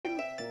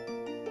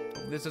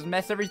this doesn't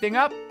mess everything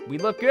up. We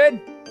look good.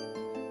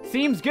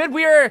 Seems good.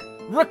 We are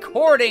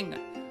recording.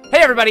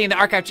 Hey, everybody in the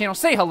archive channel.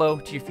 Say hello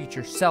to your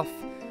future self.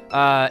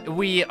 I'm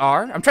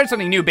trying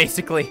something new,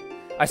 basically.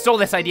 I stole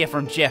this idea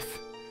from Jeff.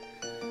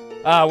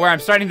 Where I'm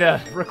starting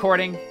the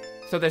recording,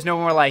 so there's no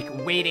more, like,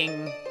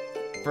 waiting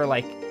for,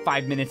 like,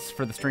 5 minutes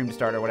for the stream to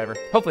start or whatever.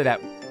 Hopefully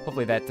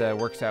that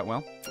works out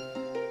well.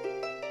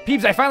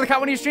 Peebs, I finally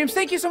caught one of your streams.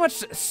 Thank you so much,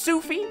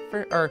 Sufi,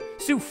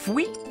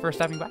 for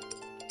stopping by.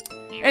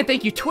 And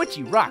thank you,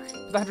 Twitchy Rock,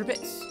 for the 100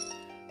 bits.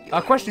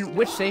 Question,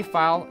 which save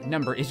file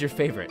number is your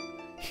favorite?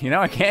 You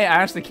know, I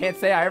honestly can't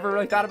say I ever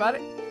really thought about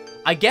it.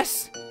 I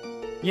guess,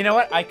 you know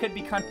what? I could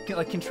be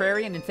like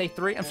contrarian and say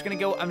 3. I'm just gonna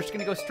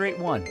go straight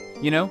 1.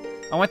 You know,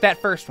 I want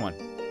that first one.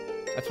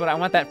 That's what I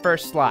want. That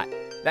first slot.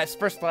 That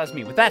first slot is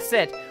me. With that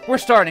said, we're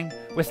starting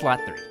with slot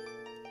 3,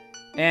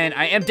 and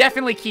I am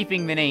definitely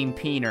keeping the name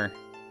Peener.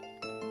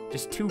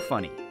 Just too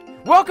funny.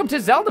 Welcome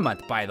to Zelda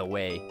Month, by the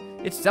way.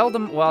 It's Zelda.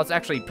 Well, it's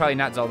actually probably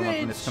not Zelda Month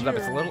when this comes up.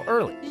 It's a little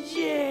early.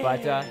 Yeah.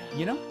 But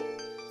you know,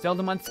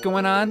 Zelda Month's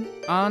going on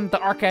the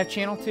archive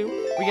channel too.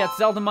 We got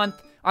Zelda Month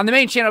on the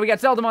main channel. We got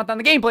Zelda Month on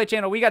the gameplay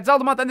channel. We got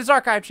Zelda Month on this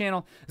archive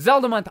channel.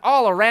 Zelda Month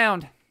all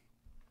around.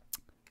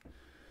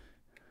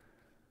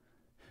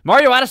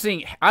 Mario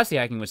Odyssey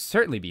hacking would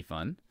certainly be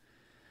fun.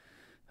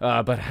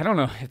 But I don't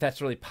know if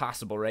that's really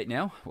possible right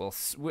now. Well,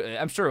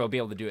 I'm sure we'll be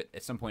able to do it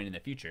at some point in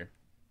the future.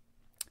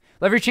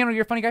 Love your channel,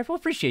 you're a funny guy. We'll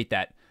appreciate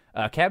that.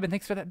 Cabin,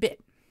 thanks for that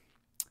bit.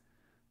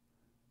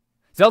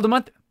 Zelda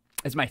Month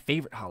is my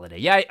favorite holiday.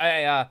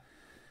 Yeah,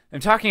 I'm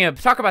talk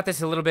about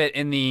this a little bit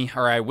in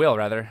or I will,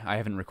 rather. I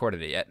haven't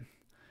recorded it yet.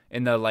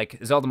 In the, like,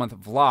 Zelda Month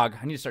vlog.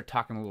 I need to start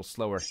talking a little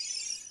slower.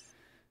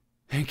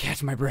 And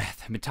catch my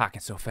breath. I've been talking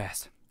so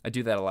fast. I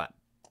do that a lot.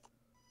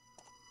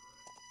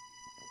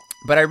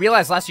 But I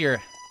realized last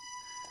year,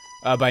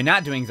 by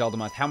not doing Zelda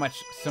Month, how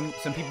much some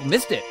people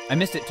missed it. I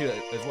missed it, too,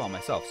 as well,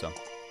 myself, so.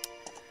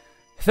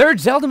 Third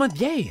Zelda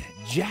Month, yay!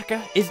 Jacka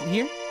isn't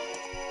here.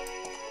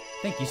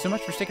 Thank you so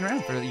much for sticking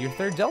around for your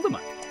third Zelda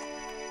Month.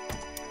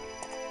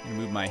 I'm gonna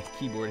move my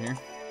keyboard here.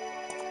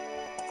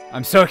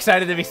 I'm so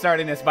excited to be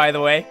starting this, by the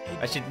way.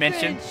 I should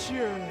mention.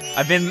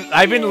 I've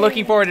been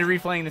looking forward to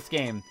replaying this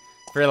game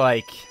for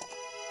like,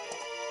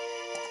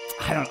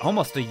 I don't know,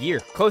 almost a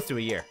year, close to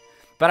a year.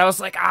 But I was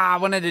like, I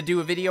wanted to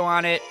do a video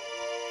on it,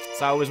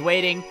 so I was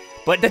waiting.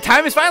 But the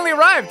time has finally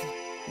arrived.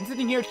 I'm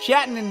sitting here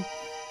chatting and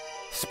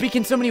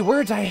speaking so many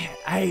words, I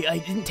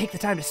didn't take the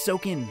time to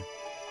soak in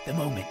the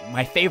moment.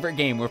 My favorite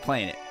game, we're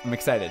playing it. I'm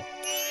excited.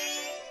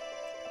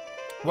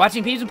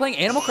 Watching Peebs and playing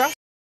Animal Crossing.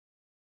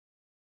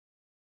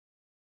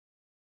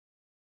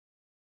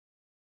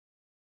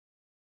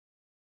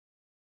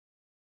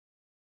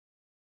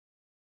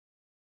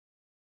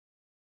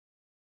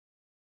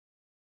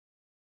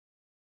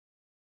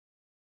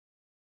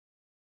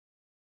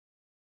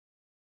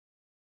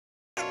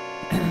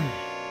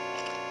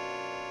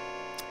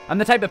 I'm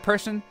the type of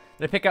person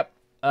that I pick up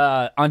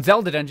on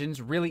Zelda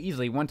dungeons really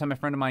easily. One time a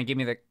friend of mine gave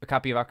me a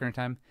copy of Ocarina of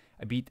Time.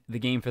 I beat the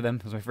game for them.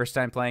 It was my first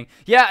time playing.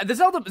 Yeah, the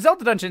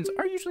Zelda dungeons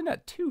are usually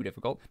not too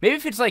difficult. Maybe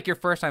if it's like your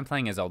first time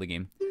playing a Zelda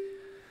game.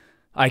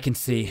 I can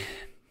see.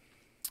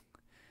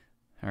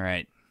 All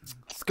right.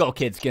 Skull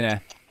Kid's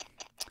gonna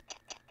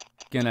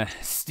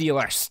steal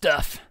our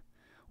stuff.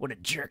 What a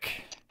jerk.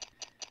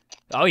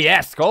 Oh yeah,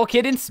 Skull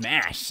Kid in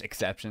Smash.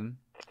 Exception.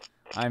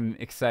 I'm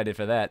excited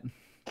for that.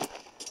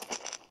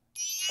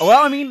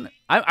 Well, I mean,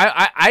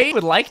 I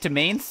would like to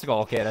main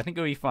Skull Kid. I think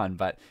it would be fun,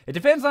 but it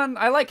depends on.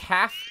 I like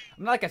half.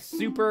 I'm not like a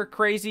super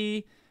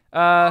crazy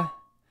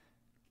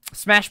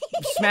Smash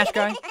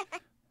guy.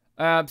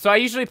 So I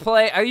usually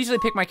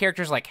pick my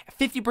characters like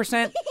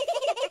 50%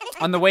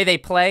 on the way they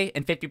play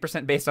and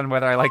 50% based on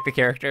whether I like the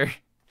character.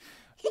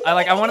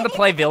 I wanted to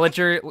play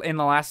Villager in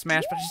the last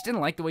Smash, but I just didn't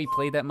like the way he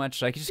played that much.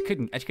 So I just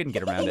couldn't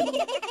get around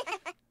it.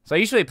 So I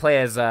usually play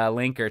as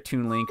Link or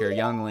Toon Link or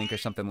Young Link or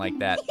something like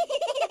that.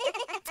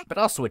 But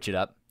I'll switch it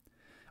up.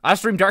 I'll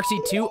stream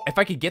Darkseid 2 if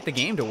I could get the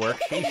game to work.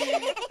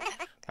 Sheesh.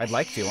 I'd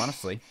like to,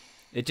 honestly.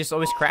 It just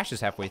always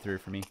crashes halfway through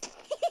for me.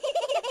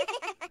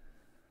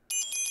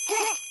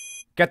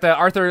 Got the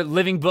Arthur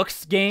Living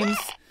Books games.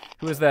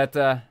 Who is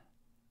that?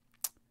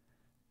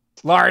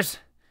 Lars.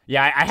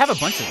 Yeah, I have a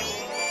bunch of them.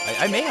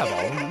 I may have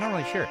all of them. I'm not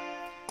really sure.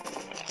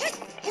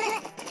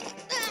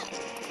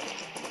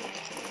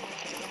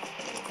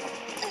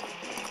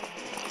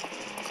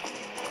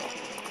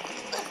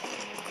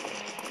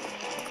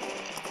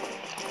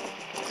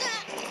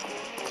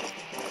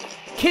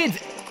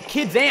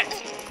 Kids Ant.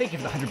 Thank you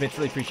for the 100 bits.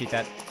 Really appreciate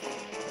that.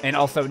 And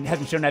also, it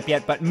hasn't shown up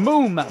yet, but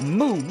Moo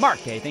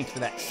Marke. Thanks for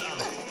that.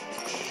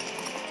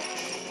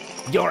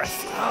 You're a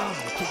star.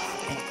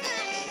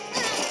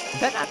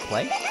 Did that not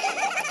play?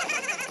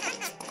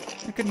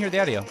 I couldn't hear the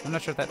audio. I'm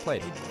not sure if that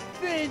played.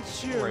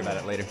 Adventure. Don't worry about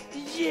it later.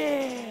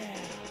 Yeah.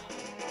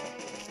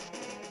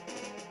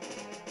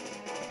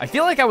 I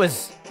feel like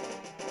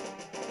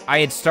I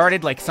had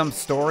started like some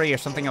story or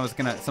something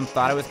some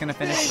thought I was gonna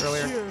finish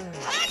earlier.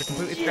 I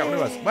completely forgot what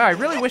it was. Wow, I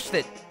really wish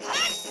that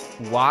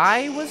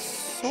Y was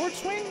Sword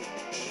Swing?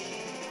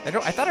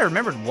 I thought I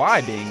remembered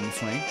Y being the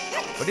swing,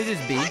 but it is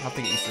B. I'll have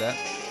to get used to that.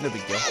 No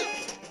big deal.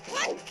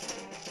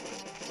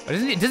 But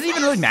does it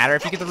even really matter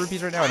if you get the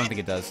rupees right now? I don't think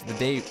it does. The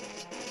day,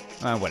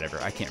 whatever.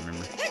 I can't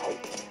remember.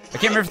 I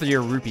can't remember if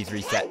your rupees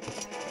reset.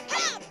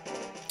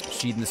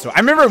 Sheath in the sword. I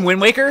remember in Wind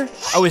Waker,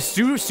 I was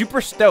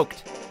super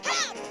stoked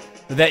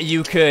that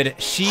you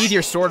could sheathe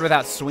your sword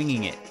without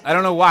swinging it. I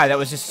don't know why. That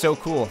was just so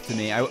cool to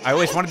me. I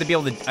always wanted to be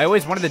able to. I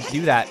always wanted to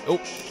do that. Oh,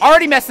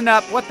 already messing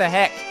up. What the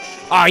heck?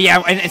 Oh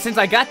yeah, and since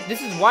I got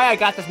this is why I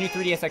got this new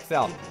 3DS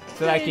XL,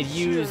 so that I could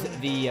use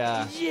the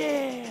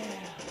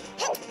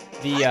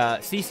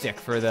C stick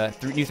for the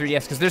new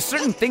 3DS. Because there's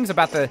certain things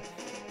about the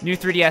new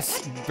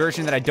 3DS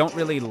version that I don't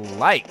really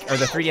like, or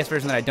the 3DS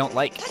version that I don't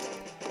like.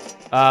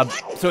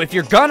 So if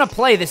you're gonna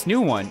play this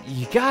new one,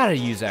 you gotta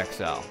use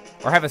XL.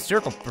 Or have a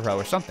Circle Pro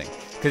or something.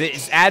 Because it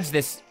just adds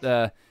this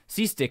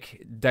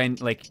C-stick,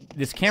 like,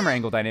 this camera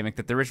angle dynamic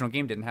that the original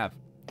game didn't have.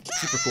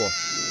 Super cool.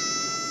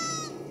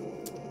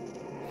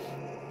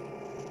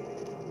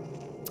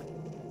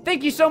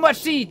 Thank you so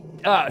much,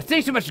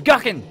 thanks so much,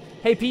 Guckin!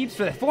 Hey, Peeps,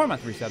 for the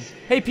 4-month resub.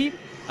 Hey, Peep,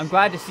 I'm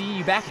glad to see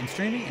you back in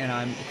streaming, and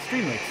I'm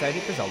extremely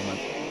excited for Zelda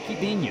Month.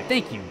 Keep being you.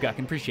 Thank you,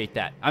 Guckin, appreciate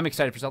that. I'm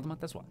excited for Zelda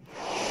Month as well.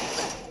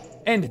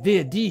 And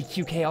the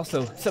DQK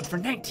also subbed for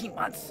 19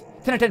 months.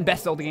 10 out of 10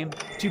 best Zelda game.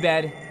 Too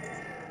bad.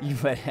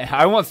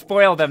 I won't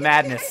spoil the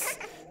madness.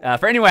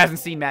 For anyone who hasn't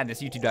seen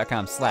Madness,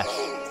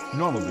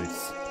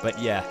 youtube.com/normalboots. But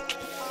yeah,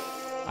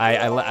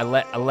 I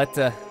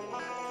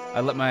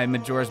let my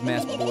Majora's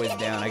Mask boys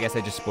down. I guess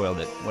I just spoiled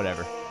it.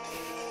 Whatever.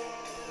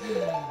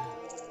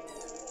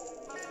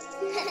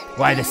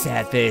 Why the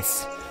sad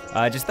face?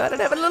 I just thought I'd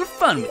have a little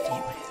fun with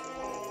you.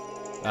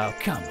 Oh,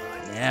 come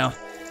on now.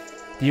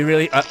 Do you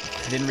really? I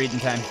didn't read in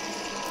time.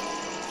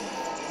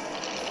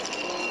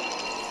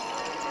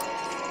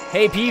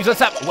 Hey, Peeves,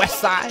 what's up?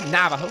 Westside,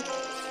 Navajo.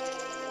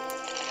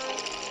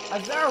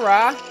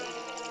 Azara,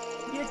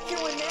 you're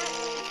doing that?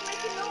 It's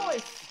making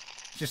noise.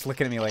 Just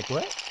looking at me like,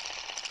 what?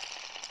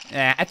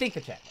 Nah, I think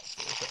the chat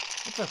likes it.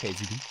 It's okay,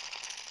 Zuki.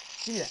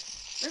 Give me that.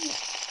 Bring that.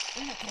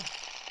 Bring that toy.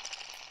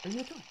 Bring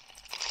that toy.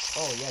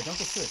 Oh, yeah, don't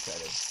get too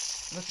excited.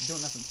 I'm not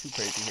doing nothing too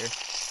crazy here.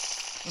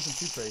 Nothing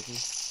too crazy.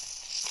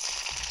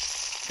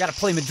 Gotta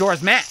play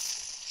Majora's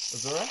Mask.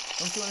 Azura,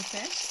 don't you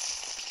understand?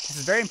 This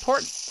is very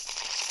important.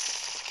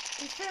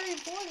 It's very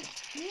important.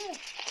 Yeah.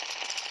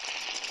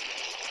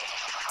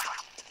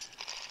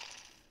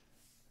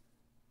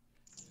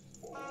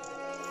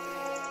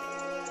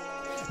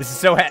 This is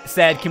so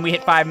sad. Can we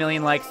hit 5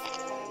 million likes?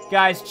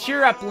 Guys,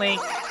 cheer up, Link.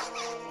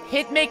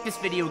 Make this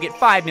video get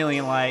 5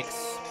 million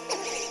likes.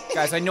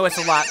 Guys, I know it's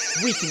a lot.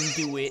 We can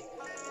do it.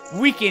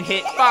 We can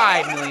hit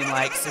 5 million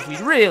likes if we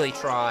really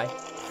try.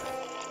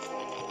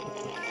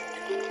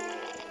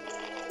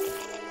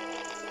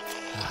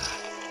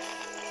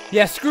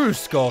 Yeah, screw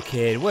Skull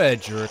Kid. What a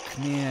jerk,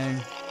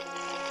 man.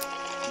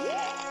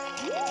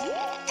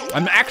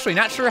 I'm actually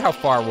not sure how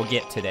far we'll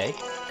get today,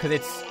 because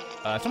it's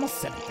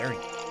almost 7:30,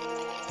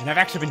 and I've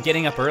actually been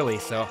getting up early,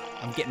 so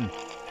I'm getting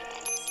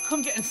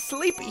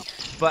sleepy.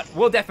 But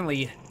we'll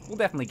definitely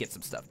get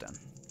some stuff done.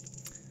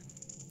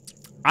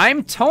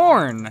 I'm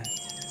torn,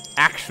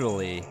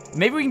 actually.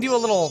 Maybe we can do a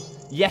little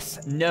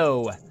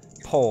yes/no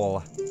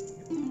poll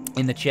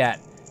in the chat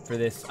for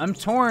this. I'm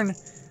torn.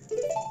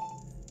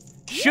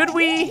 Should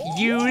we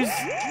use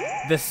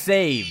the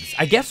saves?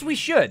 I guess we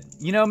should.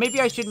 You know,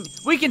 maybe I shouldn't.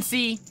 We can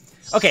see.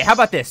 Okay, how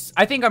about this?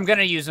 I think I'm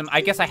gonna use them.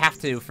 I guess I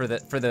have to for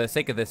the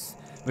sake of this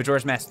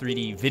Majora's Mask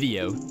 3D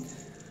video.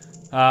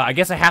 I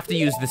guess I have to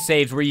use the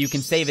saves where you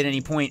can save at any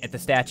point at the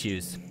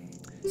statues.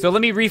 So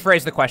let me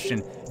rephrase the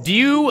question. Do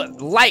you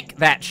like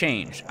that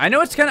change? I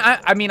know it's kind of.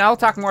 I mean, I'll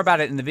talk more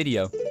about it in the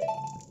video.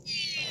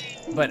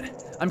 But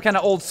I'm kind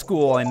of old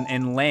school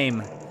and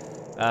lame.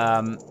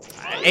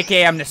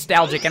 AKA I'm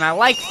nostalgic, and I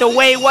like the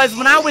way it was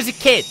when I was a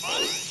kid.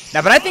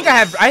 Now, but I think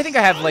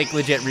I have like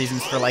legit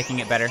reasons for liking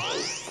it better,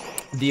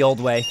 the old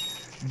way.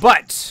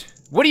 But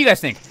what do you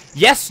guys think?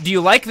 Yes, do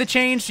you like the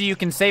change so you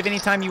can save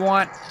anytime you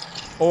want,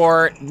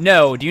 or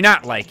no, do you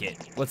not like it?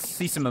 Let's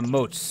see some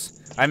emotes.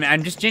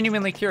 I'm just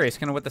genuinely curious,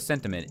 kind of what the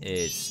sentiment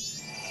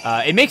is.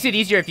 It makes it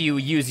easier if you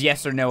use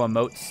yes or no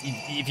emotes.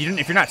 If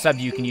you're not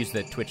subbed, you can use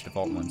the Twitch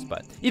default ones.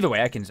 But either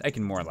way, I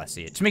can more or less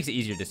see it. It just makes it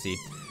easier to see.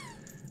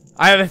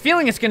 I have a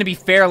feeling it's going to be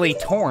fairly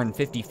torn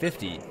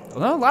 50-50.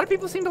 Although a lot of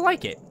people seem to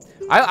like it.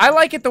 I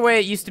like it the way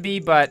it used to be,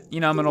 but, you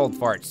know, I'm an old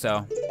fart,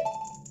 so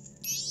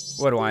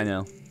what do I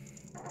know?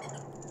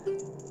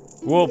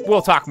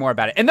 We'll talk more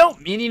about it. And though,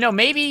 you know,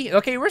 maybe,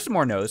 okay, where's some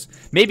more no's?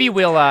 Maybe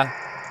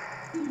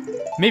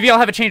maybe I'll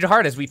have a change of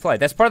heart as we play.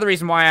 That's part of the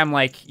reason why I'm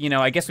like, you know,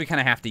 I guess we kind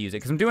of have to use it,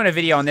 because I'm doing a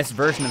video on this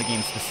version of the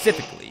game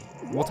specifically.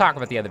 We'll talk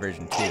about the other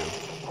version, too.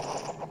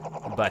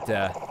 But,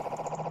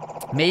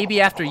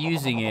 maybe after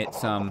using it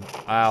some,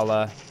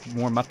 I'll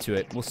warm up to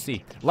it. We'll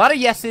see. A lot of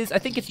yeses. I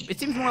think it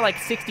seems more like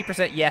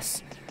 60%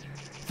 yes,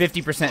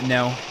 50%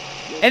 no.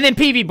 And then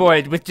PB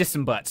Boy with just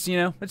some butts, you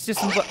know? It's just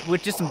some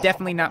with just some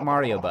definitely not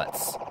Mario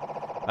butts.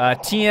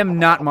 TM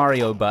not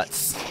Mario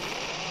butts.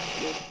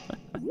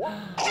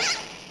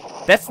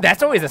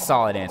 That's always a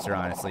solid answer,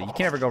 honestly. You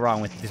can't ever go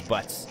wrong with just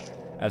butts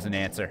as an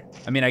answer.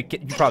 I mean, you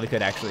probably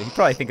could, actually. You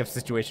probably think of a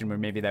situation where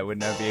maybe that would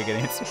not be a good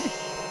answer.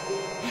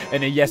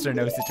 In a yes or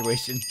no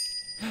situation.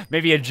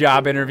 Maybe a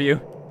job interview.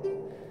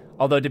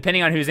 Although,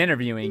 depending on who's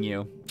interviewing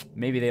you,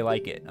 maybe they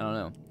like it. I don't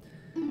know.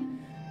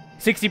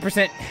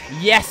 60%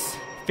 yes.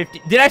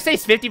 50. Did I say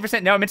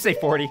 50%? No, I meant to say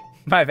 40.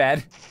 My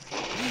bad.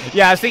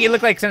 Yeah, I was thinking it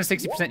looked like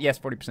 60% yes,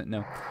 40%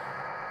 no.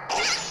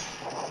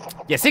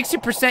 Yeah,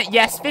 60%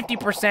 yes,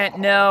 50%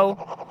 no.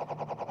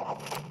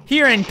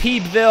 Here in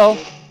Peebville,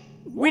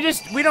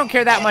 we don't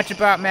care that much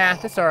about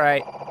math. It's all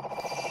right.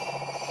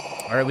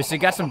 All right, we still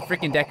got some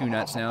freaking Deku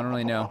nuts now. I don't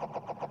really know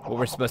what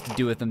we're supposed to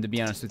do with them, to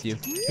be honest with you.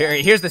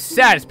 Here's the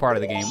saddest part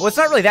of the game. Well, it's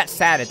not really that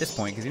sad at this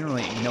point because you don't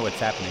really know what's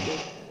happening.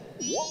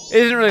 It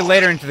isn't really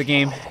later into the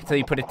game until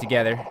you put it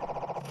together.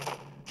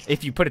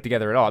 If you put it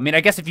together at all. I mean,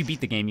 I guess if you beat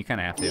the game, you kind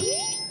of have to.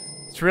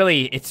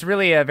 It's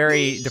really a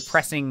very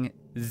depressing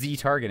Z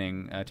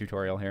targeting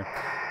tutorial here.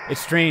 It's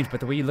strange,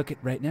 but the way you look at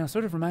it right now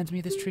sort of reminds me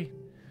of this tree.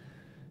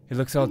 It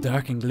looks all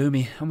dark and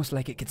gloomy, almost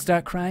like it could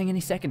start crying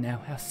any second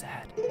now. How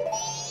sad.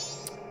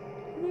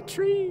 The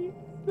tree,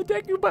 the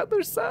Deku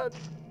Butler's son.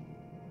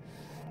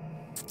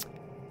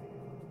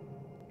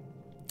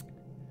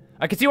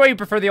 I can see why you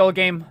prefer the old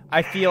game.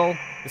 I feel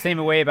the same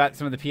way about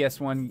some of the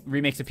PS1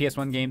 remakes of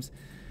PS1 games.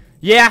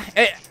 Yeah,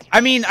 I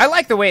mean, I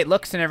like the way it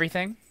looks and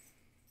everything.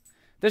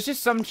 There's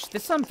just some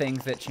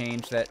things that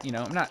change that, you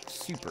know, I'm not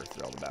super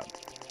thrilled about.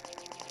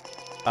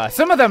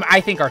 Some of them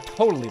I think are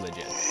totally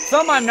legit.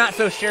 Some I'm not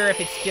so sure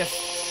if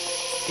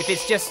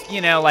it's just,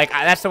 you know, like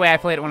that's the way I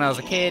played it when I was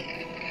a kid.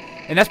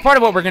 And that's part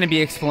of what we're going to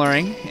be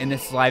exploring in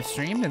this live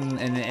stream and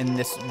in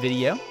this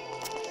video.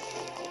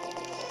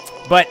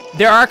 But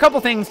there are a couple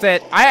things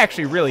that I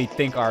actually really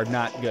think are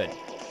not good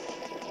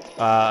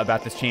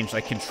about this change,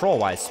 like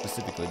control-wise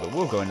specifically, but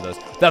we'll go into those.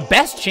 The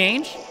best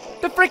change?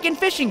 The freaking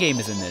fishing game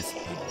is in this.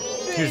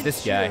 Here's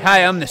this guy.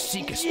 Hi, I'm the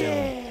Seeker Stone.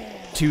 Yeah.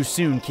 Too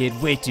soon, kid.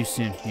 Way too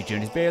soon. Your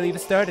journey's barely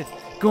even started.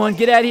 Go on,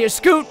 get out of here.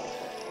 Scoot!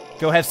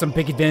 Go have some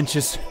big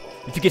adventures.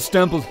 If you get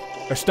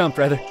stumped,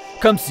 rather,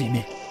 come see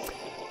me.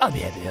 I'll be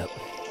happy to help.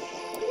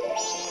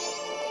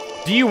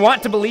 Do you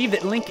want to believe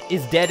that Link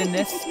is dead in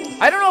this?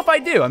 I don't know if I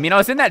do. I mean, I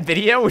was in that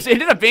video, which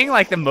ended up being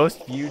like the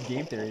most viewed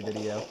game theory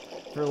video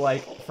for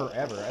like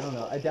forever. I don't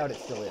know. I doubt it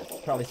still is.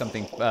 Probably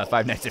something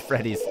Five Nights at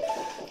Freddy's.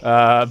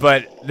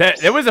 But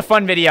it was a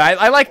fun video.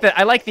 I like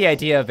the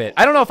idea of it.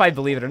 I don't know if I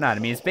believe it or not. I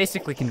mean, it's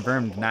basically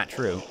confirmed not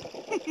true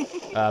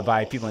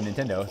by people in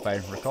Nintendo, if I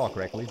recall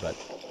correctly. But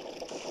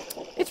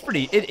it's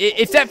pretty.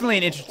 It's definitely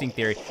an interesting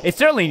theory. It's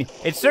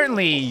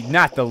certainly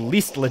not the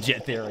least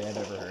legit theory I've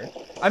ever heard.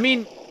 I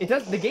mean,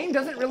 the game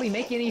doesn't really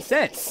make any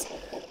sense.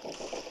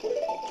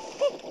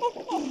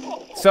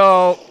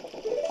 So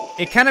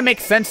it kind of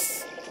makes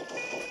sense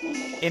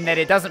in that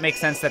it doesn't make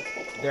sense that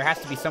there has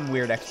to be some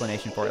weird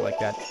explanation for it like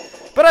that.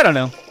 But I don't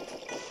know.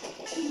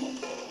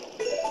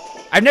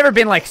 I've never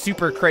been like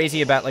super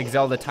crazy about like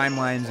Zelda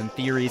timelines and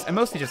theories. I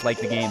mostly just like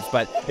the games,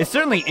 but it's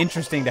certainly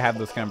interesting to have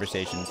those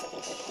conversations.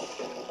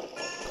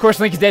 Of course,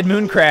 Link is dead.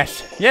 Moon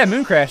crash. Yeah,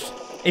 moon crash.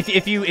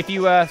 If you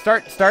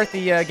start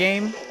the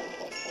game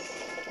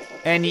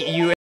and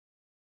you.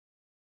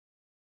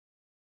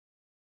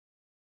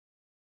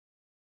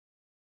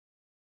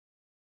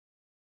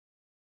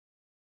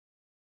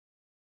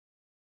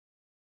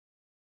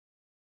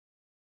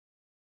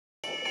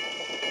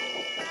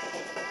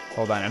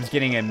 Hold on, I'm just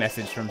getting a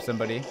message from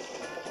somebody.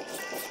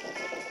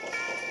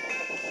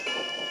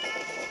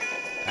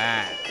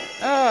 I'm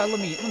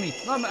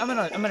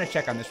gonna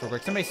check on this real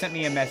quick. Somebody sent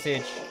me a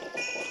message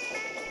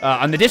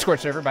on the Discord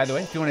server, by the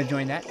way. If you want to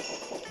join that,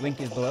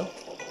 link is below.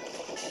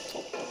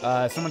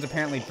 Someone's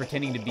apparently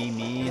pretending to be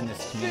me in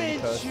this community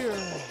post.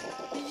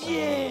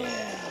 Yeah.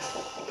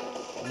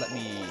 Let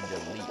me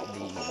delete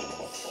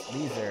these.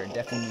 These are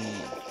definitely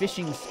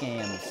phishing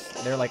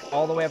scams. They're like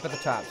all the way up at the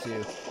top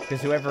too,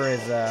 because whoever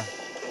is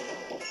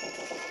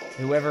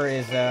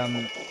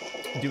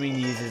doing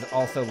these is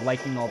also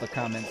liking all the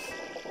comments.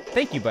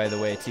 Thank you, by the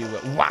way, to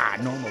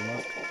Normal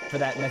Monk for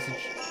that message.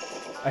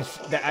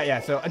 Yeah,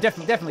 so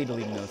definitely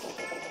deleting those.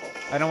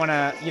 I don't want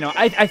to, you know,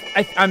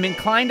 I'm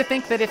inclined to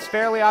think that it's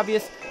fairly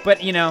obvious,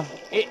 but you know,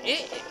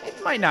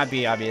 it might not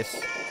be obvious.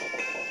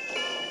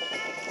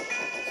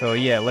 So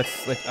yeah,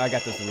 I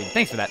got those deleted.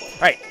 Thanks for that.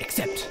 All right,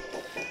 except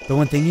the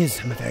one thing is,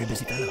 I'm a very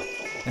busy fellow,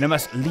 and I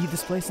must leave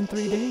this place in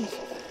 3 days.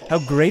 How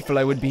grateful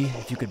I would be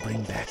if you could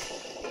bring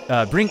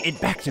it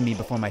back to me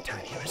before my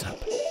time here is up.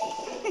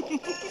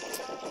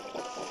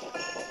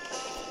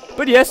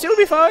 But yes, you'll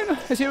be fine.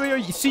 I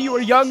see you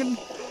are young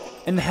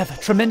and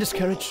have tremendous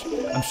courage.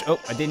 I'm sure. Oh,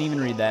 I didn't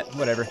even read that.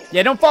 Whatever.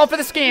 Yeah, don't fall for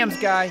the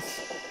scams, guys.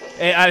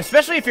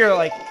 Especially if you're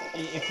like,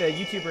 if the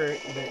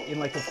YouTuber in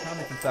like those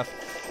comments and stuff,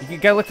 you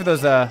gotta look for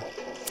those the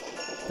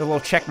little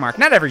check mark.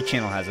 Not every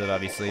channel has it,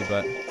 obviously,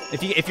 but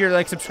if you're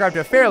like subscribed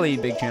to a fairly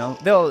big channel,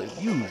 they'll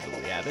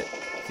usually have it.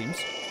 Seems.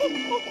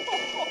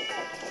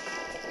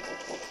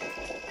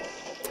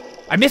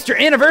 I missed your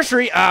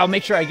anniversary. I'll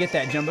make sure I get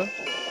that, Jumbo.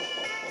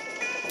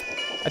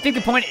 I think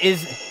the point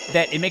is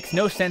that it makes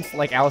no sense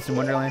like Alice in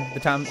Wonderland, the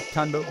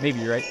Tanbo. Maybe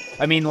you're right.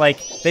 I mean, like,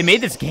 they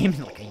made this game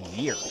in like a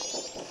year.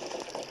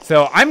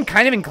 So I'm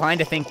kind of inclined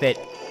to think that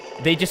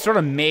they just sort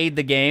of made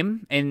the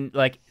game and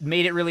like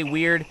made it really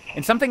weird.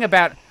 And something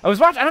about, I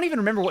don't even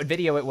remember what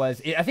video it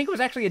was. I think it was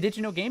actually a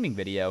Digino Gaming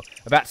video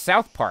about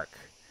South Park.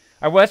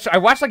 I watched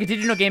like a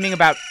Digino Gaming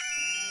about,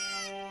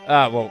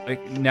 well,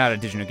 not a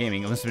Digino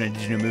Gaming, it must have been a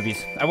Digino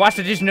Movies. I watched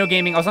a Digino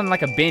Gaming, I was on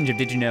like a binge of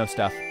Digino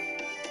stuff.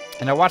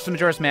 And I watched the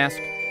Majora's Mask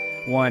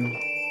one,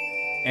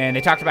 and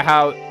they talked about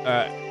how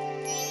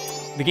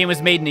the game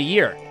was made in a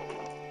year.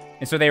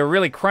 And so they were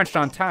really crunched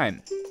on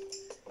time.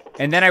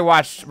 And then I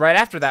watched, right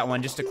after that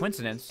one, just a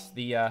coincidence,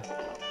 the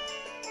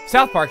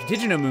South Park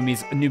Digino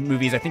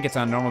movies, I think it's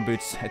on Normal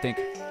Boots, I think.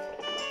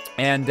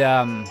 And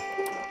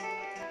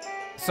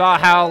saw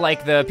how,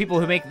 like, the people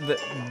who make the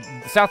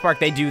South Park,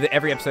 they do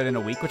every episode in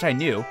a week, which I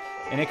knew.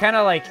 And it kind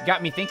of, like,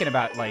 got me thinking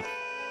about, like,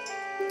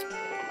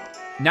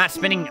 not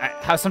spending,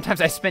 how sometimes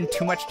I spend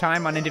too much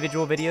time on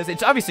individual videos.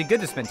 It's obviously good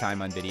to spend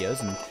time on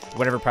videos and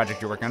whatever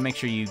project you're working on. Make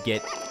sure you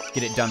get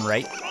it done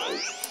right.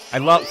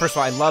 First of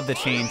all, I love the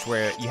change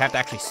where you have to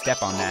actually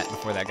step on that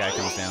before that guy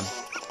comes down.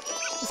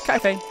 It's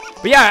Kaife.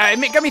 But yeah,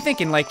 it got me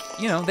thinking, like,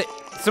 you know, that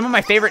some of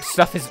my favorite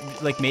stuff is,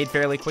 like, made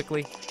fairly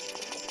quickly.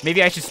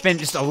 Maybe I should spend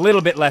just a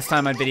little bit less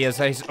time on videos.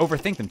 I just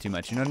overthink them too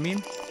much, you know what I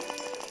mean?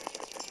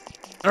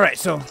 Alright,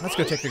 so let's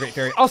go check the Great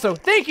Fairy. Also,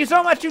 thank you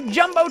so much to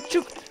Jumbo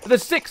Chook for the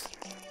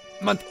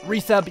 6-month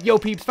resub. Yo,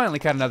 peeps, finally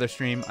caught another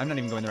stream. I'm not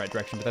even going the right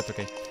direction, but that's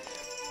okay.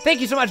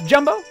 Thank you so much,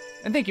 Jumbo.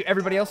 And thank you,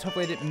 everybody else.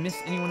 Hopefully I didn't miss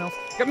anyone else.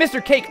 Got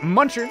Mr. Cake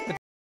Muncher.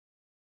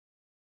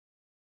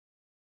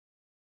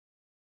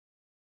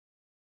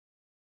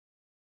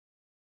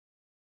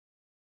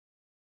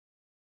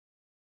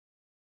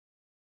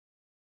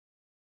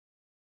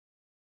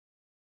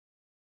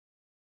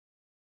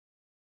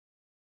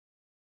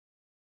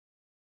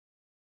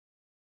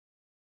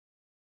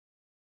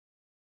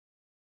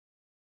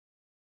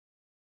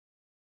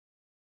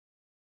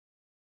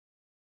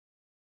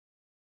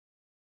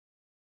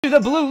 The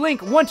blue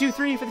link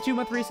 123 for the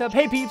 2-month resub.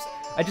 Hey peeps,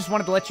 I just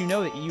wanted to let you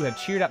know that you have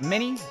cheered up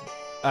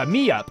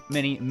me up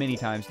many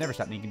times. Never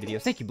stop making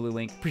videos. Thank you, blue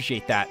link.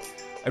 Appreciate that.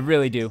 I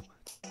really do.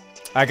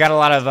 I got a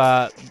lot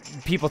of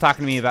people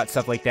talking to me about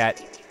stuff like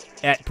that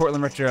at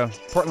Portland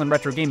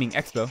Retro Gaming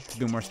Expo, to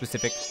be more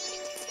specific.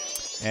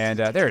 And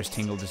there's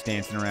Tingle just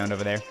dancing around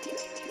over there.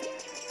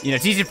 You know,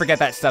 it's easy to forget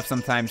that stuff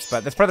sometimes,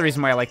 but that's part of the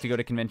reason why I like to go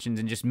to conventions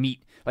and just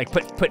meet, like,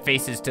 put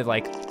faces to,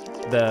 like,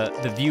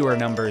 the viewer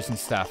numbers and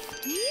stuff.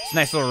 It's a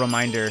nice little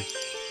reminder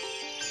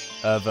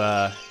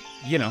of,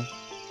 you know,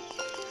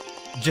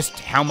 just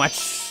how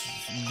much,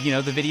 you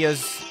know, the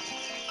videos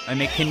I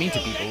make can mean to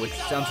people, which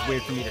sounds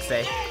weird for me to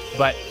say,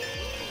 but,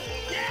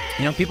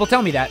 you know, people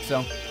tell me that,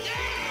 so.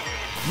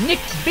 Nick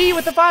B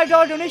with the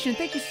 $5 donation,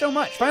 thank you so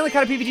much. Finally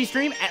caught a PBG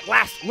stream at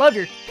last. Love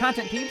your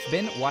content, peeps.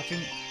 Been watching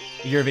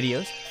your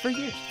videos for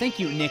years. Thank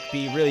you, Nick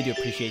B. Really do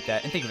appreciate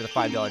that, and thank you for the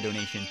 $5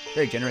 donation.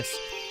 Very generous.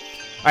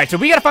 All right, so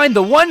we gotta find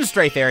the one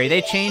stray fairy.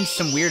 They changed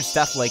some weird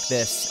stuff like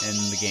this in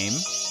the game.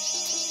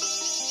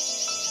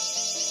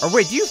 Or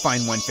wait, do you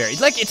find one fairy?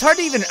 Like, it's hard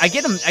to even, I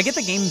get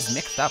the games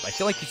mixed up. I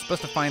feel like you're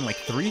supposed to find like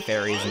 3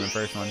 fairies in the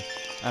first one.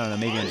 I don't know,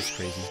 maybe I'm just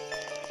crazy.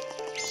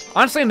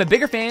 Honestly, I'm a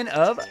bigger fan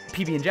of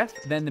PB&Jeff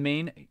than the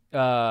main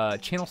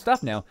channel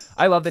stuff now.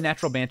 I love the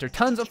natural banter,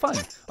 tons of fun.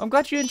 I'm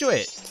glad you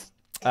enjoy it.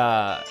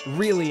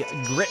 Really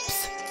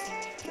grips.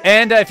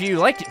 And if you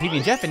liked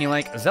PB&Jeff and you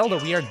like Zelda,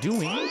 we are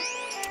doing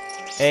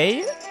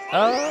a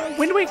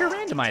Wind Waker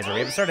randomizer. We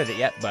haven't started it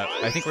yet, but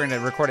I think we're going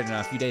to record it in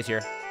a few days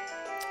here.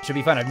 Should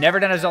be fun. I've never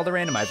done a Zelda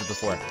randomizer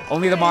before.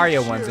 Only the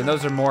Mario ones, and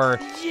those are more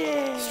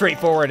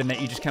straightforward in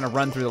that you just kind of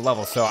run through the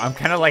level. So I'm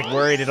kind of like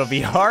worried it'll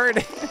be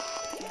hard.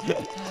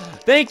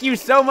 Thank you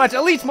so much,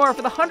 Elite More,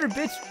 for the 100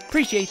 bits.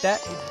 Appreciate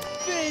that.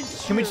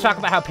 Can we just talk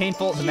about how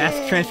painful the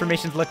mask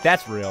transformations look?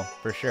 That's real,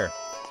 for sure.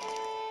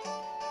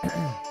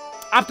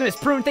 Optimus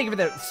Prune, thank you for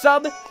the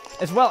sub,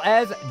 as well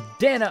as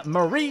Dana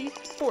Marie,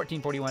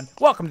 1441.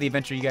 Welcome to the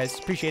adventure, you guys.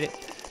 Appreciate it.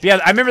 But yeah,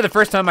 I remember the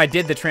first time I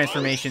did the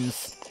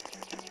transformations.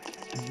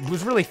 It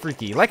was really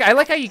freaky. I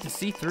like how you can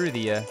see through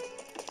the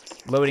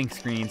loading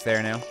screens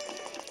there now.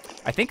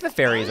 I think the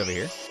fairy is over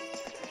here.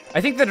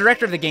 I think the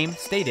director of the game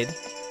stated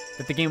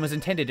that the game was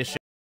intended to show.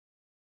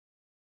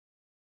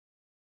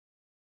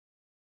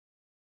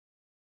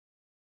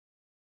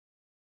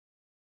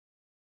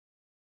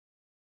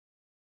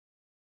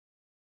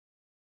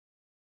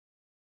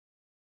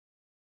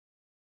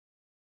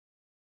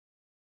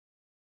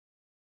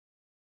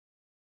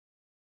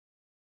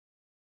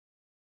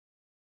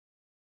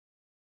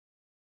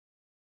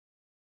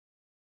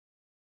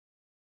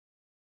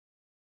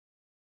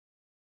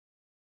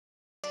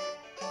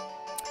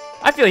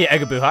 I feel you,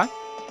 Egabuha.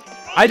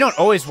 I don't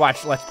always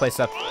watch Let's Play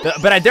stuff,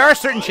 but there are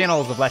certain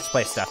channels of Let's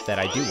Play stuff that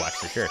I do watch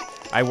for sure.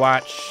 I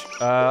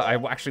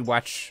actually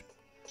watch,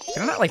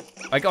 can I not like,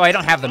 oh, I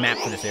don't have the map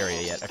for this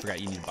area yet. I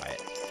forgot you need to buy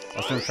it. I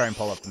was gonna try and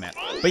pull up the map.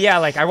 But yeah,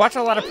 like, I watch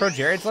a lot of Pro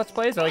Jared's Let's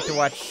Plays. I like to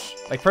watch,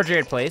 like, Pro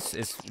Jared Plays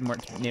is more,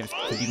 to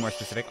be more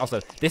specific.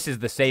 Also, this is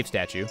the save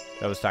statue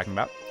that I was talking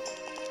about.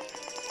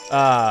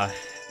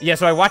 Yeah,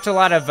 so I watch a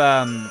lot of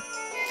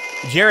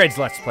Jared's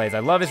Let's Plays. I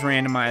love his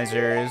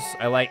randomizers.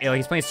 I like,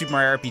 he's playing Super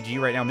Mario RPG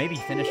right now. Maybe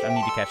he finished. I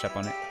need to catch up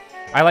on it.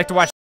 I like to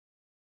watch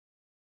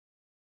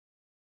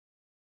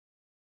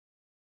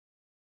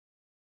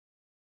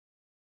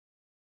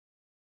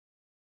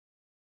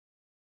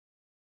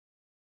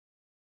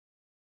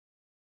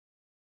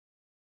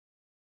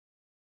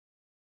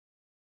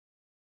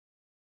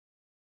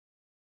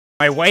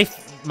my wife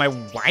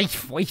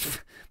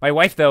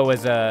though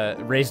was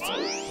raised,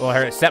 well,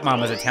 her stepmom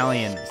was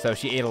Italian, so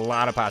she ate a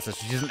lot of pasta.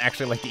 She doesn't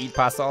actually like to eat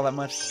pasta all that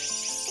much.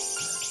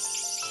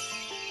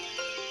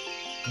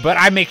 But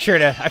I make sure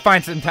to, I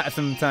find some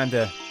time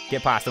to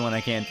get pasta when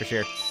I can, for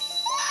sure.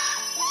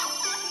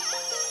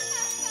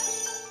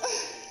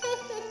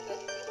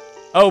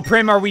 Oh,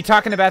 Prim, are we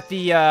talking about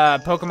the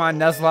Pokemon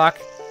Nuzlocke?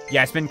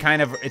 Yeah, it's been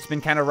kind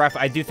of rough.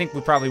 I do think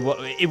we probably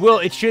will.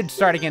 It should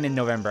start again in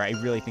November. I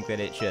really think that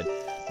it should.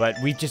 But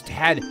we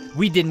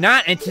did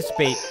not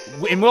anticipate,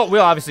 and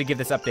we'll obviously give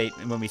this update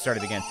when we start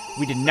it again.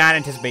 We did not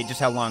anticipate just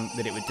how long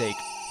that it would take.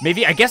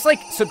 Maybe, I guess, like,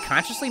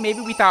 subconsciously,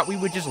 maybe we thought we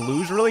would just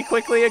lose really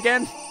quickly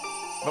again.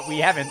 But we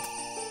haven't.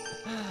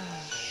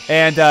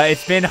 And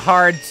it's been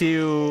hard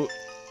to,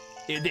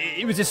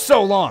 it was just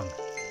so long.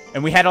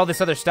 And we had all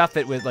this other stuff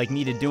that was, like,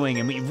 needed doing,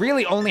 and we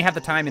really only have the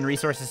time and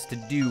resources to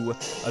do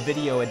a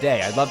video a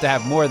day. I'd love to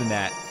have more than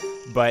that,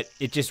 but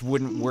it just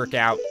wouldn't work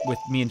out with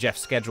me and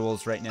Jeff's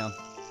schedules right now.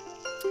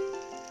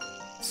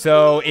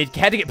 So it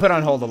had to get put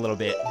on hold a little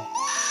bit.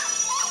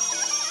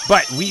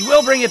 But we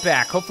will bring it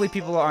back. Hopefully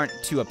people aren't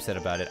too upset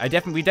about it.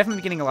 We definitely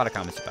be getting a lot of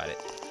comments about it.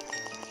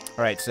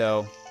 All right,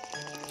 so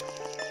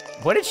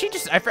what did she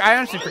just, I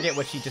honestly forget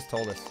what she just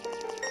told us.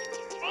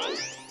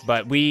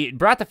 But we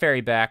brought the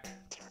fairy back.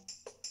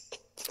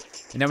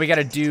 And then we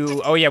gotta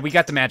do, oh yeah, we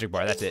got the magic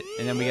bar, that's it.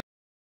 And then we got,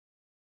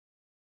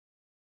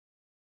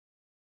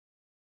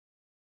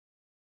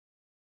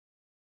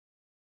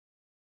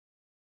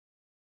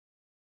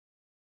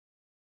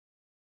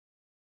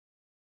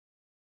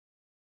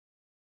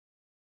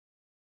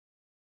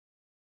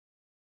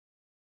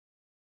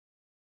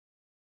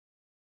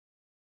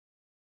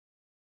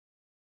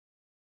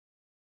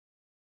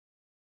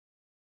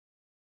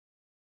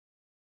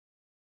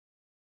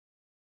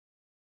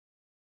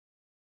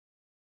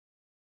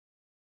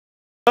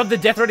 love the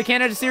Death Road to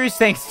Canada series.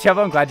 Thanks,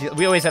 Chubbo. I'm glad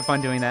we always have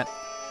fun doing that.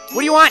 What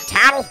do you want,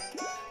 Tattle?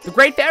 The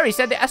Great Fairy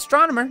said the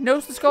astronomer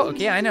knows the skull.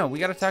 Okay, yeah, I know. We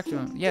gotta talk to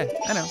him. Yeah,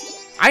 I know.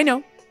 I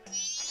know.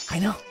 I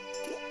know.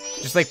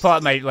 Just like pull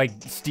out my like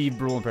Steve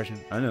Brule impression.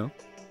 I know.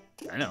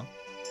 I know.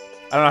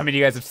 I don't know how many of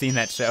you guys have seen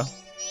that show.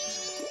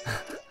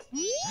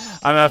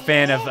 I'm a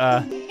fan of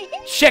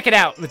Check It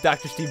Out with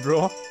Dr. Steve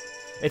Brule.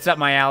 It's up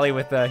my alley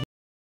with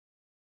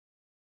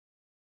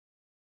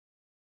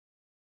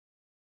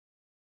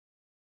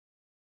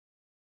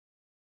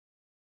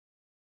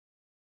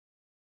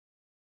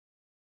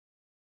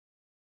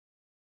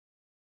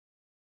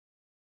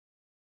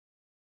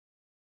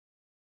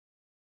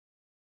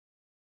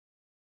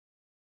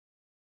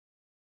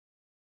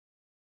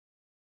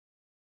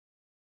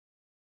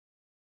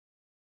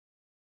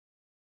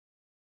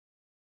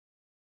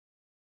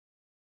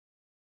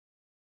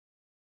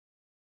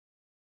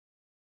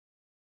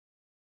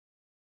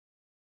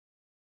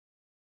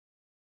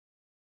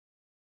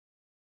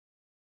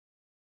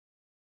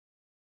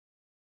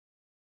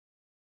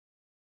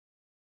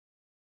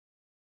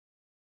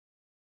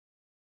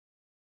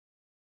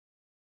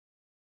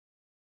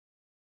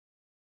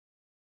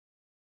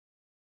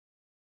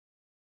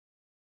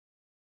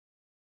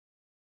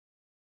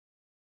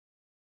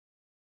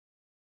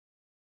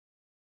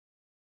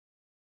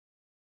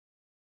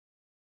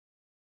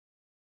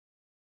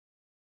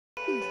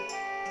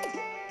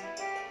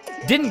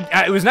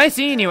it was nice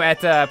seeing you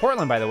at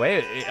Portland, by the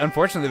way.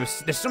 Unfortunately,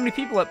 there's so many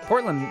people at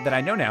Portland that I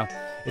know now.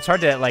 It's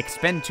hard to like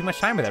spend too much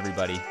time with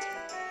everybody.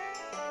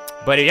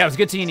 But yeah, it was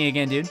good seeing you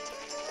again, dude.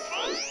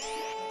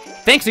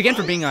 Thanks again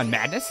for being on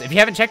Madness. If you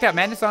haven't checked out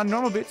Madness on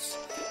Normal Boots,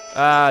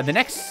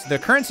 the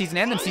current season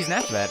and the season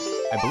after that,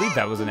 I believe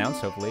that was announced,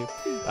 hopefully.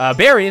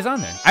 Barry is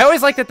on there. I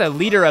always like that the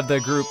leader of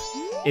the group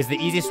is the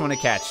easiest one to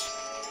catch.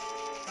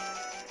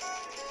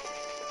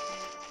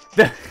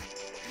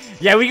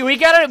 Yeah, we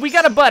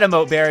got a butt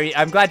emote, Barry.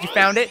 I'm glad you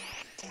found it.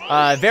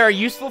 Very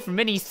useful for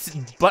many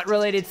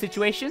butt-related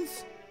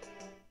situations.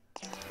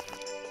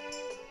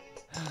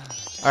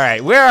 All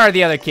right, where are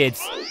the other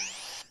kids?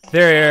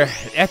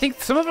 I think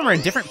some of them are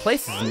in different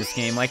places in this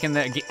game. Like in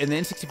the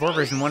N64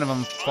 version, one of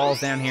them falls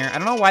down here. I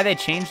don't know why they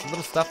changed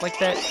little stuff like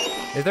that.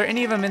 Is there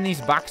any of them in these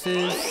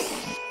boxes?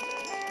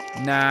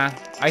 Nah,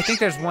 I think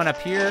there's one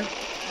up here.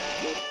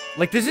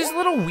 Like, there's just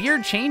little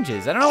weird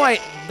changes. I don't know why,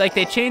 like,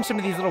 they changed some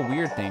of these little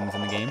weird things in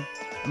the game.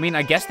 I mean,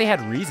 I guess they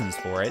had reasons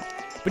for it.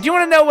 But do you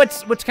want to know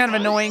what's kind of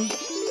annoying?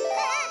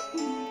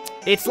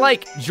 It's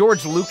like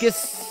George Lucas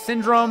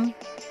syndrome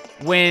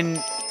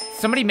when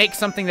somebody makes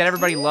something that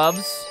everybody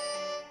loves,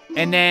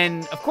 and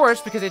then, of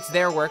course, because it's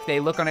their work, they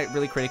look on it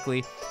really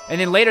critically, and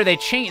then later they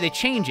change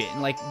it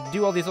and, like,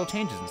 do all these little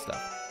changes and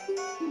stuff.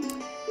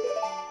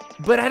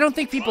 But I don't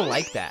think people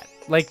like that.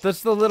 Like,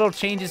 just the little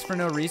changes for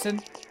no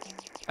reason.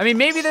 I mean,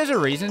 maybe there's a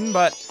reason,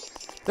 but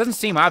it doesn't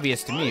seem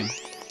obvious to me.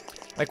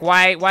 Like,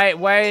 why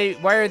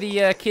are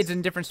the kids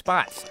in different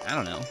spots? I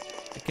don't know.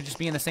 It could just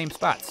be in the same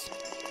spots.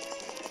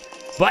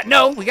 But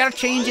no, we gotta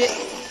change it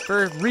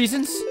for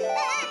reasons.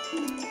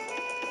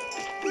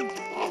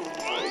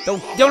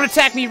 Don't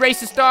attack me,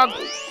 racist dog.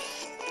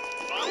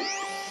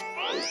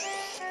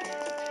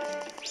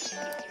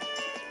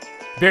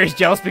 Barry's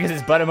jealous because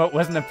his butt emote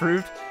wasn't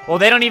approved. Well,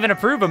 they don't even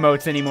approve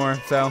emotes anymore,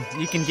 so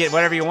you can get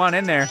whatever you want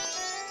in there.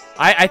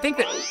 I think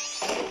that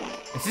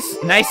it's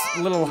this nice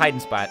little hiding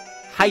spot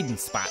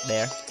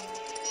there.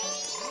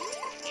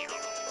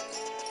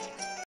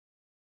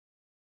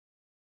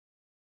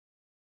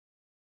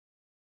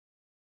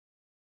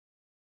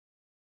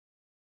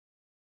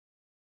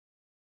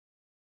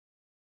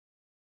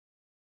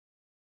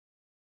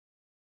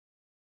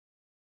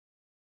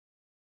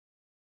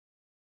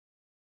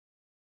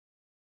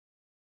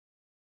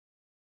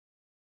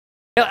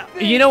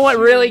 You know what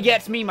really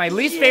gets me? My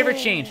least favorite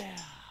change.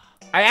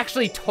 I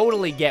actually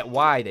totally get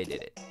why they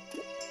did it,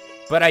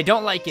 but I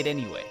don't like it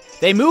anyway.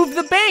 They moved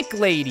the bank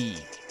lady.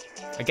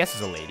 I guess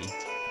it's a lady.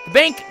 The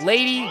bank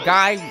lady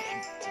guy,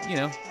 you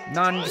know,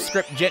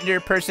 nondescript gender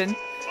person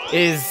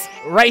is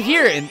right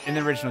here in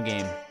the original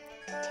game.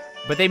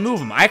 But they move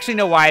him. I actually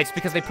know why. It's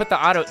because they put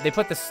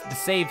the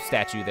save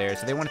statue there,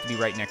 so they want it to be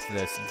right next to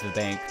the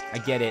bank. I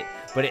get it,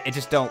 but I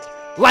just don't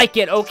like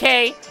it.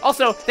 Okay.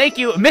 Also, thank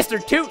you,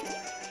 Mr. Toot.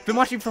 Been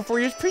watching for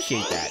 4 years.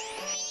 Appreciate that.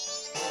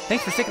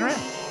 Thanks for sticking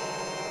around.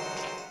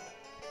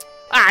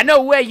 Ah,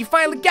 no way. You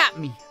finally got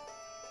me.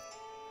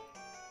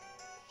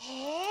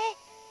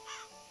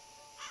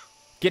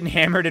 Getting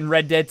hammered in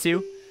Red Dead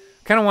 2.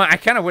 I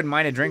kind of wouldn't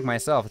mind a drink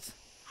myself.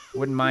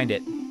 Wouldn't mind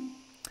it.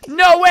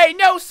 No way.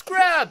 No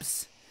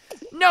scrubs.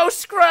 No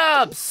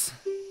scrubs.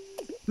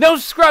 No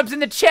scrubs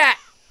in the chat.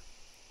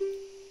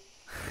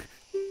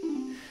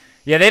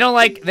 Yeah, they don't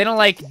like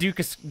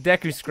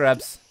Deku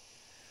scrubs.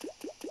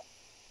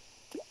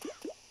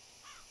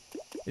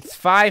 It's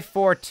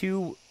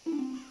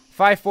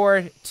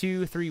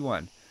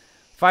 54231.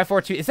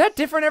 542. Is that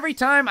different every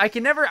time? I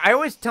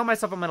always tell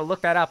myself I'm gonna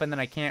look that up and then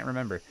I can't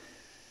remember.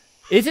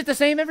 Is it the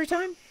same every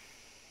time?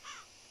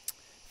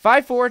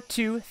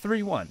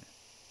 54231.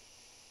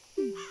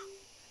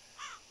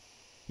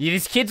 Yeah,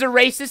 these kids are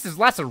racist. There's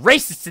lots of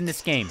racists in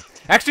this game.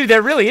 Actually,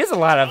 there really is a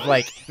lot of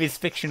these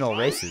fictional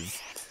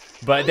races.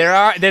 But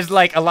there's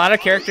like a lot of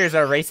characters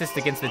are racist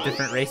against the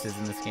different races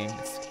in this game.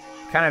 It's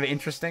kind of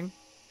interesting.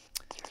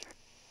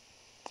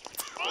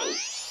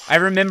 I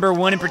remember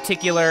one in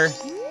particular,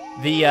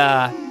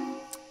 the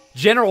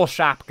general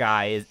shop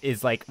guy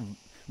is like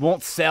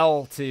won't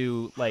sell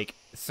to like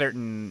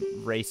certain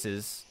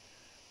races.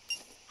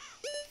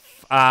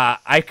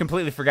 I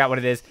completely forgot what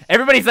it is.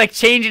 Everybody's like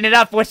changing it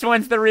up. Which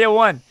one's the real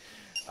one?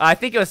 I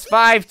think it was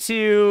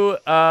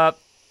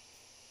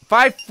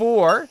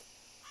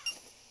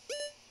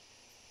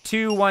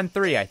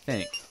 54213. I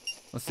think.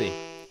 Let's see.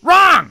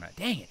 Wrong!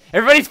 Dang it!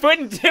 Everybody's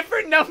putting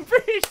different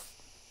numbers.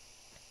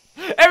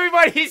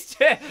 Everybody's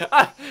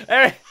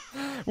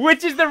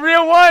which is the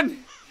real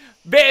one?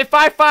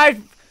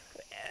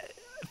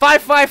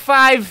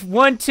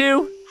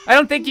 55512. I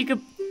don't think you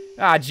could.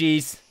 Ah,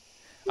 jeez.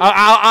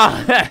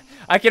 I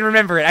can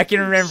remember it. I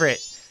can remember it.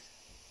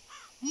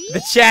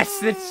 The chat's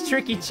this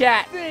tricky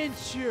chat.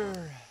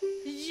 Adventure.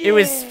 Yeah.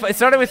 It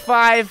started with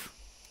 5,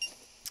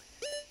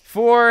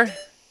 4,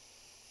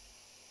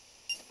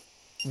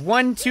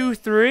 1, 2,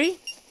 3.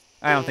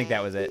 I don't think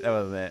that was it. That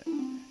wasn't it.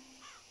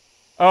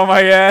 Oh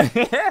my god.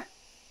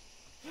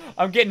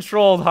 I'm getting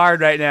trolled hard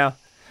right now.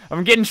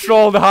 I'm getting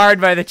trolled hard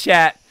by the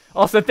chat.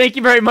 Also, thank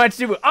you very much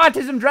to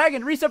Autism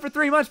Dragon. Reset for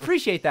 3 months.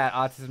 Appreciate that,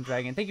 Autism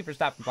Dragon. Thank you for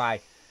stopping by.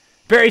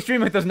 Barry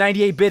streaming with those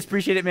 98 bits.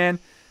 Appreciate it, man.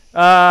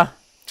 5,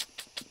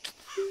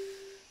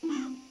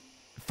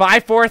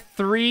 4,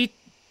 3,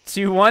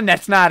 2, 1.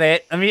 That's not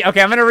it.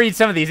 Okay, I'm gonna read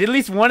some of these. At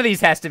least one of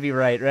these has to be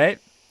right?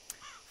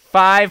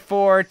 5,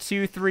 4,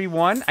 2, 3,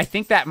 1. I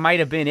think that might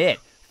have been it.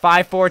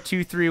 5, 4,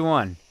 2, 3,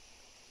 1.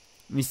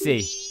 Let me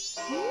see.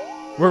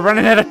 We're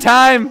running out of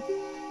time.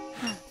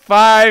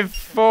 5,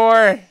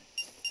 4,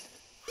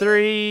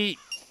 3.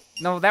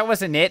 No, that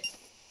wasn't it.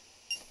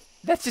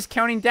 That's just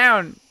counting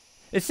down.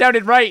 It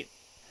sounded right.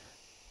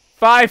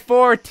 5,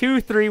 4,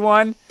 2, 3,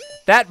 1.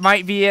 That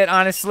might be it,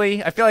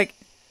 honestly. I feel like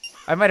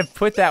I might have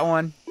put that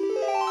one.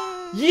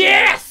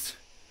 Yes!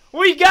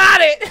 We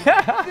got it!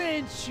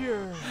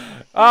 Adventure.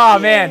 Oh,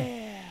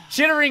 man.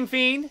 Chittering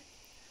Fiend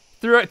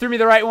threw me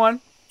the right one.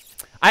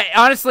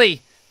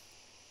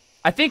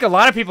 I think a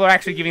lot of people are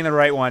actually giving the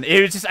right one.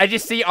 It was just I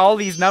just see all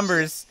these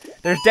numbers.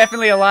 There's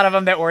definitely a lot of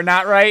them that were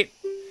not right.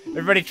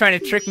 Everybody trying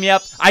to trick me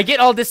up. I get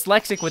all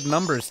dyslexic with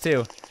numbers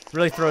too. It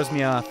really throws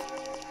me off.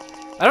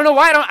 I don't know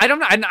why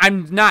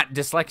I'm not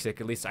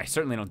dyslexic. At least I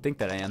certainly don't think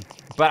that I am.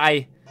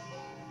 But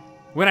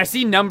when I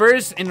see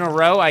numbers in a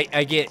row,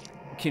 I get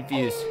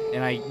confused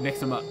and I mix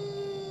them up.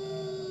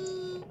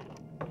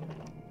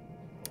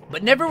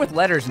 But never with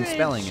letters and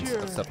spelling and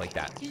stuff like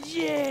that.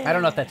 Yeah. I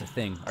don't know if that's a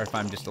thing or if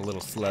I'm just a little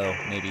slow,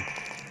 maybe.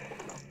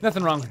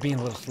 Nothing wrong with being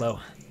a little slow.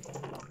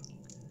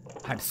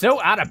 I'm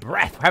so out of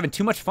breath. We're having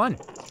too much fun.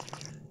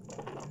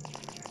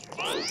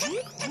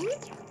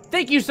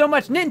 Thank you so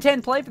much,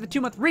 Nintendo Play, for the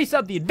 2-month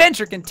resub. The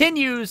adventure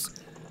continues.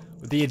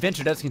 The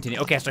adventure does continue.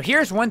 Okay, so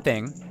here's one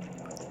thing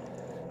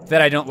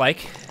that I don't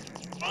like.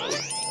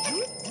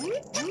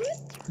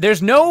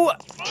 There's no,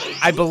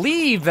 I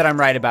believe that I'm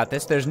right about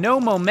this, there's no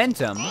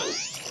momentum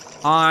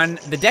on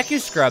the Deku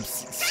Scrubs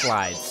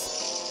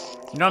slides.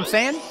 You know what I'm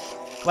saying?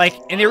 Like,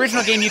 in the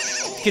original game, you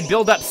could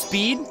build up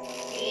speed.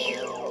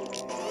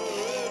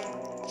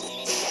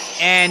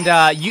 And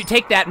you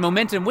take that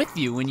momentum with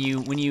you when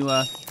you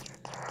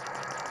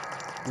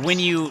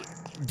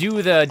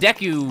do the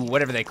Deku,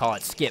 whatever they call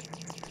it, skip.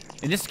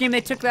 In this game, they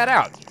took that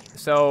out.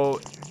 So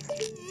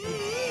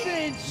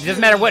it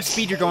doesn't matter what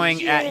speed you're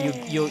going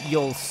at,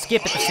 you'll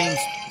skip at the same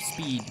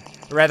speed.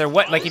 Or rather,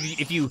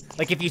 if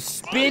you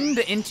spinned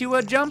into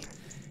a jump,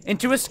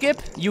 into a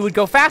skip, you would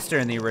go faster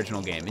in the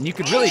original game, and you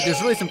could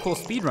there's really some cool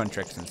speedrun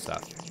tricks and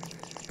stuff.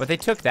 But they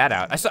took that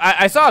out.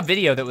 I saw a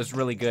video that was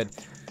really good.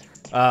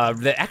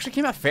 That actually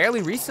came out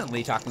fairly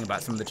recently, talking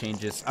about some of the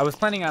changes. I was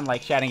planning on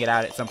like shouting it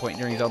out at some point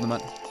during Zelda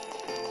Month.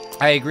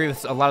 I agree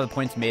with a lot of the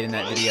points made in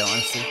that video,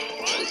 honestly.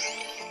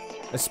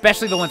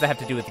 Especially the ones that have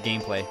to do with the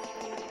gameplay.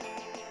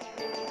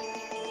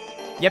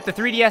 Yep, the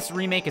 3DS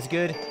remake is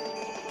good,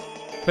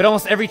 but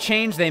almost every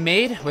change they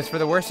made was for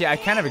the worse. Yeah, I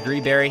kind of agree,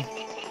 Barry.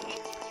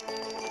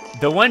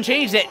 The one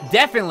change that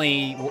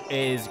definitely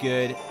is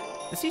good,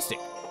 the C-Stick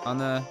on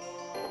the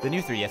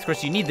new 3DS. Of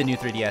course, you need the new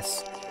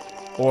 3DS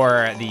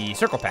or the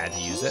circle pad to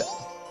use it.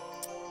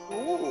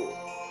 Ooh.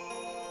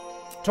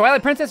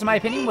 Twilight Princess, in my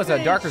opinion, was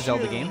a darker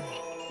Zelda game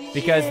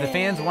because the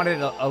fans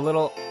wanted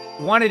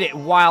it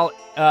while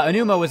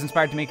Anuma was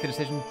inspired to make the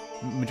decision.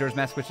 Majora's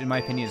Mask, which in my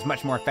opinion is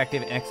much more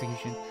effective in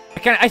execution.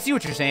 I see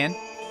what you're saying.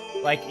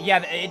 Like,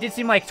 yeah, it did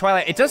seem like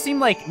Twilight. It does seem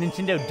like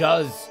Nintendo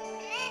does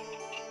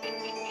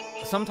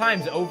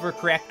sometimes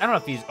overcorrect. I don't know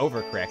if these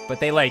overcorrect, but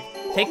they like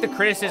take the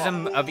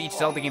criticism of each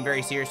Zelda game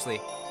very seriously,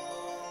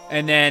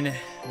 and then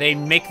they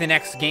make the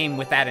next game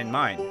with that in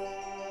mind.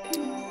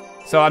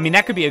 So, I mean,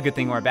 that could be a good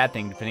thing or a bad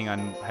thing, depending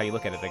on how you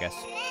look at it, I guess.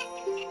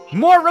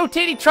 More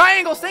rotating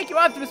triangles! Thank you,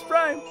 Optimus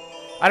Prime!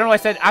 I don't know why I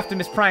said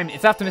Optimus Prime.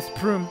 It's Optimus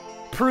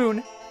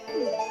Prune.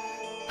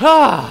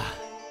 Ah!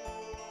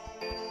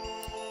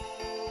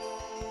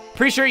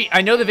 Pretty sure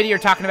I know the video you're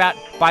talking about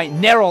by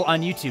Nerol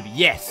on YouTube.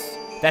 Yes,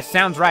 that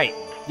sounds right.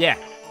 Yeah.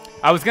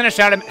 I was gonna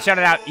shout it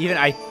out, even,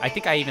 I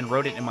think I even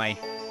wrote it in my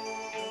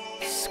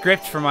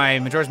script for my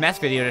Majora's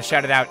Mask video to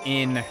shout it out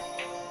in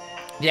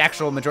the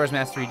actual Majora's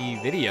Mask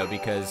 3D video,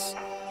 because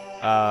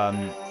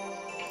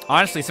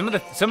honestly, some of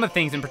the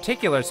things in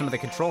particular, some of the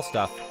control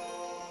stuff,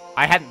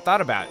 I hadn't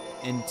thought about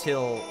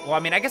until, well, I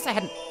mean, I guess I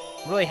hadn't,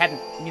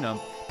 you know,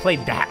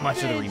 played that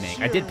much of the remake.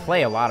 I did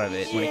play a lot of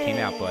it when it came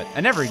out, but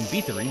I never even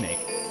beat the remake.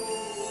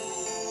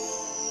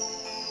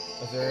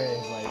 Azura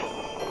is like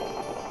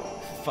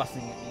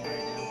fussing at me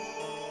right now.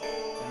 I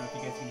don't know if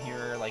you guys can hear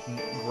her like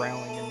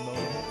growling and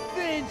moaning.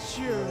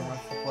 Adventure.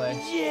 Wants to play.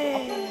 Yeah.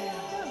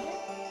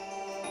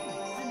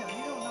 I know,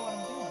 you don't know what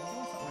I'm doing. I'm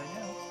doing something right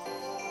now.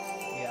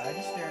 Yeah, I'm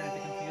just staring at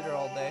the computer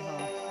all day,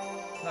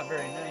 huh? It's not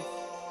very nice.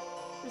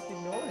 Just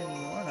ignoring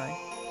you, aren't I?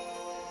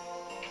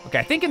 Okay,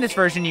 I think in this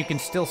version you can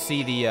still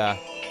see the, yeah,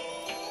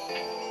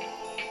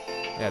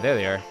 there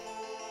they are.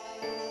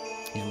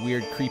 These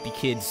weird, creepy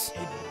kids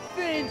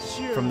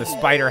Adventure. from the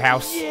spider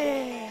house.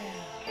 Yeah.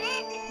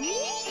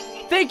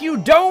 Thank you,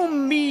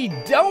 Domby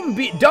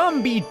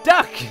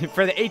Duck,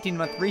 for the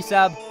 18-month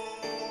resub.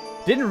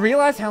 Didn't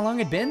realize how long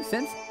it'd been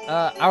since,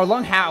 how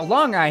long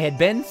I had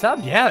been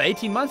subbed. Yeah,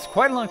 18 months,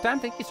 quite a long time.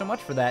 Thank you so much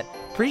for that.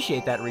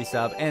 Appreciate that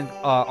resub, and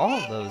all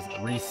of those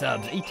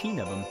resubs, 18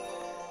 of them.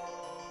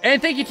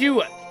 And thank you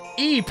to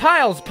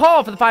Paul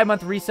for the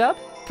 5-month resub.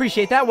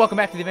 Appreciate that. Welcome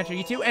back to the adventure,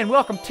 you two, and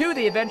welcome to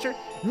the adventure,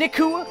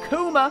 Niku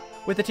Kuma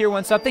with the tier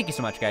 1 sub. Thank you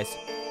so much, guys.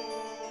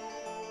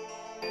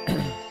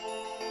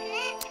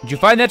 Did you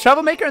find that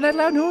troublemaker and that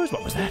loud noise?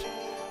 What was that?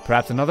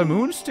 Perhaps another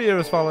moon steer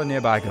has fallen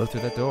nearby. Go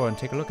through that door and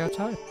take a look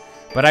outside.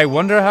 But I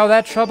wonder how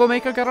that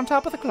troublemaker got on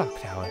top of the clock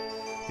tower.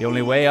 The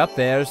only way up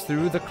there is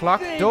through the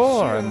clock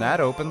door, and that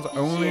opens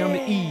only on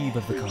the eve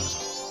of the carnival.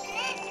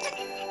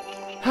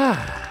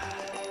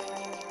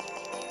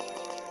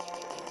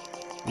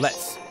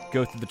 Let's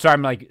go through the tour.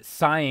 I'm like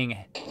sighing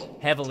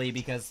heavily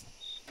because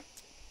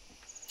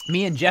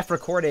me and Jeff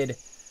recorded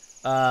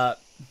some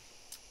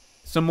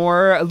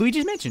more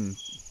Luigi's Mansion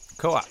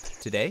co-op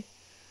today,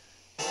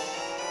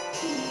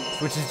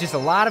 which is just a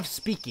lot of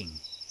speaking.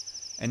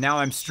 And now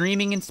I'm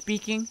streaming and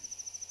speaking.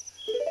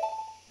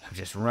 I'm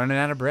just running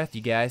out of breath,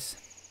 you guys.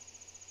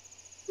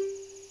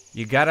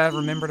 You gotta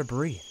remember to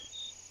breathe.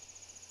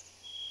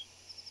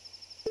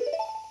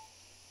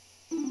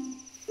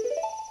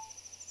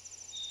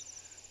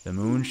 The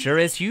moon sure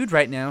is huge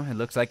right now. It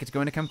looks like it's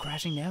going to come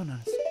crashing down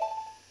on us.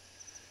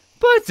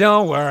 But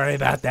don't worry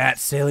about that,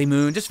 silly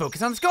moon. Just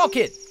focus on the Skull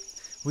Kid.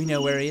 We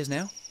know where he is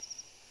now.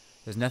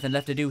 There's nothing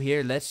left to do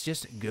here. Let's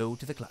just go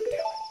to the clock tower.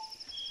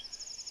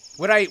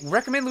 Would I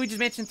recommend Luigi's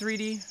Mansion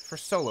 3D for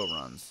solo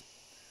runs?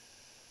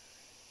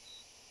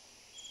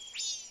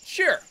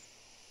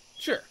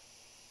 Sure.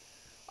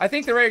 I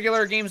think the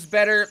regular game's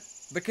better.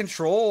 The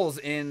controls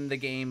in the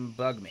game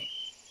bug me.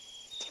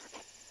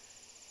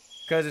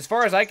 Because as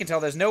far as I can tell,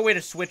 there's no way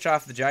to switch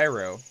off the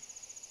gyro.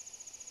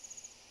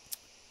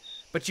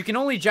 But you can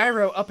only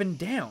gyro up and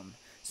down.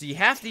 So you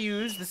have to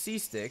use the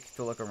C-stick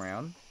to look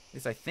around. At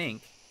least I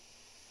think.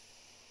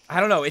 I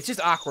don't know. It's just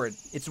awkward.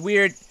 It's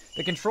weird.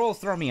 The controls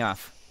throw me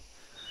off.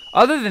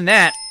 Other than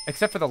that,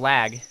 except for the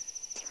lag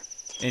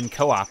in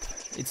co-op,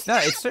 it's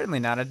certainly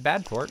not a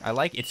bad port. I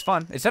like it. It's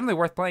fun. It's definitely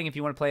worth playing if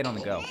you want to play it on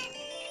the go.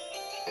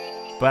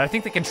 But I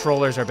think the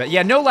controllers are better.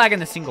 Yeah, no lag in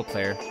the single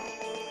player.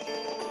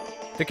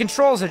 The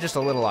controls are just a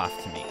little off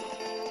to me.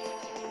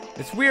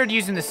 It's weird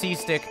using the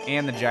C-stick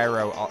and the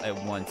gyro all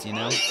at once, you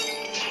know?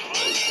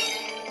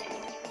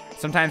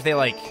 Sometimes they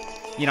like,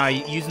 you know,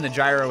 using the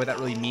gyro without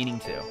really meaning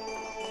to.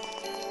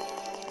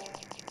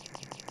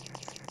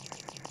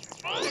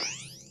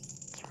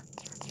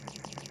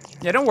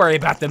 Yeah, don't worry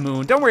about the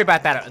moon. Don't worry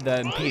about that,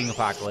 the impeding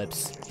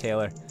apocalypse,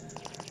 Taylor.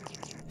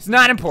 It's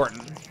not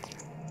important.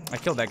 I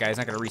killed that guy. He's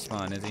not going to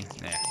respawn, is he?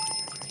 Nah.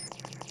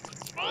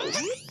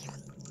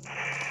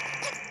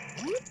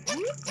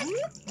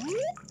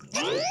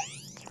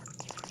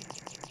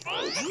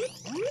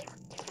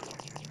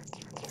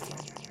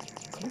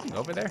 Can you go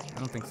over there? I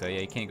don't think so. Yeah,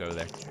 you can't go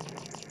there.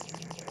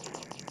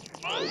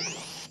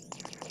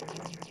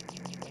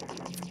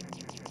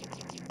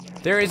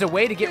 There is a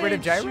way to get rid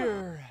of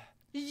gyro.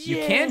 You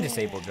can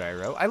disable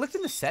gyro. I looked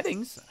in the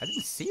settings. I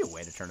didn't see a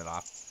way to turn it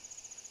off.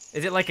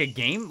 Is it like a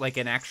game? Like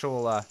an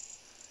actual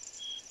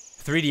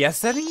 3DS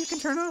setting you can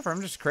turn off? Or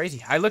I'm just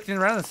crazy. I looked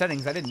around the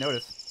settings. I didn't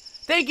notice.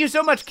 Thank you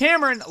so much,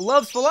 Cameron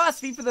Loves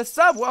Philosophy, for the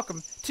sub.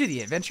 Welcome to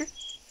the adventure.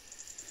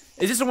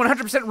 Is this a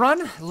 100%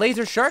 run?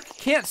 Laser Shark?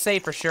 Can't say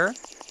for sure.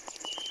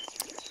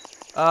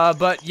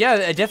 But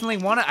yeah, I definitely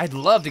want to. I'd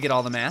love to get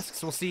all the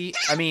masks. We'll see.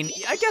 I mean,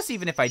 I guess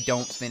even if I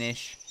don't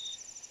finish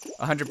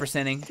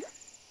 100%ing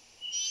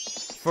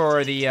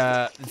for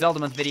the Zelda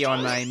Month video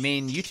on my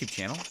main YouTube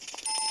channel,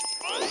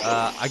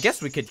 I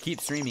guess we could keep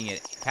streaming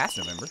it past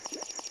November.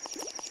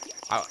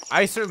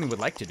 I certainly would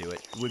like to do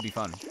it. It would be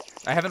fun.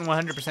 I haven't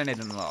 100%ed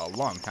in a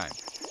long time.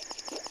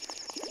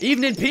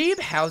 Evening, Peeb.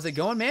 How's it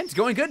going, man? It's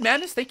going good,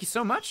 Madness. Thank you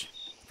so much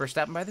for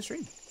stopping by the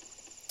stream.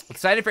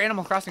 Excited for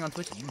Animal Crossing on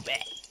Twitch? You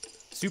bet.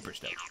 Super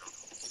stoked.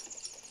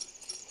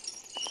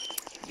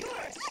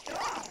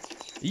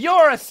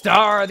 You're a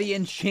star, the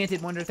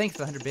Enchanted Wonder. Thanks for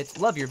the 100 bits.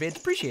 Love your vids.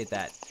 Appreciate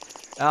that.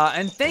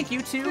 And thank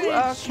you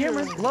to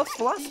Cameron Loves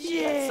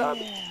Philosophy sub,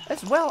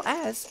 as well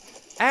as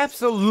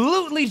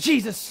Absolutely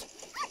Jesus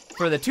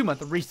for the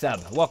 2-month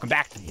resub. Welcome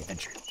back to the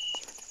adventure.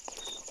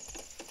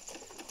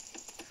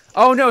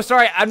 Oh no,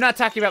 sorry, I'm not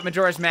talking about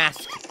Majora's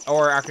Mask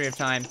or Ocarina of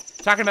Time.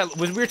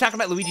 We were talking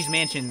about Luigi's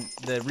Mansion,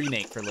 the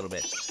remake, for a little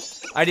bit.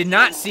 I did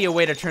not see a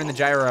way to turn the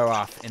gyro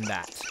off in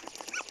that.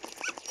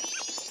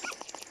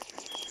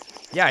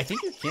 Yeah, I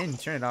think you can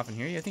turn it off in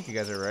here. I think you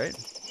guys are right.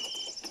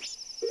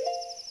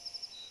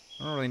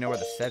 I don't really know where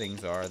the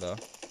settings are, though.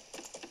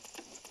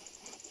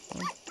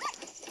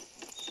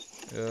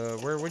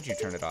 Where would you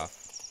turn it off?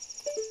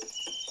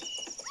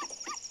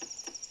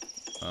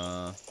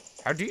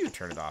 How do you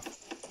turn it off?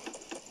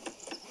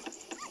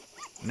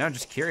 No, I'm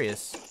just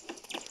curious.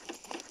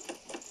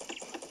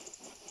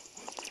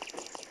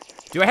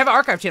 Do I have an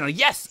archive channel?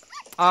 Yes!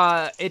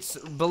 It's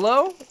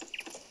below.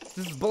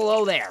 This is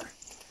below there.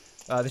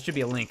 There should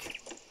be a link.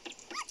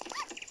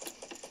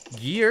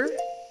 Gear.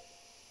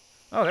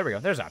 Oh, there we go.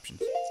 There's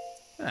options.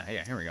 Ah,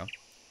 yeah, here we go.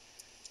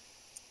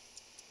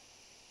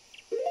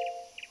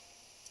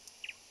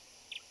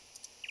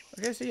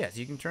 Okay, so yes,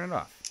 you can turn it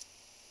off.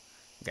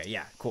 Okay,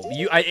 yeah, cool.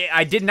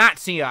 I did not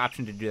see an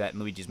option to do that in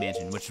Luigi's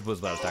Mansion, which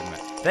was what I was talking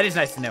about. That is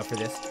nice to know for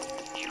this.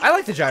 I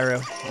like the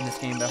gyro in this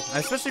game, though.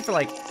 Especially for,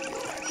 like,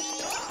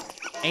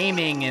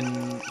 aiming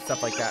and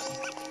stuff like that.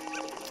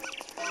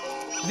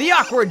 The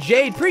Awkward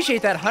Jade,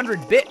 appreciate that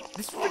 100-bit.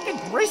 This freaking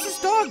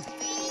racist dog.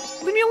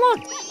 Leave me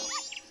alone.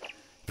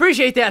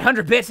 Appreciate that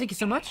 100 bits. Thank you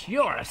so much.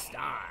 You're a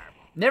star.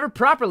 Never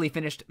properly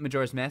finished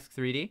Majora's Mask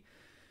 3D.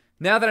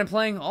 Now that I'm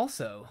playing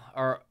also,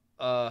 or,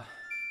 now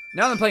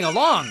that I'm playing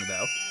along,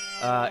 though,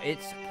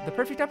 it's the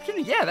perfect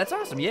opportunity. Yeah, that's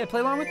awesome. Yeah,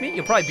 play along with me.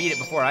 You'll probably beat it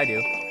before I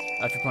do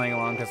after playing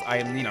along, because I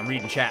am, you know,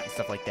 reading chat and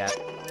stuff like that.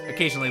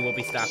 Occasionally, we'll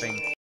be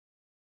stopping.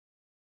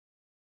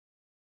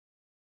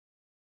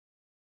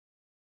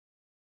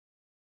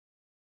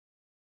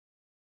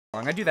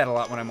 I do that a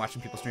lot when I'm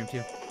watching people stream,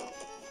 too.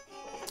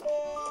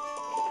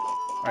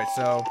 Alright,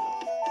 so,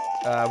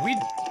 we've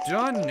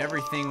done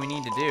everything we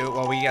need to do.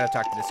 Well, we gotta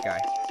talk to this guy.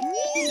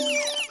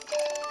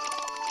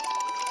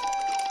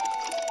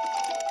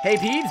 Hey,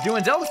 Peebs,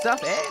 doing Zelda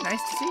stuff. Hey, nice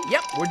to see you.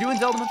 Yep, we're doing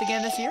Zelda Month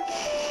again this year.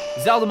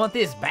 Zelda Month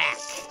is back.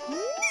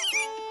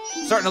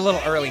 Starting a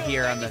little early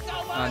here on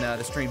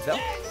the streams, though.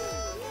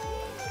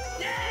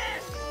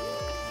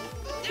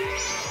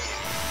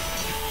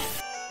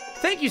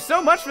 Thank you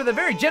so much for the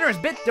very generous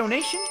bit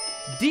donation,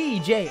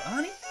 DJ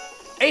Ani.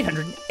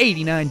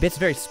 889 bits,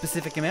 very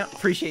specific amount.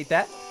 Appreciate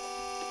that.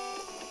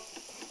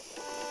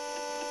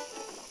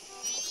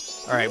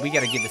 All right, we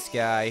got to give this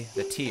guy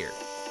the tier.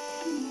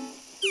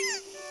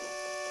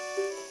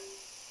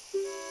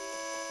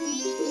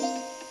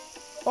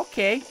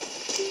 Okay.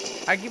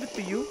 I give it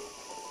to you.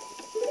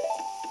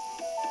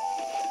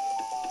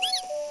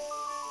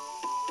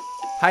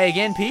 Hi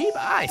again, Peeb.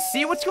 I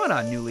see what's going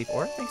on, New Leaf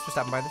Or. Thanks for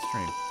stopping by the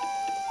stream.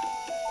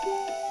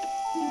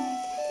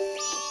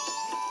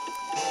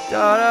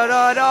 Da da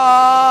da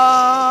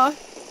da.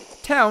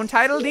 Town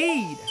title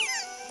deed.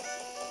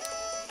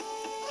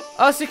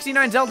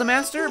 69 Zelda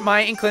Master.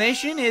 My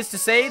inclination is to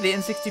say the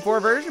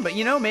N64 version, but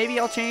you know, maybe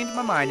I'll change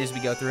my mind as we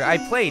go through. I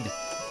played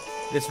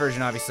this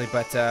version, obviously,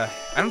 but I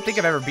don't think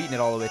I've ever beaten it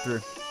all the way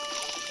through.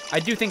 I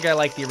do think I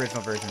like the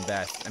original version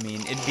best. I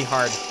mean, it'd be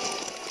hard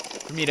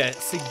for me to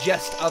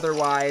suggest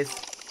otherwise,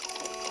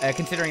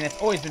 considering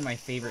that's always been my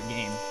favorite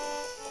game.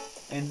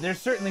 And there's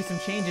certainly some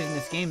changes in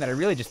this game that I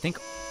really just think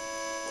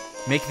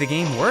make the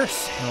game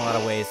worse in a lot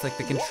of ways, like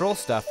the control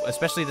stuff,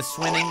 especially the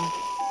swimming.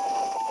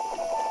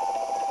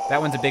 That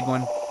one's a big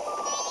one.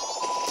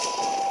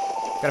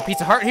 Got a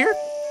Pizza Heart here.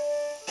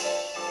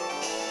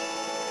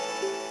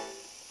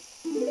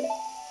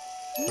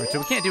 Alright, so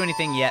we can't do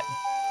anything yet.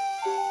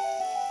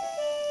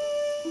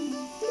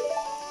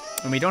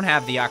 And we don't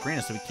have the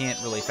ocarina, so we can't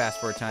really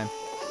fast forward time.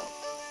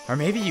 Or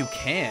maybe you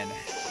can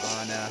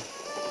on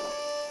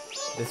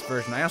this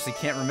version. I honestly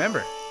can't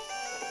remember.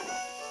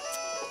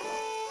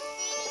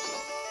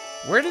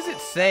 Where does it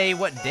say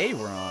what day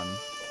we're on?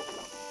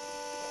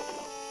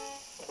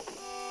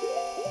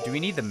 Do we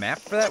need the map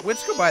for that?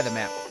 Let's go buy the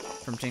map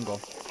from Tingle.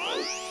 Is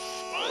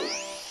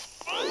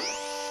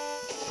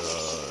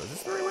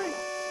this the right way?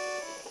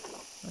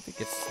 I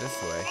think it's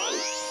this way.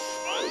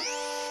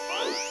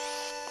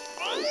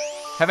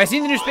 Have I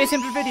seen the new Space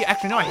Hamster video?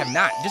 Actually, no, I have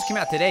not. It just came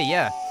out today,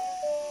 yeah.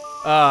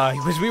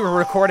 Because we were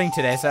recording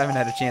today, so I haven't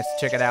had a chance to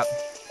check it out.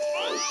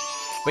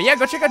 But yeah,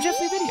 go check out Jeff's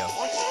new video.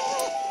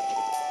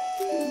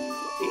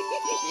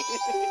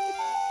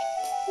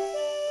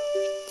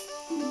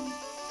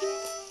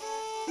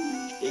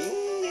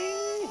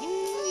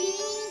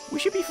 We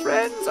should be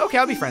friends. Okay,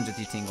 I'll be friends with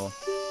you, Tingle.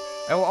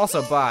 I will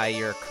also buy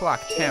your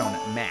Clock Town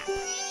map.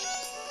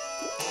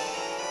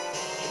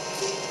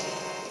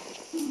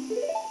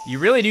 You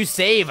really do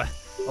save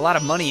a lot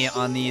of money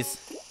on these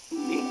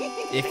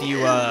if you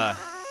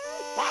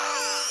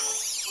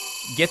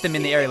get them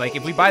in the area. Like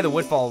if we buy the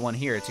Woodfall one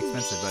here, it's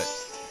expensive, but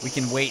we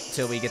can wait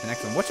till we get the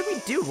next one. What should we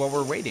do while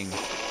we're waiting?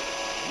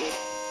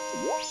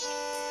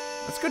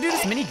 Let's go do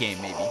this mini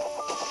game, maybe.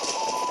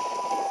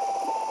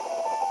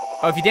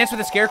 Oh, if you dance with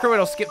a scarecrow,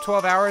 it'll skip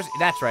 12 hours?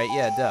 That's right,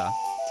 yeah, duh.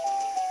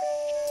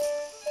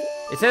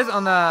 It says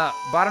on the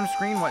bottom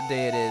screen what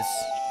day it is.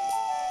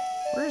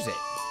 Where is it?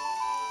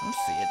 I don't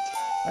see it.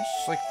 That's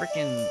just like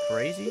freaking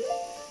crazy.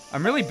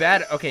 I'm really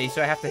bad. Okay,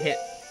 so I have to hit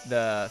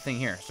the thing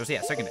here. So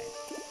yeah, second day.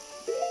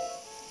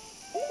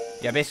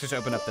 Yeah, basically just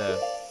open up the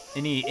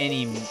any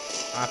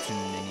option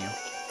menu.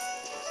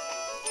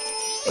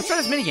 Let's try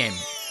this mini game.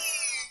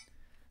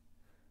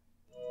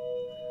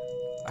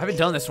 I haven't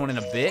done this one in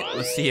a bit.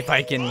 Let's see if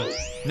I can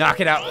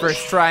knock it out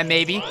first try,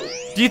 maybe.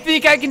 Do you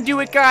think I can do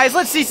it, guys?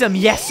 Let's see some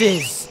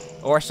yeses.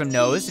 Or some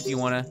no's, if you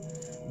want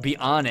to be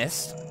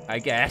honest, I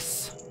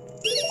guess.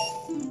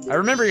 I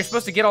remember you're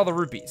supposed to get all the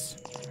rupees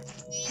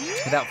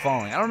without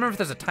falling. I don't remember if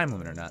there's a time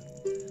limit or not.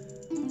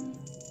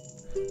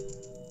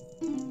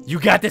 You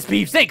got this,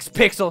 Peeps. Thanks,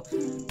 Pixel.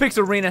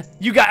 Pixel Arena.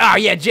 You got, oh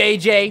yeah,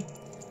 JJ.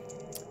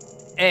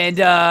 And,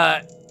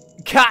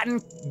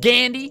 Cotton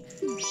Gandy.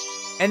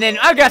 And then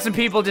I've got some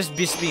people just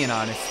being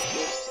honest.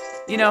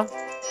 You know,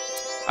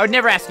 I would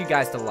never ask you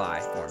guys to lie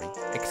for me,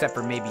 except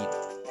for maybe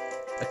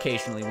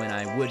occasionally when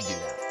I would do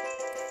that.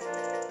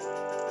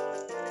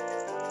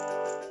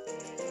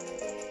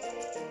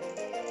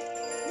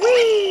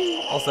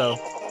 Whee! Also,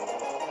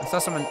 I saw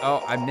someone,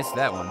 oh, I missed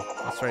that one.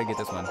 Let's try to get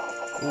this one.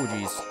 Ooh,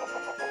 jeez.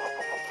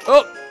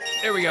 Oh,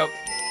 there we go.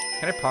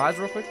 Can I pause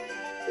real quick?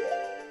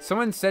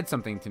 Someone said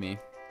something to me,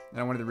 and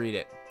I wanted to read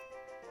it.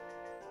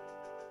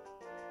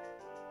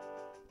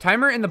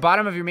 Timer in the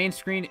bottom of your main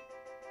screen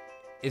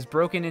is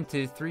broken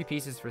into 3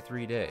 pieces for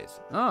 3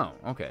 days. Oh,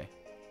 okay.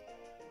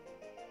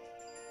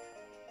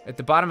 At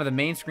the bottom of the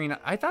main screen,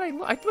 I thought I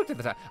looked at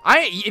the time.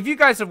 If you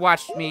guys have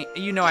watched me,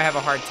 you know I have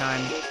a hard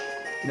time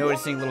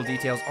noticing little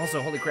details.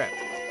 Also, holy crap.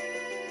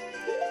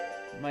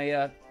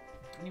 I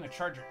need my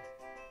charger.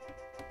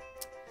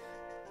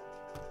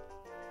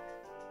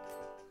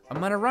 I'm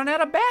gonna run out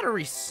of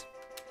batteries.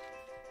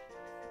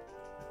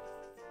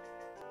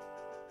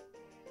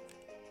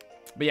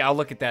 But yeah, I'll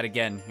look at that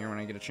again here when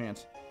I get a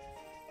chance.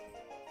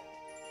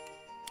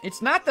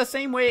 It's not the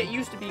same way it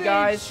used to be,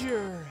 guys.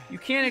 You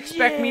can't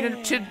expect me to be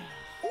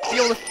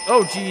able to...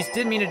 Oh, geez,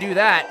 didn't mean to do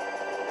that.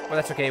 Well,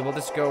 that's okay. We'll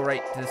just go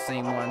right to the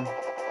same one.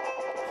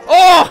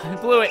 Oh! I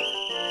blew it.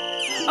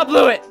 I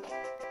blew it.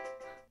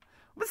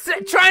 Let's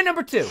try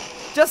number 2.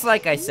 Just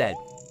like I said.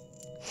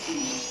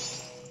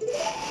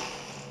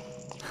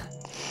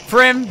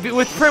 Prim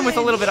with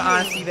a little bit of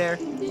honesty there.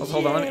 Oh,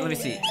 hold on, let me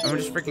see. I'm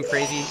just freaking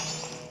crazy.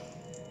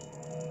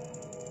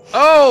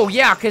 Oh,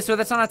 yeah, okay, so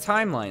that's on a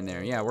timeline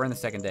there. Yeah, we're in the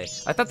second day.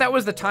 I thought that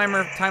was the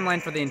timeline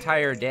for the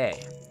entire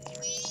day.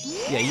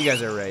 Yeah, you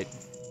guys are right.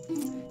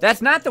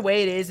 That's not the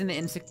way it is in the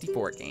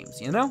N64 games,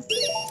 you know?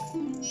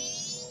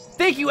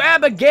 Thank you,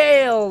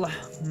 Abigail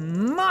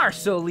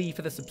Marsoli,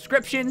 for the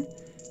subscription.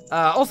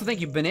 Also, thank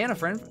you, Banana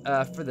Friend,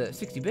 for the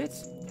 60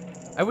 bits.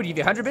 I would give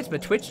you 100 bits,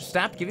 but Twitch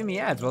stopped giving me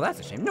ads. Well, that's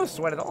a shame. No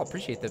sweat at all.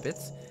 Appreciate the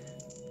bits.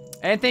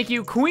 And thank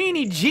you,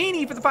 Queenie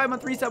Genie, for the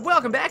 5-month resub.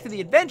 Welcome back to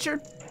the adventure.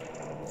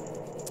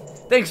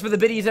 Thanks for the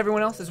biddies,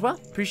 everyone else, as well.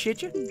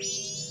 Appreciate you.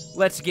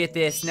 Let's get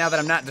this now that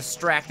I'm not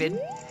distracted.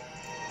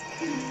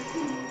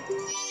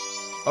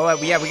 Oh,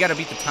 yeah, we gotta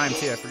beat the time,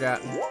 too. I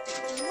forgot.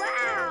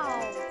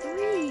 Wow!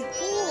 $3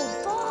 whole.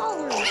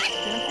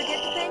 Don't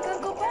forget to thank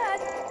Uncle Bud.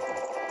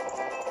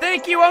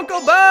 Thank you, Uncle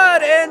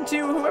Bud, and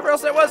to whoever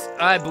else that was.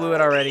 I blew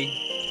it already.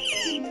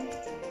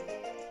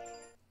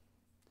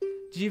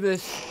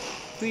 Jeebus,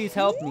 please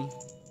help me.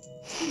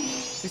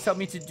 Please help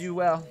me to do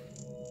well.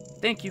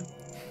 Thank you.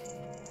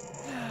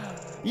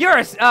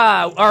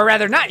 Or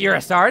rather, not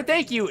Eurostar.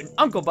 Thank you,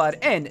 Uncle Bud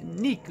and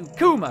Niku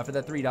Kuma for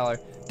the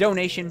 $3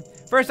 donation.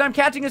 First time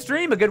catching a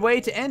stream, a good way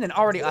to end an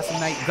already awesome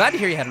night. Glad to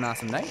hear you had an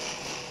awesome night.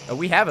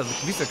 We have at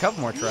least a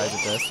couple more tries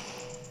at this.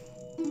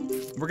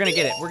 We're gonna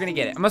get it. We're gonna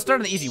get it. I'm gonna start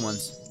on the easy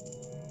ones.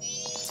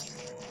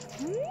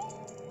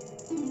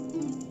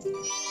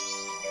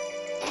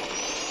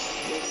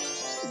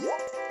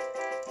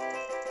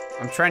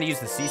 I'm trying to use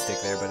the C stick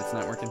there, but it's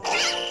not working.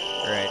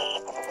 All right.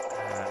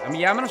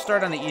 Yeah, I'm gonna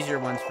start on the easier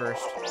ones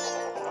first.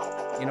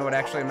 You know what?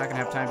 Actually, I'm not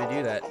gonna have time to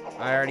do that.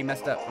 I already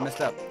messed up. I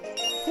messed up.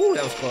 Whew,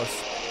 that was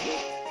close.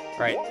 All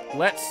right,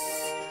 let's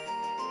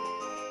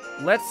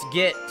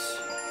get.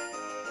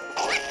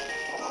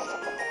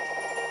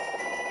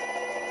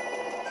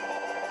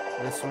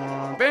 This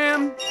one,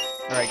 bam.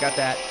 All right, got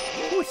that.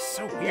 Ooh, it's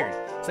so weird.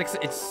 It's like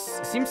it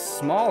seems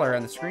smaller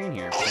on the screen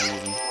here for some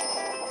reason.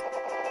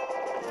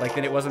 Like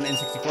than it was on the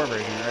N64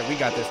 version. All right, we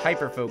got this.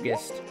 Hyper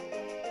focused.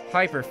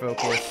 Hyper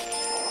focused.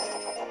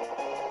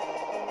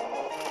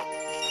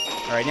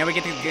 All right, now we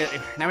get to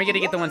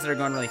get the ones that are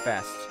going really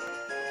fast.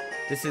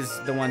 This is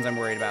the ones I'm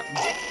worried about.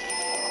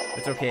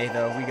 It's okay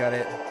though. We got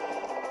it.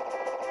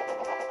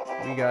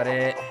 We got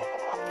it.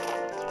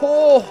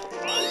 Oh!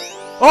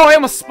 Oh, I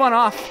almost spun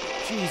off.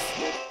 Jeez.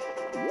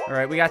 All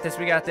right, we got this.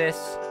 We got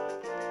this.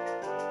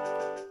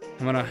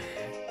 I'm gonna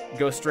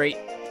go straight.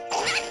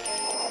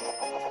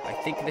 I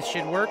think this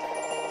should work.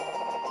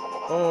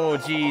 Oh,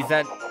 geez,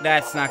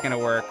 that's not gonna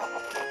work.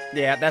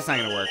 Yeah, that's not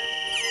gonna work.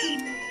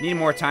 Need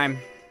more time.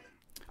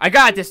 I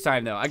got it this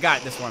time, though. I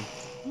got this one.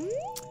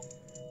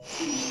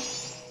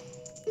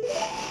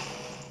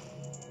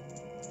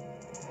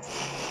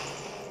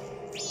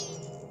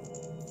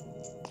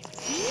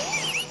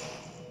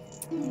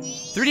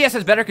 .3DS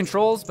has better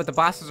controls, but the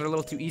bosses are a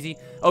little too easy.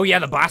 Oh yeah,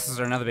 the bosses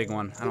are another big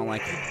one. I don't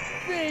like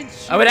it.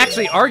 I would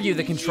actually argue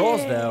the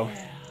controls, though.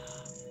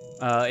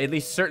 At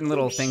least certain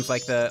little things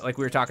like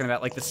we were talking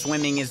about, like the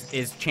swimming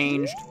is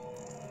changed,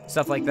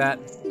 stuff like that.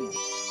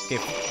 Okay,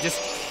 just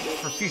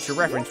for future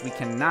reference, we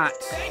cannot.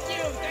 Thank you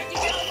so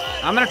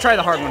much. I'm gonna try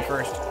the hard one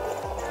first.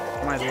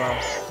 Might as well.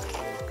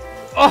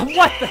 Oh,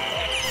 what the?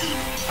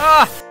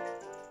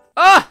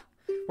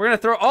 We're gonna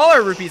throw all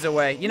our rupees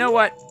away. You know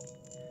what?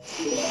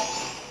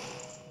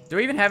 Do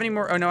I even have any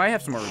more? Oh no, I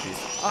have some more rupees.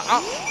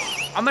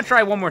 I'm gonna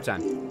try one more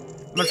time.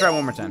 I'm gonna try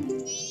one more time.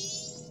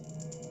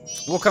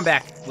 We'll come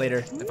back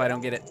later if I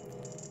don't get it.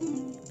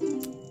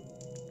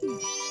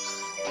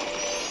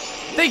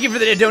 Thank you for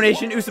the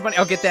donation, Usabunny.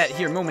 I'll get that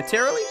here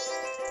momentarily.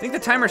 I think the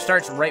timer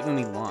starts right when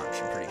we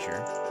launch, I'm pretty sure.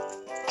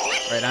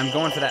 All right, I'm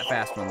going for that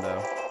fast one,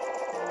 though.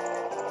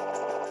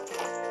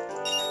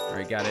 All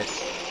right, got it.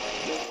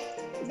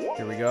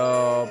 Here we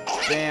go.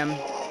 Bam.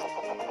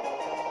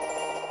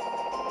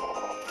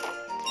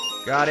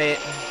 Got it.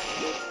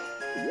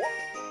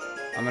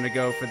 I'm gonna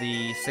go for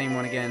the same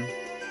one again.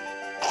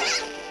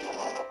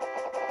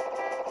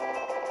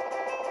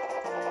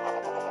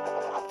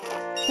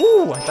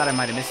 Ooh, I thought I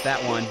might have missed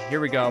that one. Here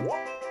we go.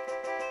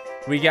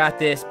 We got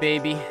this,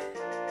 baby.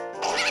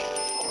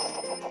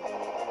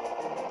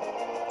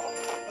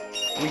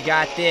 We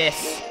got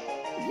this.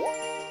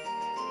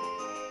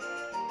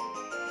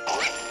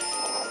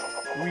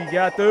 We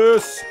got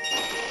this.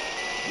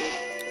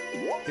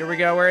 Here we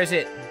go. Where is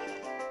it?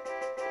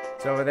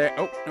 It's over there.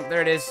 Oh, no,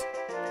 there it is.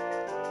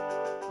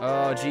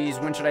 Oh, geez.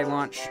 When should I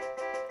launch?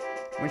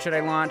 When should I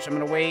launch? I'm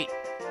gonna wait.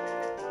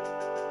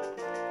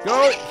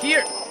 Go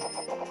here.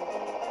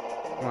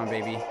 Come on,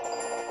 baby.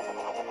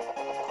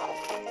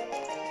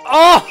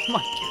 Oh my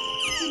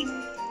God.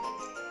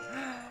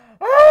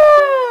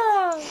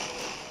 Ah!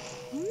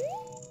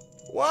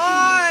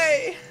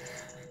 Why?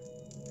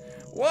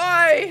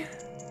 Why?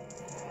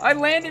 I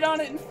landed on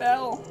it and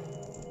fell.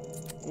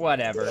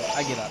 Whatever.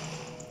 I give up.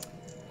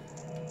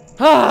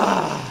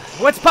 Ah,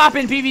 what's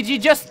poppin', PBG?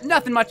 Just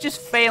nothing much. Just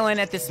failing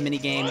at this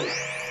minigame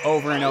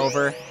over and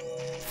over.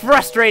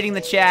 Frustrating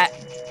the chat,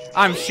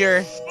 I'm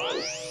sure.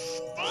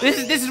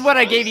 This is what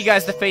I gave you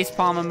guys the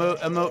facepalm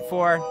emote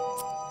for.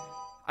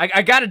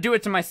 I gotta do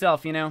it to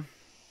myself, you know.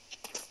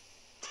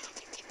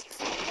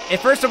 At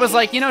first I was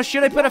like, you know,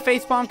 should I put a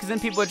facepalm? Because then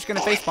people are just gonna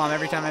facepalm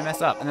every time I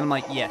mess up. And then I'm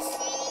like, yes,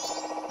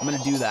 I'm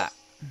gonna do that.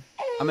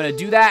 I'm gonna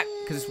do that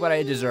because it's what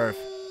I deserve.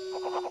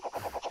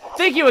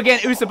 Thank you again,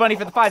 Usa Bunny,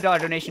 for the $5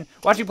 donation.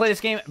 Watching you play this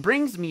game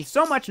brings me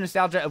so much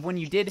nostalgia of when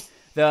you did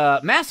the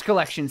Mask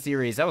Collection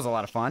series. That was a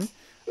lot of fun.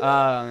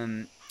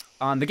 On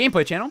the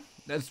Gameplay channel.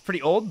 That's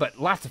pretty old, but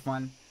lots of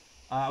fun.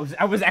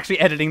 I was actually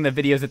editing the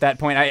videos at that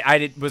point.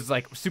 I was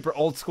like super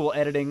old school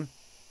editing.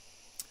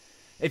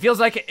 It feels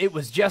like it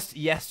was just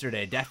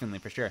yesterday, definitely,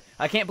 for sure.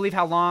 I can't believe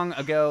how long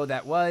ago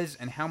that was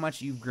and how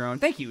much you've grown.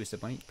 Thank you, Usa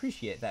Bunny.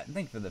 Appreciate that. And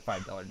thank you for the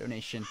 $5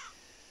 donation.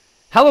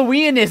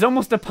 Halloween is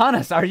almost upon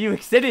us. Are you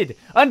excited?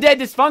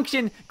 Undead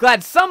Dysfunction.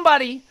 Glad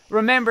somebody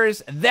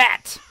remembers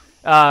that.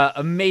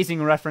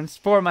 Amazing reference.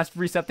 4 must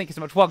resub. Thank you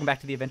so much. Welcome back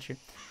to the adventure.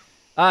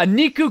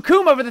 Niku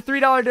Kuma over the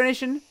 $3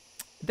 donation.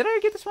 Did I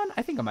get this one?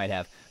 I think I might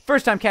have.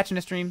 First time catching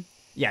a stream.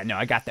 Yeah, no,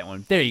 I got that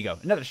one. There you go.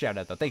 Another shout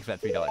out, though. Thanks for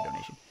that $3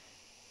 donation.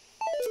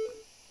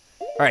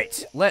 All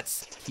right,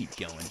 let's keep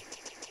going.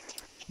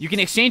 You can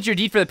exchange your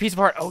deed for the piece of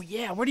heart. Oh,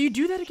 yeah. Where do you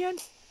do that again?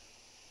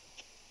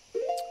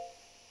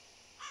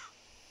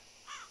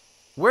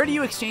 Where do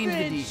you exchange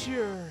the deed?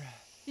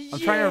 I'm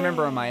trying to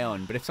remember on my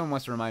own, but if someone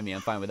wants to remind me,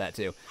 I'm fine with that,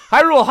 too.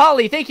 Hyrule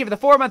Holly, thank you for the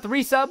 4-month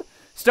resub.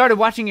 Started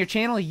watching your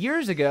channel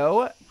years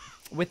ago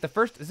with the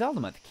first Zelda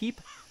Month.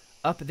 Keep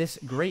up this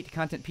great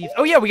content, peeps.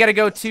 Oh, yeah, we got to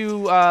go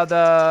to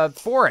the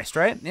forest,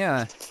 right?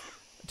 Yeah.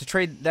 To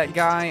trade that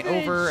guy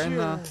over in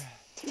the...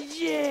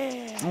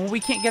 Yeah. Well, we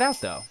can't get out,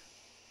 though.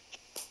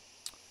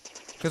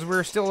 Because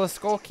we're still a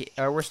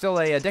we're still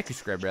a Deku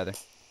scribe, rather.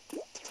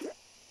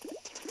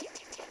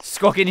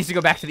 Skull Kid needs to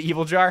go back to the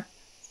evil jar.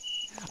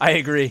 I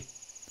agree.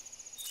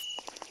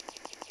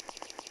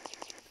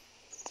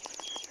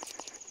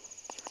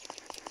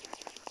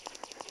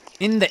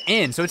 In the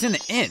inn, so it's in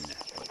the inn.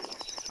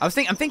 I'm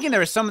thinking there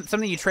was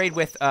something you trade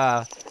with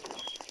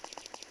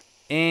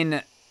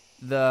in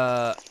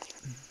the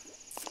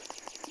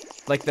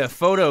like the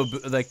photo,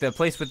 like the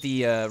place with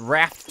the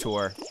raft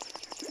tour.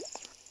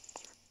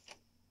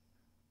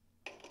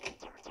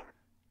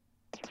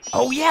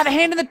 Oh yeah, the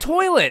hand in the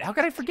toilet. How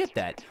could I forget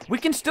that? We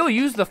can still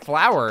use the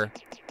flower,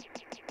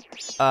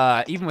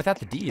 even without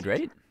the deed,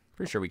 right?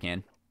 Pretty sure we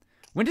can.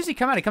 When does he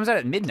come out? He comes out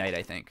at midnight,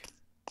 I think.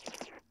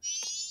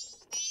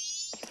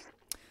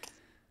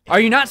 Are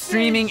you not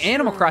streaming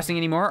Animal Crossing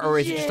anymore, or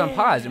is it just on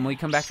pause, and will you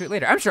come back to it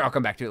later? I'm sure I'll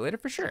come back to it later,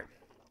 for sure.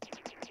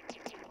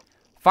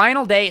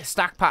 Final day,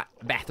 stockpot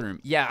bathroom.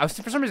 Yeah,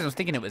 for some reason I was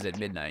thinking it was at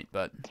midnight,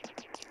 but...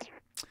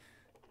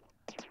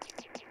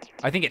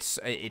 I think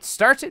it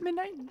starts at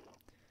midnight?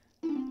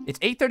 It's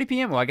 8:30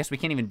 p.m.? Well, I guess we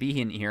can't even be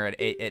in here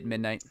at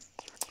midnight.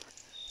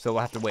 So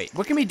we'll have to wait.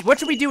 What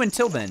should we do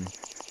until then?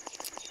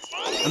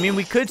 I mean,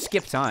 we could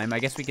skip time. I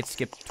guess we could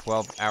skip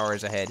 12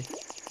 hours ahead.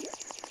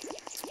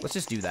 Let's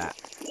just do that.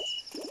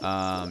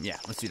 Yeah,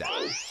 let's do that.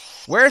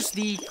 Where's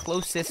the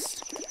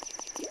closest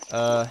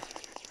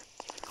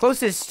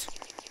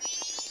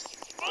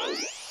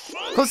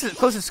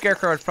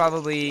scarecrow would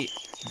probably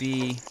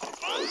be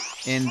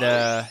in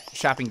the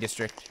shopping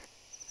district.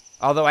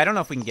 Although I don't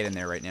know if we can get in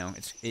there right now.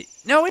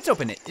 No, it's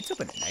open. It's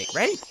open at night,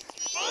 right?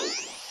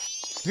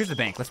 Here's the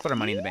bank. Let's put our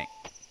money in the bank.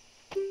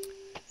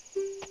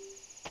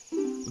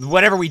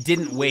 Whatever we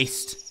didn't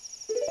waste.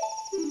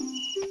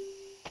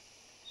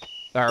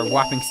 Our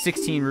whopping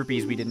 16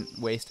 rupees we didn't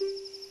waste.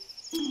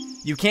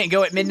 You can't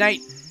go at midnight?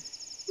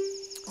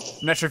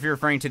 I'm not sure if you're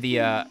referring to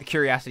the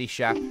curiosity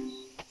shop.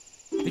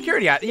 The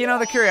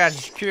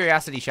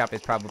curiosity shop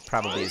is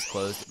probably is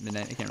closed at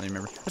midnight. I can't really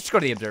remember. Let's just go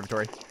to the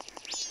observatory.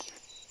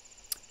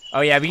 Oh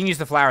yeah, we can use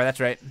the flower.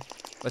 That's right.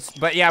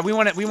 But yeah, we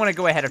want to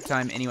go ahead of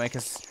time anyway,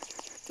 because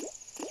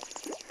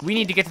we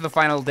need to get to the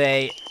final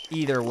day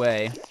either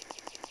way.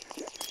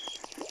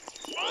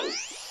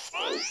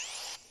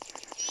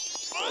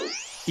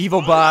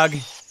 Evil bug,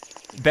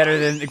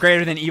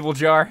 greater than evil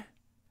jar.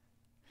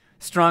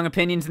 Strong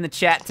opinions in the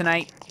chat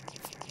tonight.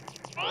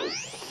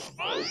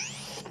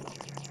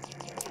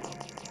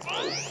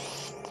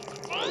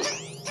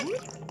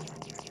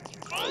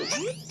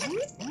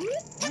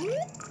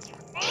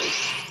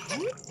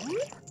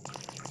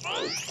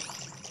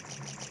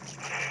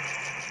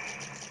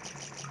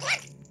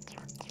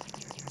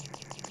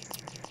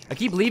 I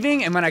keep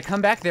leaving, and when I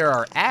come back, there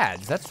are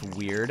ads. That's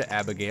weird,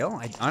 Abigail.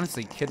 I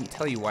honestly couldn't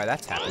tell you why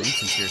that's happening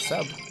since you're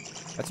sub.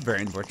 That's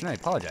very unfortunate. I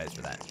apologize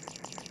for that.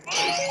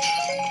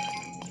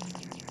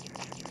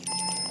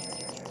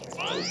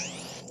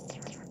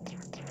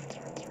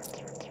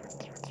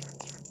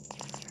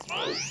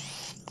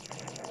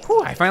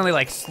 Whew, I finally,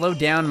 like, slowed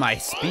down my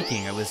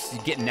speaking. It was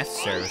getting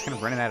necessary. I was kind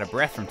of running out of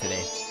breath from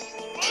today.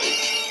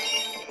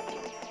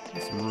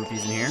 There's some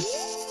rupees in here.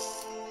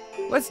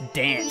 Let's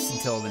dance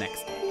until the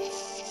next day.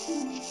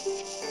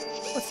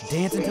 Let's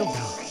dance until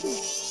dawn.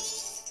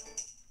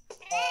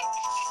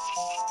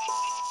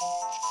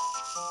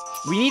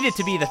 We need it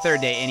to be the third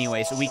day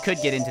anyway, so we could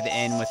get into the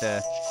inn with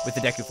the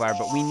Deku flower,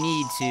 but we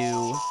need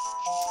to...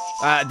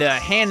 the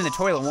hand in the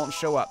toilet won't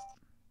show up.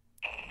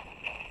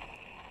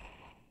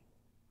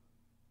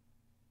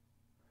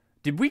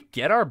 Did we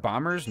get our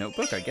bomber's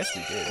notebook? I guess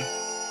we did.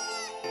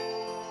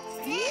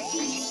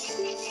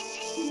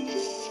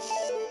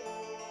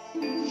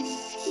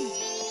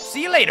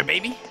 See you later,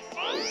 baby.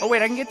 Oh,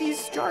 wait, I can get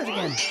these jars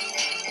again.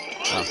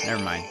 Oh,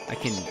 never mind. I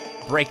can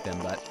break them,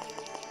 but...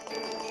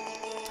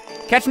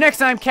 Catch you next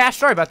time, Cash.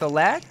 Sorry about the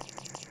lag.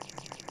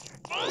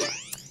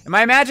 Am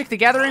I a Magic the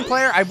Gathering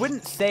player? I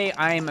wouldn't say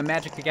I'm a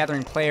Magic the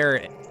Gathering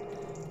player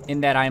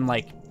in that I'm,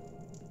 like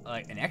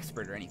an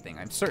expert or anything.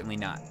 I'm certainly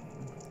not.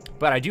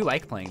 But I do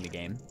like playing the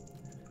game.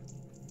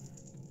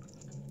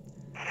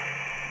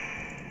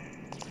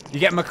 You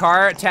get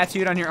Makar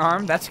tattooed on your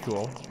arm? That's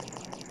cool.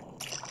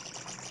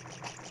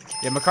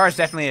 Yeah, Makar is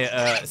definitely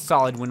a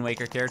solid Wind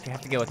Waker character. I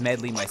have to go with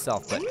Medley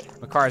myself, but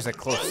Makar is a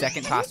close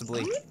second,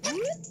 possibly.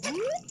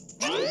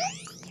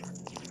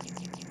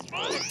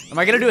 Am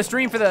I gonna do a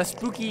stream for the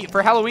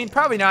for Halloween?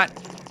 Probably not,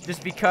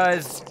 just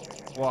because.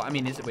 Well, I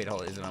mean, wait,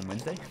 hold on, is it on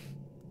Wednesday?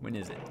 When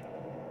is it?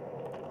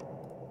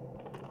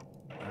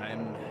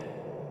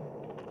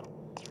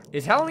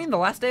 Is Halloween the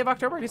last day of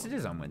October? I guess it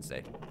is on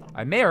Wednesday.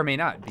 I may or may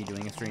not be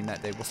doing a stream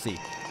that day. We'll see.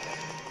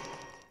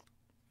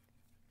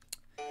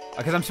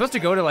 Because I'm supposed to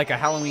go to like a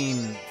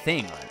Halloween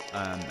thing.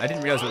 I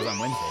didn't realize it was on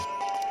Wednesday.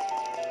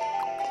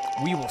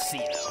 We will see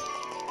though.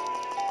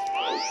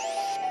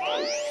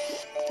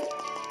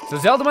 So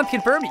Zelda Month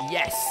confirmed?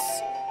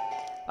 Yes.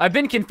 I've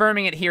been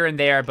confirming it here and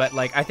there, but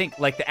like I think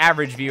like the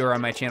average viewer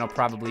on my channel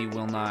probably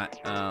will not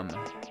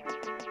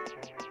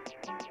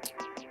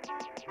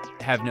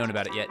have known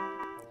about it yet.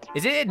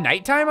 Is it at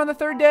nighttime on the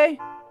third day?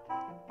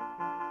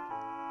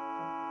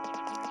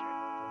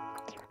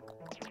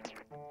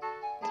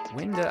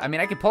 I mean,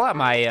 I could pull out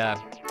my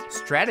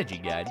strategy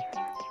guide.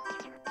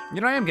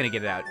 You know, I am gonna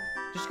get it out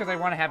just because I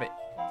want to have it.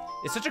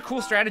 It's such a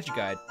cool strategy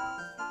guide.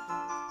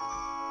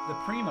 The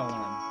Primo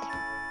one.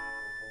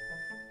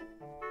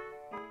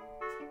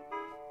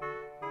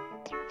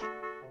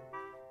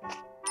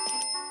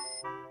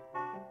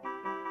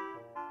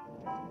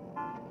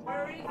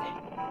 Where is it?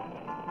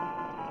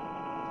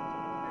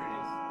 There it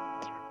is.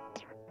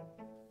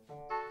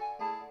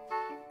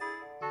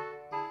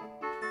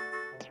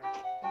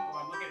 Oh,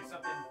 I'm looking at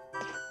something.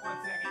 1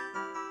 second.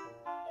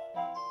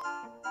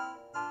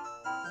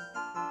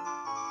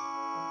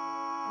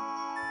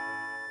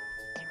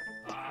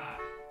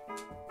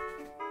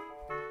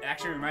 It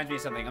actually reminds me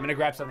of something. I'm gonna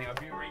grab something. I'll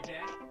be right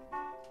back.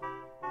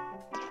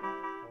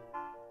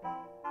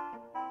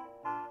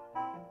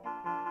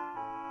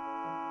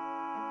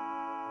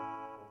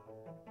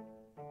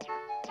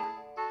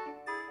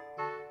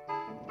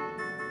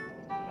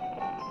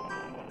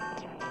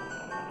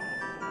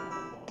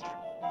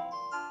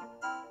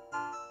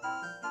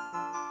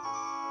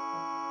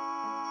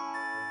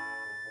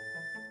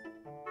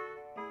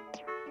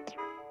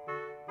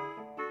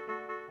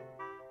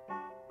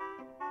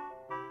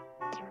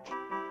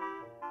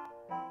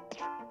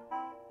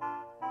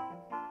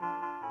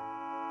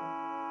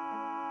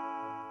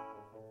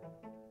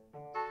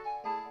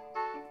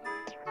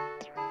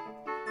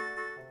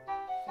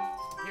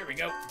 Here we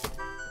go.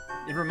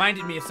 It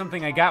reminded me of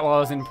something I got while I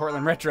was in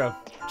Portland Retro.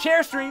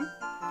 Chair stream.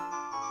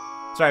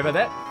 Sorry about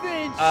that.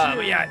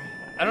 But yeah,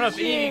 I don't know if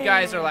any of you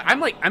guys are like,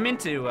 I'm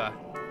into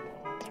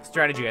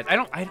strategy guides. I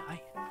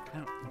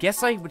don't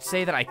guess I would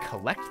say that I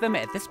collect them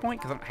at this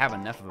point because I don't have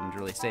enough of them to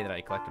really say that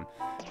I collect them.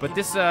 But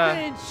this,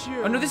 oh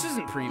no, this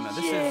isn't Prima.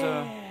 This is,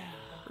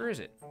 where is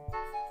it?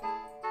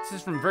 This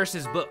is from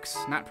Versus Books,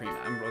 not Prima.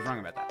 I was wrong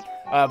about that.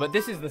 But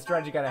this is the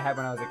strategy guide I had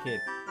when I was a kid.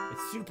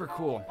 It's super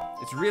cool.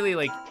 It's really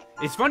like,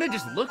 it's fun to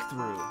just look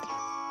through.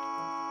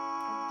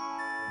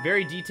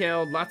 Very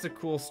detailed, lots of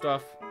cool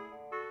stuff.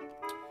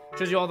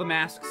 Shows you all the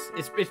masks.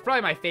 It's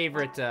probably my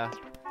favorite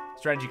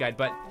strategy guide,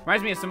 but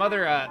reminds me of some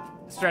other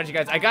strategy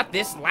guides. I got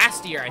this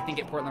last year, I think,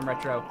 at Portland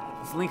Retro.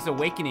 This Link's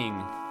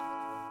Awakening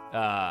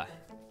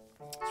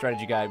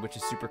strategy guide, which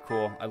is super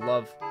cool. I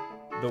love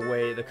the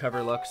way the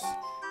cover looks.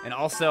 And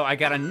also, I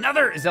got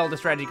another Zelda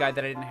strategy guide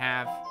that I didn't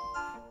have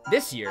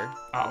this year.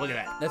 Oh, look at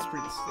that. That's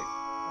pretty sick.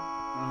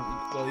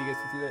 Well, you guys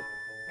can see that.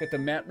 Got the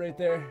map right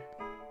there.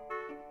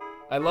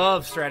 I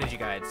love strategy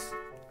guides.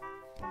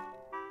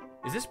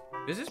 Is this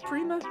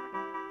Prima?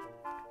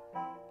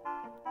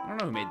 I don't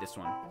know who made this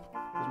one.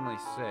 Doesn't really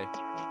say.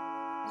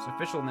 It's an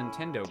official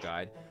Nintendo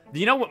guide.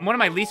 You know what? One of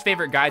my least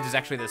favorite guides is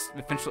actually this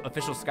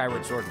official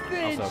Skyward Sword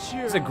one. Also,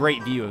 it's a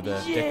great view of the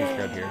Deku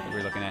scrub here that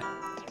we're looking at.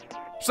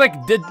 It's like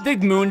the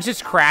moon's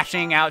just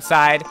crashing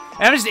outside,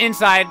 and I'm just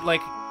inside,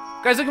 like,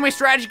 guys, look at my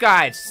strategy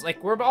guides.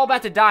 Like, we're all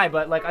about to die,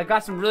 but like, I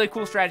got some really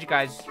cool strategy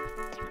guides.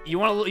 You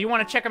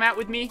wanna check them out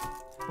with me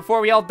before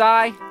we all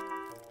die?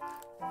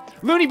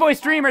 Looney Boy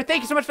Streamer,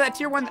 thank you so much for that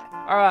tier 1,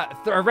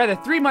 or rather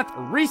 3-month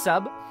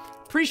resub.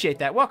 Appreciate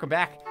that. Welcome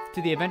back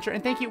to the adventure,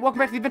 and thank you. Welcome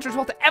back to the adventure as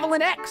well to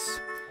Evelyn X.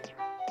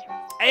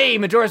 Hey,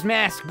 Majora's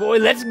Mask, boy,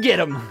 let's get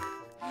him.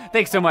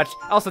 Thanks so much.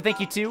 Also, thank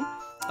you to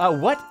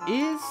what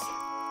is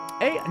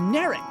a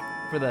Narek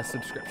for the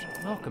subscription.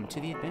 Welcome to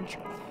the adventure.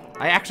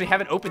 I actually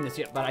haven't opened this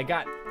yet, but I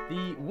got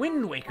the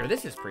Wind Waker.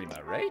 This is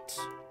Prima, right?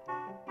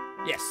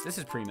 Yes, this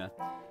is Prima.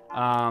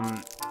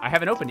 I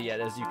haven't opened it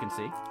yet, as you can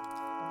see.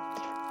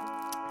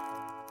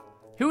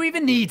 Who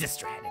even needs a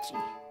strategy?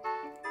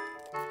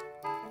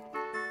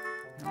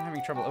 I'm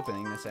having trouble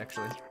opening this,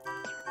 actually.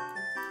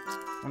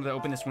 I wanted to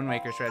open this Wind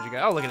Waker strategy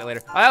guide. I'll look at it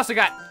later. I also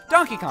got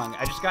Donkey Kong.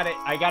 I just got it.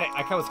 I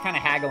was kind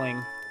of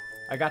haggling.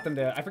 I got them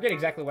to, I forget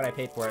exactly what I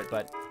paid for it,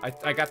 but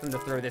I got them to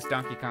throw this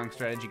Donkey Kong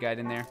strategy guide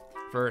in there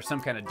for some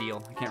kind of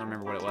deal. I can't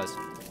remember what it was.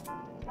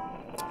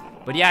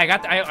 But yeah,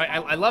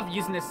 I love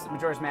using this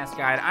Majora's Mask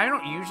guide. I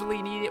don't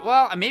usually need it.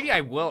 Well, maybe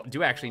I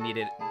do actually need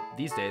it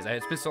these days.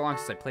 It's been so long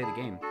since I played the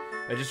game.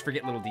 I just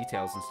forget little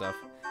details and stuff.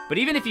 But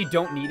even if you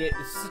don't need it,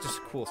 it's such a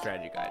cool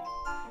strategy guide.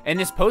 And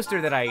this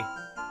poster that I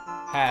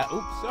have,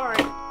 oops, sorry.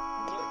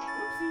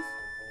 Oopsies.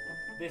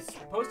 This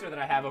poster that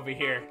I have over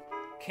here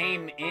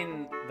came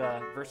in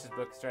the Versus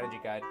Book strategy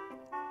guide.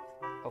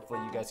 Hopefully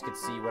you guys could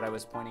see what I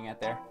was pointing at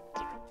there.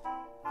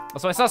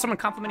 Also, I saw someone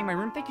complimenting my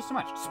room. Thank you so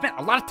much. Spent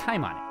a lot of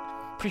time on it.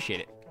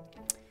 Appreciate it.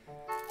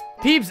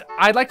 Peebs,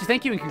 I'd like to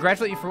thank you and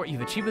congratulate you for what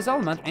you've achieved with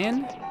Zelda Month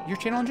and your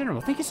channel in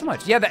general. Thank you so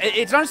much. Yeah,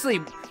 it's honestly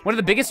one of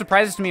the biggest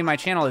surprises to me in my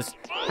channel is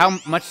how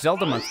much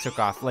Zelda Month took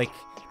off. Like,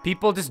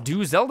 people just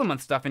do Zelda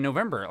Month stuff in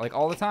November, like,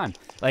 all the time.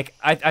 Like,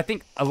 I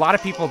think a lot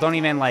of people don't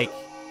even, like,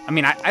 I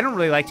mean, I don't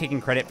really like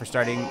taking credit for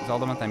starting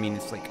Zelda Month. I mean,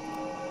 it's like,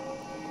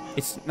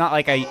 it's not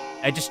like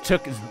I just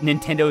took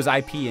Nintendo's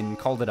IP and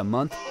called it a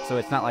month, so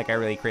it's not like I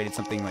really created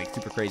something, like,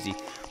 super crazy.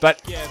 But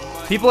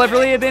people have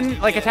really been,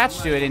 like,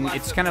 attached to it, and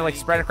it's kind of, like,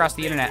 spread across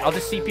the internet. I'll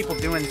just see people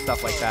doing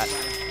stuff like that.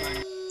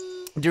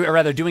 Or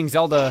rather, doing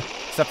Zelda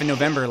stuff in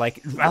November.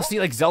 Like, I'll see,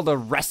 like, Zelda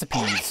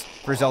recipes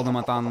for Zelda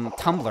Month on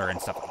Tumblr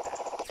and stuff like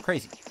that. It's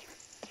crazy.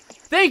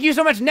 Thank you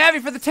so much, Navi,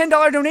 for the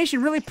 $10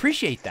 donation. Really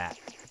appreciate that.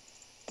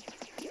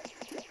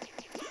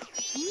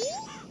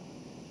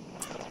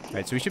 All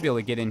right, so we should be able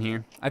to get in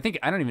here. I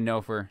don't even know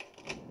if we're...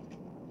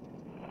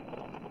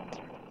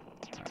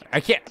 I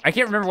can't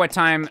remember what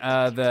time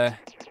the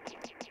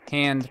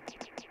hand...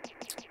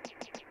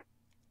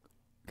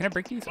 Can I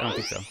break these? I don't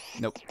think so.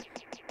 Nope.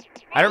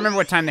 I don't remember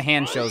what time the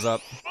hand shows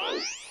up.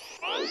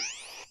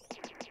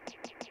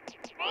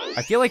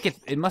 I feel like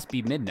it must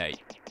be midnight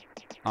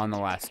on the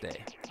last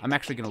day. I'm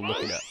actually going to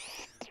look it up.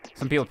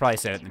 Some people probably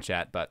said it in the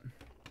chat, but...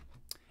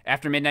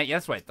 After midnight, yeah,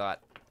 that's what I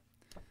thought.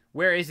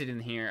 Where is it in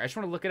here? I just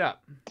want to look it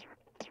up.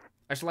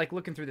 I just like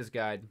looking through this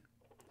guide.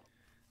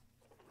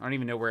 I don't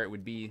even know where it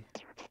would be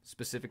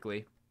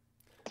specifically.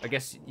 I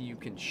guess you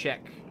can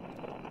check.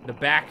 The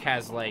back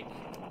has, like...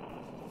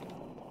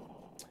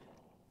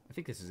 I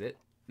think this is it.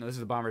 No, this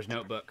is the Bomber's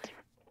Notebook.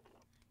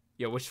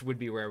 Yeah, which would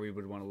be where we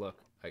would want to look,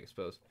 I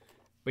suppose.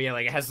 But yeah,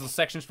 like, it has the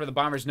sections for the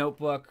Bomber's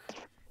Notebook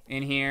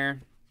in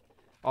here.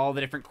 All the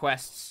different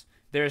quests.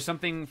 There's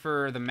something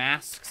for the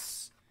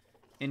masks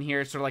in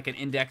here. It's sort of like an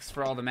index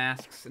for all the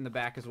masks in the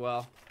back as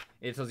well.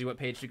 It tells you what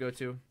page to go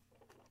to.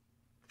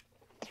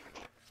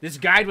 This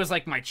guide was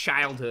like my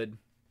childhood.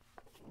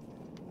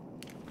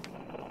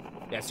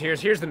 Yes,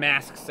 here's the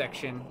masks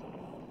section.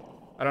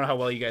 I don't know how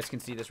well you guys can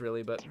see this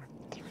really, but...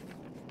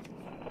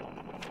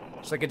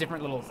 It's like a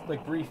different little,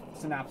 like, brief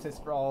synopsis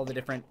for all the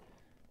different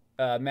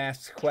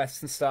mask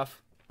quests and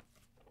stuff.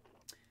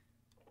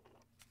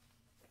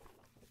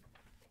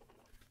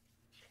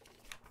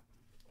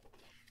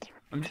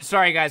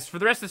 Sorry, guys. For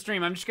the rest of the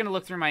stream, I'm just going to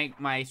look through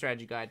my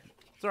strategy guide.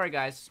 Sorry,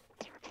 guys.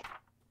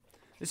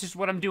 This is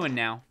what I'm doing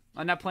now.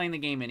 I'm not playing the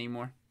game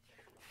anymore.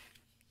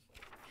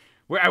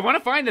 Where I want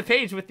to find the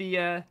page with the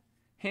hand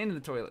in the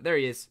toilet. There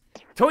he is.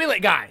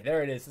 Toilet guy.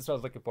 There it is. That's what I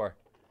was looking for.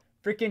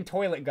 Freaking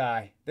toilet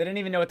guy. They didn't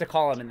even know what to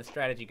call him in the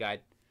strategy guide.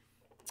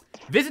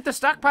 Visit the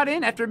Stockpot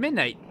Inn after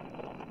midnight.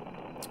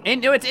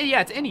 And no, it's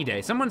any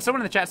day. Someone in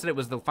the chat said it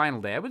was the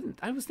final day.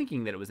 I was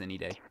thinking that it was any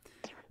day.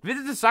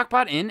 Visit the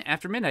Stockpot Inn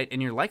after midnight,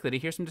 and you're likely to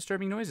hear some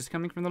disturbing noises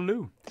coming from the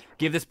loo.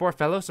 Give this poor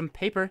fellow some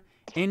paper.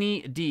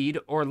 Any deed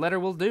or letter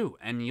will do,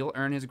 and you'll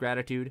earn his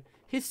gratitude,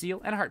 his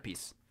seal, and a heart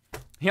piece.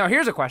 You know,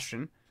 here's a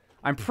question.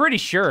 I'm pretty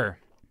sure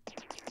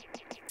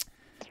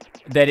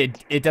that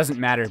it doesn't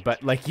matter,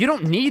 but, like, you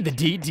don't need the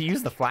deed to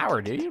use the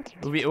flower, do you?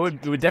 It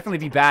would definitely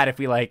be bad if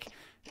we, like,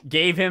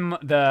 gave him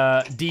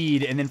the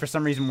deed, and then for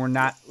some reason we're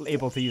not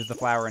able to use the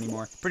flower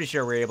anymore. Pretty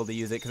sure we're able to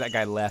use it, because that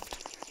guy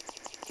left.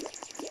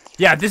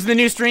 Yeah, this is the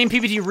new stream.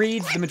 PBG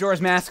reads the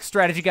Majora's Mask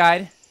strategy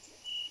guide.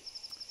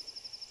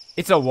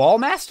 It's a wall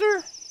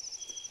master?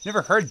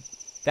 Never heard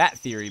that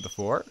theory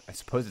before. I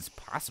suppose it's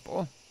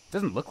possible.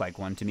 Doesn't look like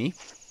one to me,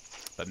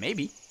 but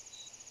maybe.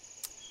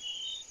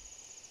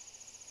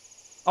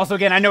 Also,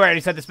 again, I know I already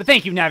said this, but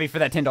thank you, Navi, for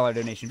that $10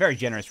 donation. Very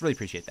generous. Really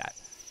appreciate that.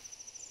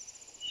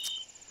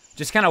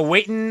 Just kind of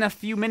waiting a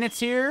few minutes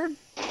here.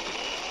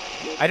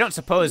 I don't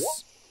suppose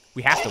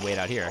we have to wait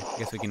out here. I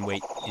guess we can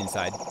wait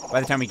inside. By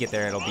the time we get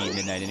there, it'll be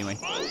midnight anyway.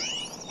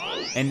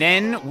 And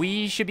then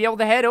we should be able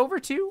to head over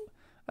to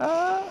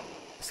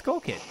Skull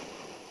Kid.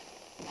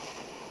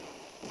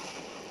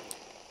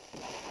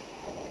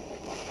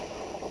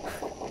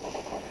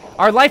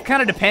 Our life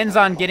kind of depends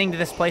on getting to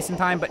this place in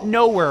time, but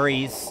no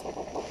worries.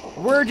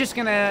 We're just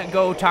gonna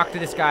go talk to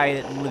this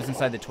guy that lives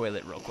inside the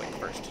toilet real quick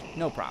first.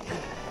 No problem.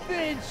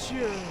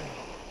 Adventure.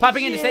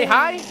 Popping in to say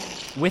hi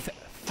with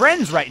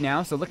friends right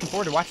now, so looking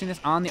forward to watching this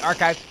on the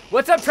archive.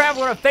 What's up,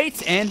 Traveler of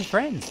Fates and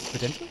friends,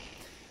 potentially?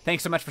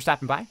 Thanks so much for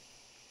stopping by.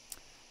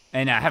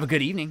 And have a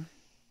good evening.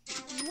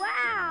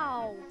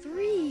 Wow!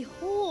 3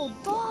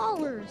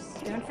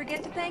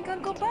 thank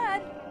Uncle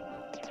Bud.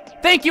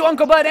 Thank you,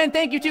 Uncle Bud, and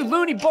thank you to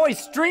Looney Boy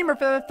Streamer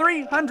for the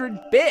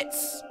 300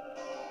 bits.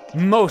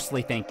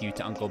 Mostly thank you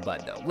to Uncle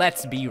Bud, though.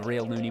 Let's be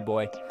real, Looney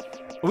Boy.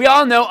 We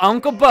all know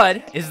Uncle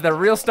Bud is the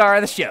real star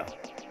of the show.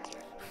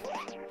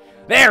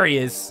 There he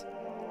is.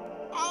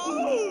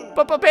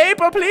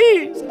 Paper,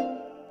 please.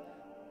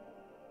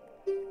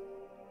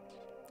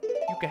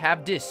 You can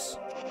have this.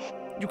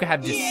 You can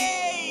have this.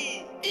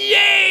 Yay!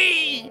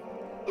 Yay!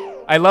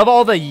 I love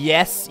all the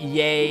yes,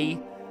 yay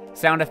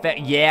sound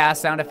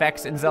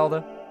effects in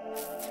Zelda.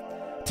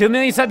 2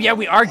 million sub, yeah,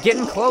 we are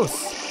getting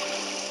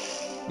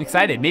close. I'm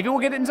excited. Maybe we'll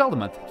get it in Zelda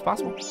Month. It's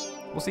possible.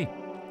 We'll see.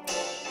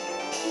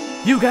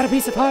 You got a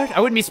piece of heart?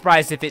 I wouldn't be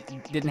surprised if it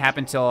didn't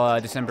happen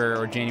till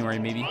December or January,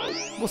 maybe.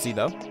 We'll see,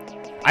 though.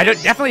 I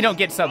definitely don't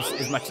get subs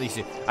as much as I used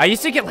to. I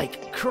used to get,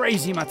 like,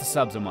 crazy amounts of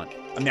subs a month.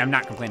 I mean, I'm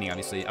not complaining,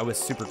 obviously. I'm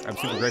super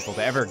grateful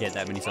to ever get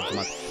that many subs a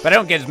month. But I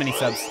don't get as many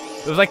subs.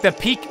 It was like the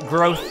peak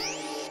growth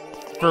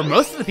for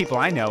most of the people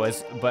I know,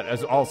 but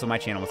as also my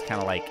channel was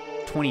kind of like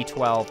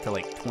 2012 to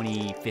like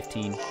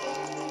 2015.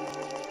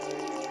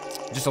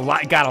 Just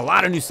got a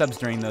lot of new subs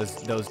during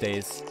those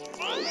days.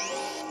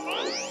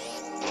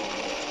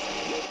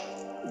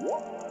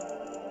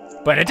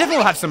 But I definitely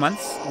will have some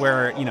months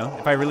where, you know,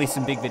 if I release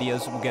some big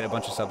videos, we'll get a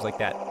bunch of subs like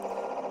that.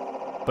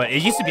 But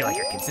it used to be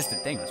like a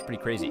consistent thing. It was pretty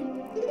crazy.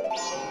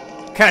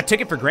 Kind of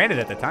took it for granted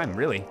at the time,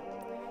 really.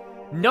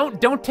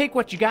 Don't take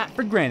what you got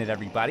for granted,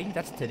 everybody.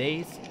 That's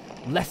today's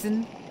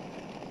lesson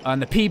on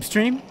the Peeb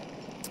stream.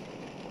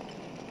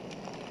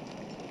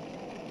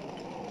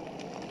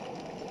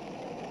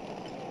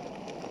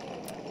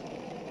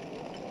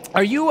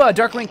 Are you,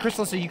 Dark Link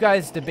Chrysalis, are you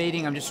guys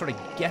debating, I'm just sort of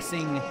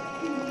guessing,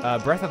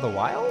 Breath of the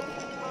Wild?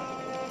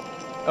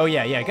 Oh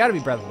yeah, gotta be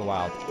Breath of the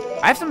Wild.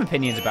 I have some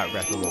opinions about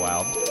Breath of the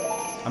Wild.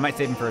 I might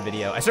save them for a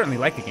video. I certainly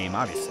like the game,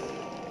 obviously.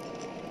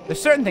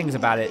 There's certain things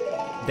about it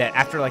that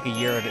after like a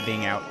year of it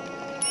being out,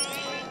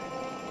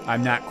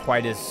 I'm not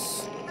quite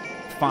as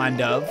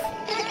fond of.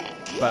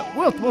 But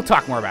we'll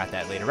talk more about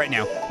that later. Right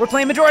now, we're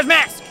playing Majora's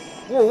Mask!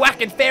 We're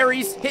whacking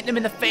fairies, hitting them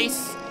in the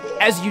face,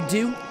 as you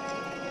do.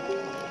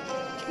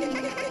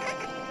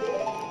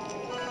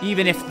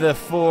 Even if the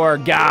 4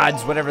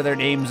 gods, whatever their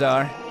names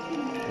are,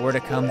 were to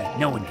come,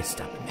 no one can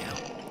stop them now.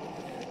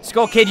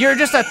 Skull Kid, you're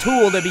just a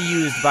tool to be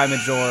used by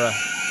Majora.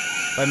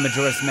 By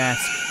Majora's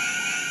Mask.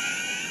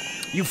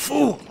 You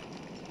fool!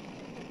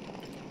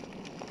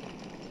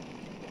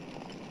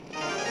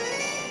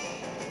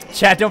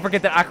 Chat, don't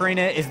forget that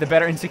Ocarina is the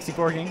better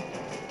N64 game.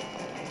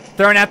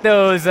 Throwing out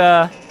those,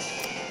 I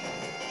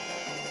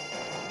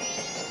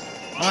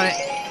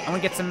wanna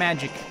get some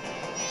magic.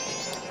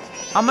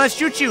 I'm gonna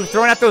shoot you!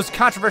 Throwing out those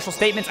controversial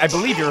statements. I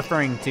believe you're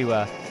referring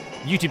to,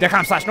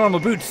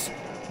 youtube.com/normalboots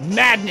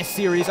madness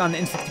series on the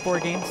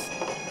N64 games.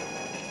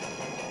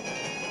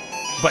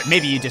 But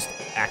maybe you just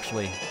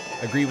actually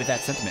agree with that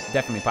sentiment.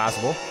 Definitely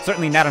possible.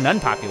 Certainly not an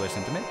unpopular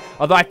sentiment.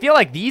 Although I feel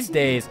like these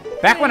days,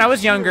 back when I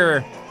was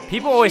younger,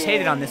 people always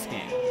hated on this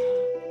game.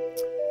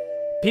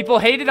 People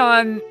hated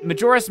on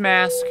Majora's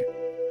Mask,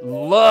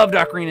 loved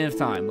Ocarina of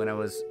Time when I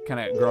was kind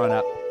of growing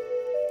up.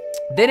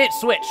 Then it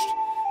switched.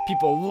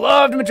 People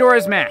loved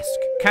Majora's Mask,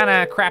 kind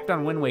of crapped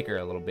on Wind Waker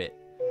a little bit.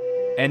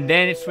 And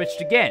then it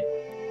switched again.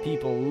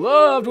 People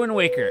loved Wind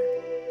Waker,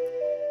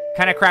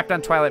 kind of crapped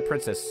on Twilight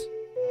Princess.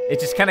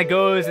 It just kind of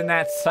goes in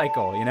that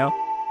cycle, you know?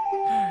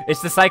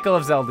 It's the cycle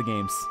of Zelda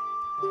games.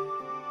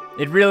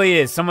 It really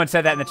is. Someone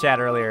said that in the chat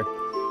earlier.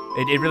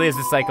 It really is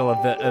the cycle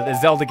of the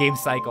Zelda game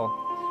cycle.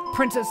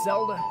 Princess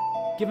Zelda,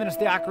 giving us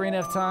the Ocarina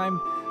of Time.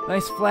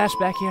 Nice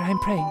flashback here.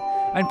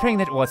 I'm praying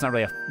that, well, it's not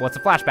really it's a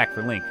flashback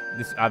for Link.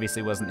 This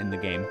obviously wasn't in the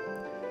game.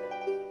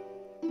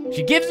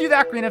 She gives you the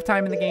Ocarina of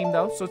Time in the game,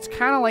 though, so it's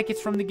kind of like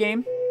it's from the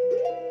game.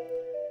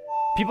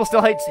 People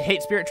still hate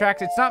Spirit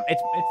Tracks. It's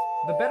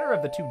the better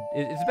of the two.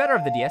 It's the better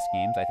of the DS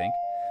games, I think.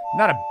 I'm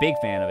not a big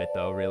fan of it,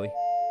 though, really.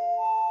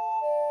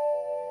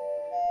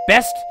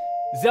 Best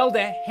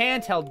Zelda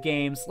handheld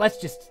games. Let's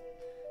just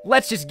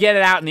get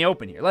it out in the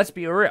open here. Let's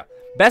be real.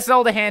 Best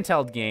Zelda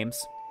handheld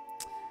games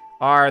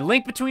are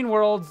Link Between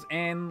Worlds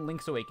and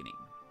Link's Awakening.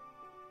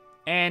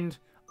 And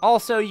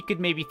also, you could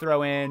maybe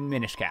throw in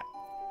Minish Cap.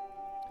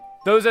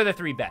 Those are the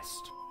 3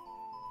 best.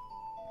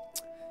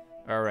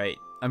 All right,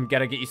 I'm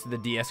gotta get used to the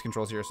DS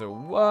controls here. So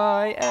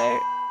wait,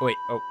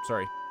 oh,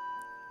 sorry.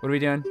 What are we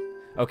doing?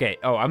 Okay.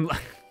 Oh,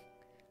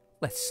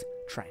 let's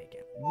try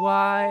again.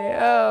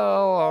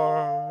 YLR.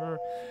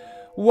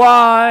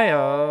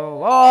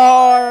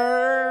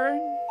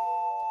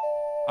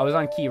 I was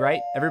on key,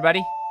 right?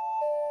 Everybody?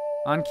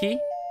 On key?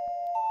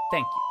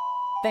 Thank you.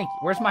 Thank you.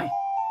 Where's my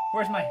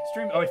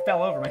stream? Oh, it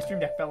fell over. My stream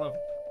deck fell over.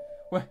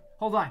 What?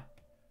 Hold on.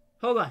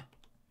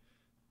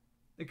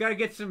 I gotta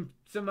get some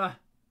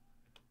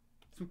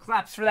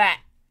claps for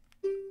that.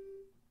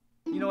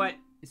 You know what?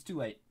 It's too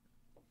late.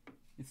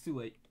 It's too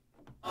late.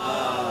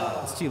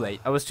 It's too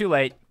late. I was too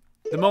late.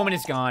 The moment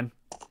is gone.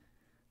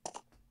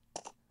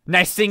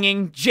 Nice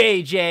singing.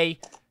 JJ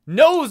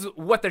knows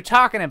what they're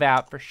talking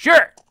about for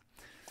sure.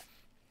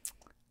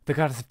 The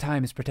goddess of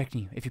time is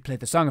protecting you. If you play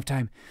the Song of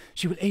Time,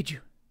 she will aid you.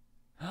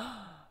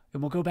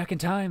 And we'll go back in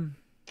time.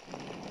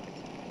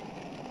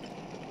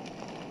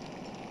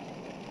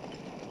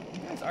 You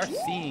guys are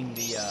seeing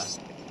the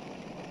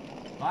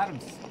bottom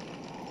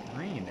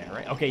screen there,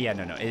 right? Okay, yeah,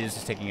 no. It is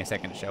just taking a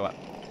second to show up.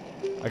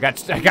 I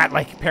got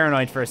like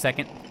paranoid for a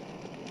second.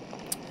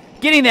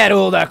 Getting that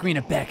old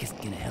ocarina back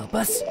isn't gonna help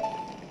us.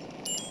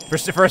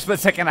 For a split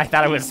second, I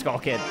thought it was Skull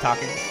Kid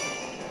talking.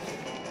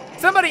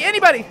 Somebody,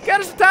 anybody, got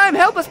us some time?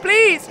 Help us,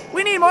 please.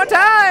 We need more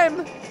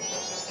time.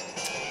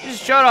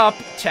 Just shut up,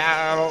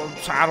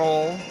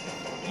 chattel.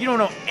 You don't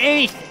know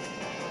anything.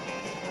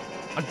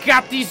 I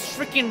got these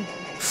freaking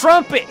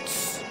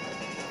trumpets.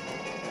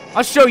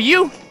 I'll show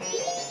you.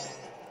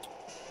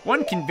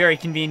 One very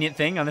convenient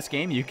thing on this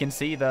game, you can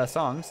see the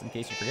songs, in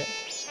case you forget.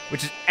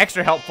 Which is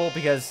extra helpful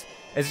because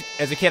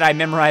as a kid, I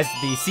memorized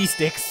the C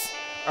sticks,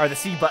 or the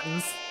C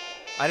buttons.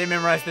 I didn't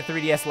memorize the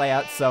 3DS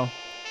layout, so.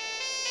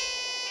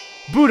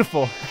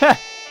 Beautiful.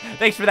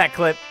 Thanks for that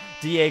clip,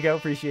 Diego.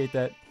 Appreciate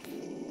that.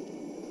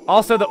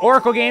 Also, the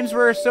Oracle games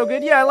were so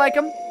good. Yeah, I like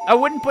them. I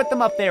wouldn't put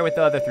them up there with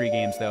the other 3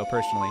 games, though,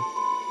 personally.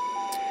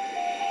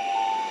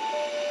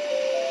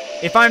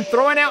 If I'm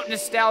throwing out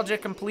nostalgia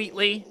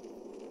completely,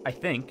 I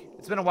think.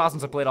 It's been a while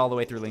since I played all the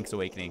way through Link's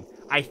Awakening.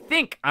 I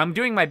think I'm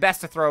doing my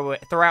best to throw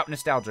out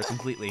nostalgia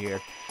completely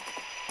here.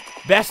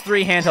 Best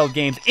 3 handheld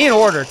games, in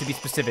order to be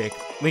specific.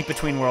 Link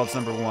Between Worlds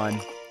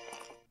 #1.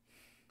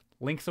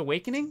 Link's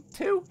Awakening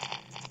 2?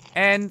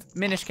 And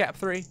Minish Cap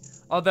 3.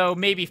 Although,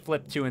 maybe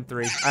Flip 2 and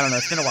 3. I don't know,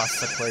 it's been a while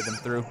since I played them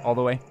through all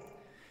the way.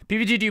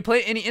 PBG, do you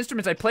play any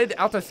instruments? I played the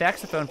alto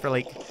saxophone for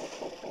like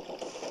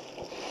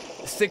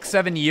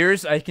 6-7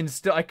 years. I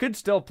could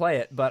still play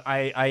it, but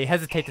I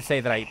hesitate to say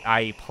that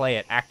I play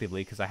it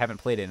actively because I haven't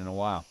played it in a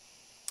while.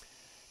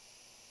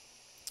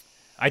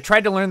 I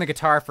tried to learn the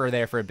guitar for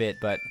a bit,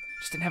 but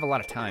just didn't have a lot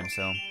of time,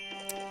 so.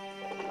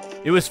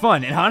 It was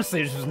fun, and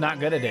honestly, I just was not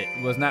good at it.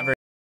 It was not very.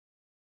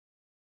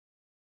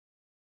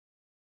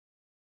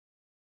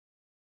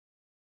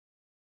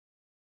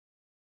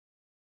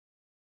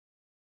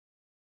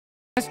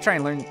 Just try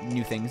and learn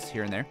new things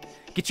here and there.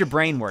 Get your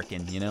brain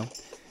working, you know?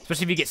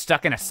 Especially if you get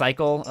stuck in a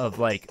cycle of,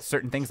 like,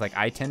 certain things like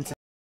I tend to.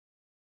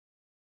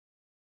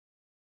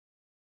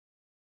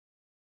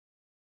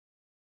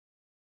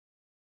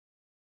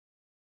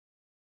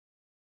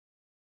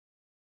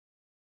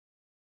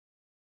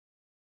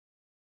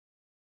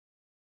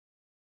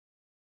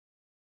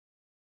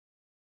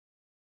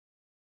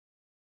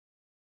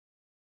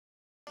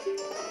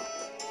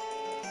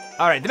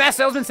 Alright, the masked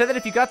salesman said that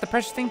if you got the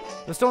precious thing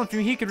that was stolen from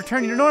you, he could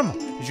return you to normal.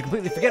 Did you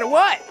completely forget it?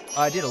 What?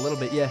 Oh, I did a little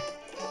bit, yeah.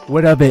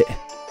 What of it?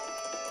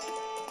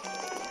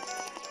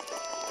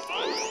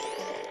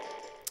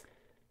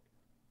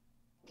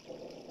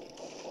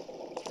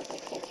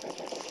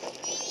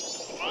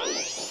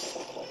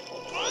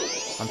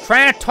 I'm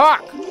trying to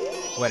talk.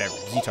 Whatever,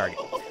 Z-target.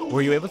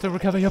 Were you able to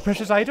recover your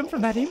precious item from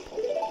that imp?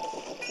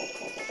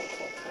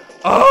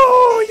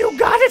 Oh, you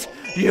got it!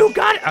 You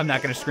got it! I'm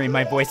not gonna scream.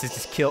 My voice is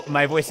just killed.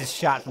 My voice is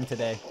shot from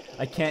today.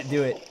 I can't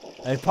do it.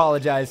 I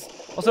apologize.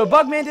 Also,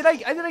 Bugman, did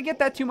I get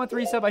that 2-month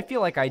resub? I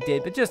feel like I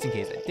did, but just in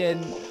case I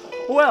didn't,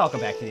 welcome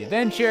back to the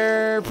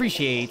adventure.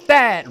 Appreciate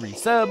that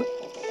resub.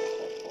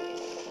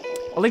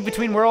 A Link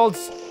Between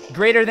Worlds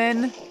greater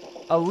than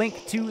A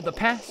Link to the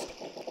Past.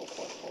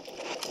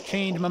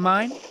 Changed my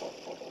mind.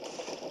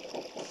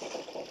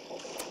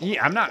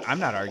 Yeah, I'm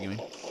not arguing.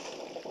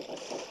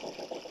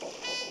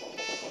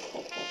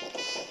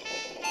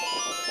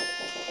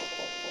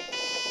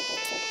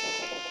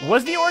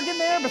 Was the organ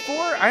there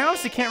before? I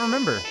honestly can't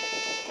remember.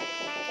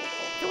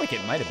 I feel like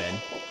it might have been.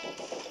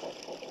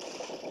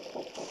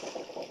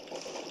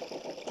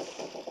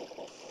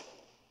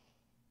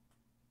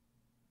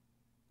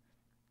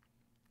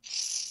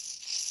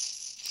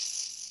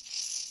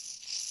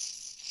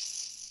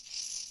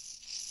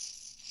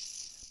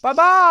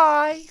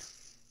 Bye-bye.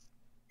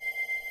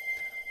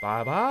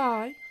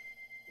 Bye-bye.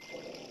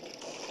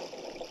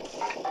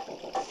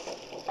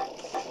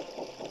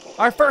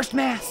 Our first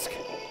mask.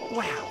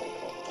 Wow.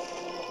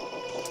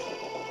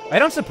 I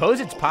don't suppose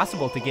it's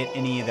possible to get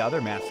any of the other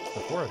masks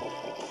before.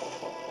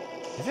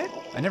 Is it?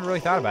 I never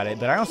really thought about it,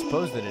 but I don't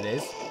suppose that it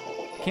is.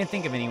 Can't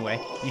think of any way.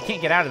 You can't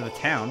get out of the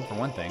town, for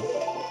one thing.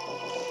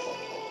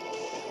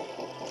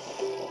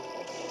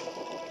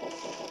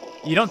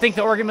 You don't think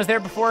the organ was there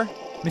before?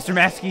 Mr.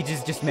 Maskey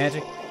is just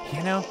magic.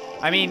 You know?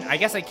 I mean, I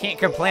guess I can't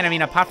complain. I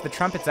mean, I popped the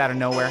trumpets out of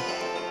nowhere.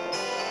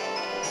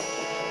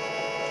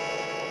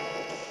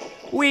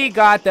 We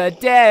got the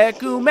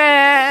Deku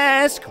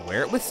mask.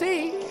 Wear it with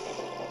C.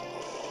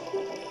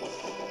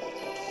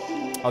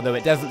 Although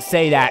it doesn't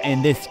say that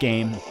in this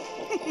game.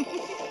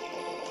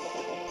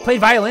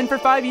 Played violin for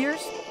 5 years?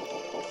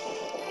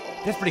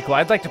 That's pretty cool.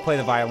 I'd like to play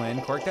the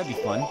violin, Cork. That'd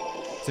be fun.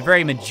 It's a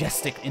very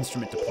majestic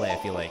instrument to play, I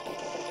feel like.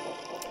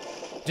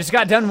 Just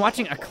got done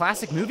watching a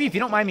classic movie. If you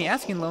don't mind me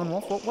asking, Lone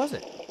Wolf, what was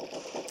it?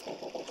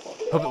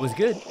 Hope it was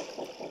good.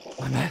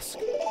 My mask.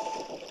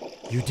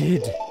 You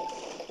did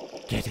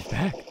get it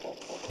back,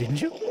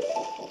 didn't you?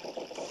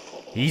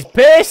 He's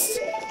pissed!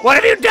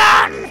 What have you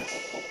done?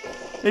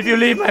 If you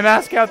leave my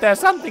mask out there,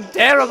 something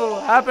terrible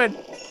will happen.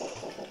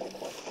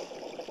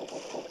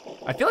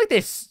 I feel like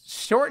they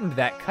shortened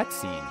that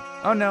cutscene.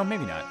 Oh no,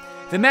 maybe not.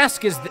 The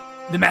mask is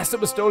the mask that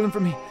was stolen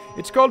from me.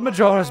 It's called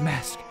Majora's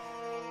Mask.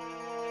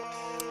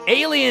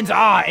 Aliens,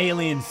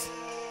 aliens.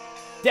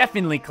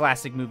 Definitely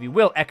classic movie.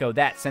 Will echo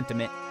that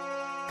sentiment.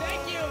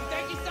 Thank you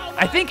so much.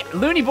 I think,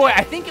 Looney Boy,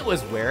 I think it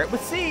was Wear It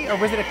With C, or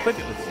was it Equip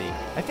It With C?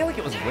 I feel like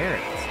it was Wear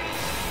It With C.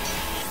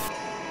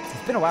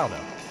 It's been a while, though.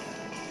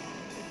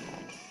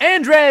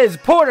 Andres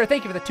Porter,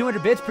 thank you for the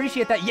 200 bits.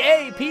 Appreciate that.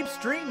 Yay, Peep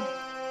stream.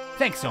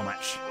 Thanks so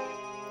much.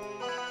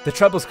 The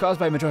troubles caused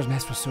by Majora's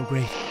Mask was so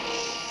great.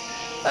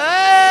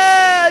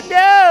 Ah,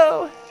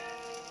 no!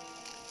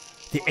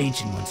 The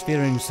Ancient Ones,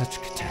 fearing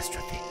such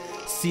catastrophe,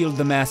 sealed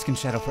the mask in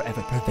shadow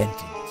forever,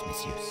 preventing its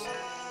misuse.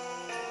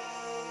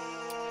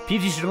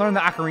 Peeps, you should learn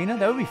the ocarina.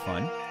 That would be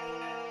fun.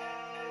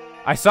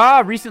 I saw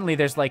recently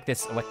there's like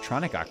this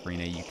electronic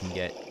ocarina you can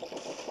get.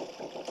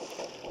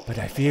 But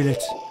I feel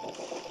it.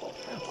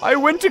 I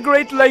went to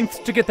great lengths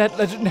to get that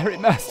legendary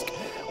mask.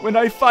 When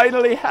I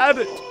finally had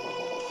it,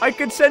 I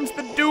could sense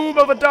the doom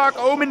of a dark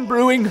omen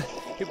brewing.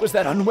 It was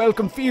that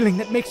unwelcome feeling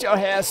that makes your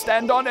hair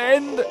stand on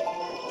end.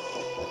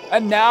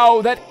 And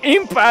now that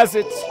Imp has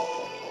it.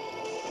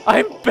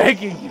 I'm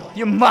begging you,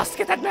 you must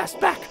get that mask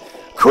back.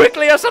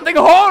 Quickly or something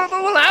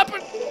horrible will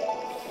happen.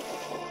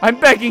 I'm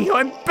begging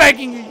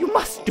you, you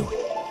must do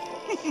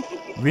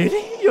it.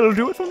 Really? You'll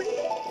do it for me?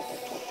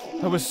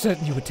 I was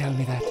certain you would tell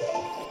me that.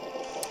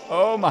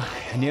 Oh my,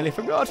 I nearly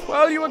forgot.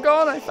 While you were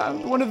gone, I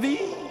found one of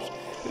these.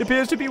 It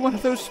appears to be one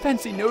of those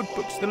fancy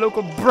notebooks the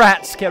local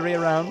brats carry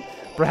around.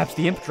 Perhaps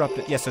the Imp dropped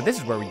it. Yeah, so this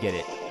is where we get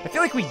it. I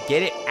feel like we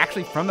get it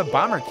actually from the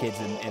Bomber Kids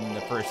in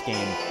the first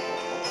game.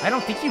 I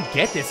don't think you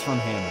get this from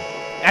him.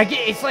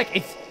 It's like,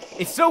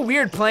 it's so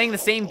weird playing the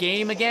same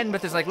game again,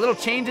 but there's like little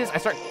changes. I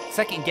start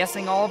second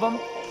guessing all of them.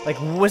 Like,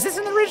 was this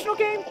in the original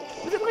game?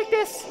 Was it like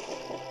this?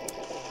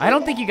 I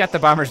don't think you got the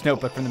Bomber's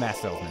Notebook from the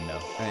Masked Salesman,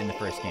 though, in the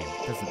first game.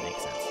 It doesn't make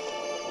sense.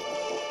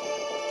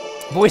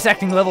 Voice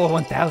acting level of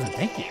 1000,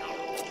 thank you.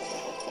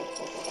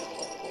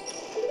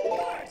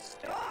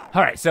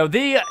 All right, so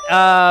the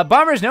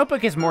Bomber's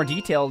Notebook is more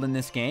detailed in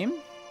this game.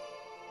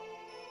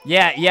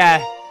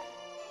 Yeah.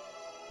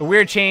 A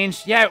weird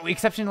change. Yeah,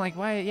 exception, like,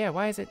 why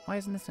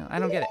isn't this? I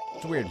don't get it.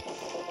 It's weird.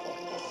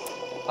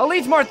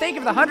 Elite Smart, thank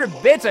you for the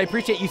 100 bits. I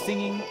appreciate you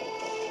singing.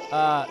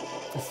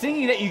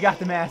 Singing that you got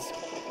the mask.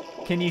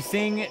 Can you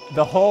sing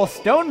the whole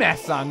Stone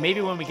Mask song?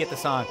 Maybe when we get the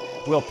song,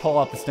 we'll pull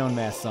up the Stone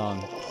Mask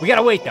song. We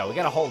gotta wait, though. We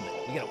gotta hold it.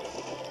 We gotta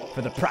wait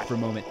for the proper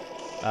moment.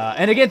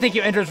 And again, thank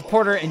you, Andrews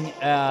Reporter, and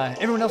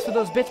everyone else for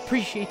those bits.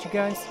 Appreciate you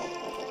guys.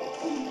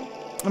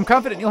 I'm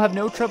confident you'll have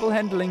no trouble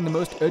handling the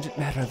most urgent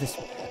matter of this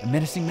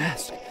menacing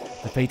mask.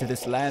 The fate of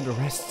this land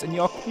rests in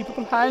your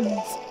capable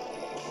hands.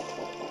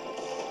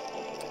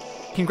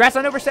 Congrats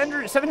on over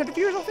 700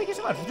 viewers. Oh, thank you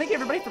so much. Thank you,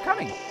 everybody, for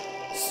coming.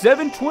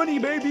 720,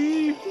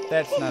 baby.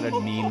 That's not a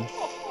meme,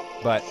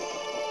 but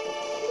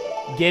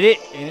get it?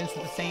 And it's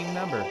the same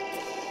number.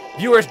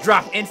 Viewers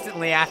drop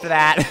instantly after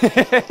that.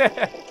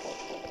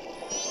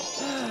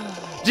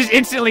 Just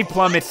instantly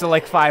plummets to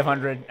like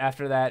 500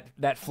 after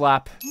that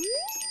flop.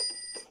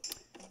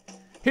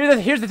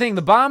 Here's the thing.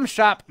 The Bomb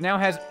Shop now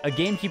has a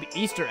GameCube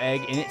Easter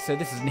egg in it, so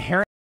this is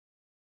inherent.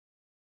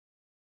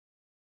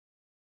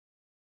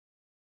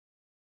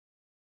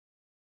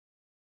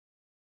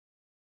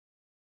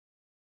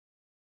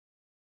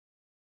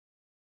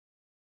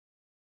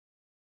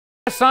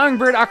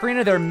 Songbird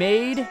Ocarina, they're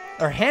made,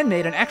 or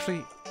handmade, and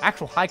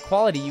actual high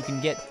quality. You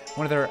can get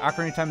one of their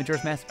Ocarina of Time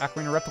Majora's Mask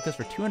Ocarina replicas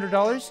for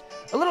 $200.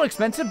 A little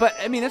expensive, but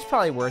I mean, that's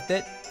probably worth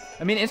it.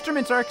 I mean,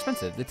 instruments are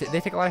expensive. They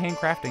take a lot of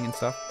handcrafting and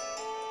stuff.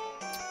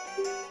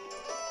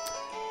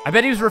 I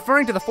bet he was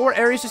referring to the 4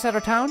 areas just out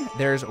of town.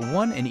 There's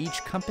one in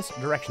each compass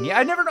direction. Yeah,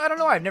 I don't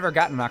know, I've never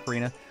gotten an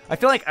ocarina. I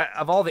feel like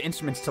of all the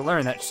instruments to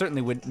learn, that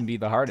certainly wouldn't be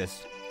the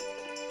hardest.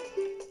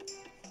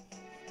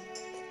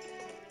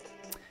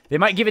 They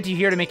might give it to you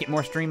here to make it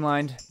more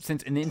streamlined,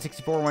 since in the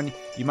N64 one,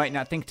 you might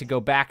not think to go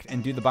back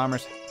and do the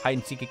Bomber's hide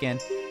and seek again.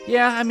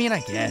 Yeah, I mean,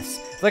 I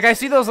guess. Like, I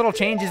see those little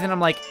changes and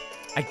I'm like,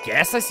 I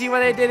guess I see why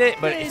they did it,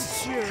 but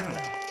it's...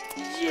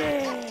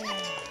 Yeah.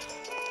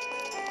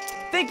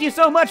 Thank you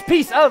so much,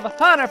 Piece of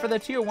Hana, for the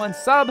tier 1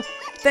 sub.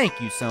 Thank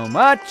you so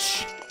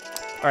much.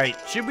 All right,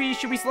 should we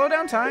slow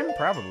down time?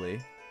 Probably.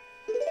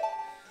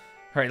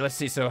 All right, let's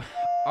see. So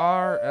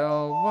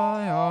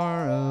R-L-Y,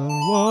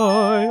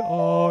 R-L-Y,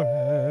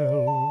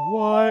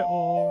 R-L-Y,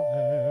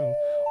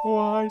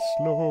 R-L-Y,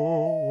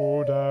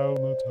 slow down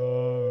the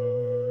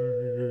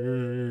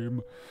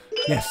time.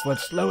 Yes,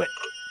 let's slow it.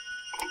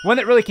 One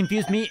that really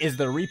confused me is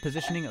the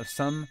repositioning of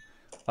some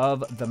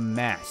of the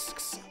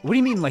masks. What do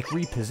you mean, like,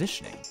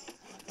 repositioning?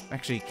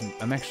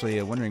 I'm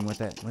actually wondering what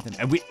that.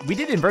 We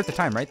did invert the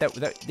time, right?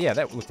 Yeah,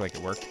 that looked like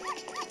it worked.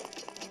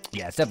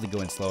 Yeah, it's definitely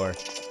going slower.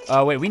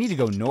 Wait, we need to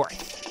go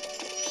north.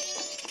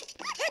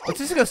 Let's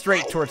just go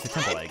straight towards the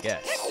temple, I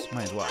guess.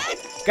 Might as well.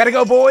 Gotta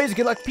go, boys.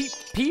 Good luck,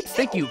 peeps.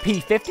 Thank you,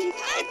 P50. You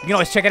can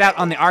always check it out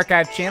on the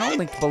archive channel,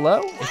 linked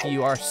below, if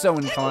you are so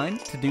inclined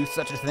to do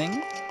such a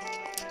thing.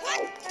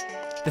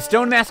 The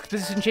stone mask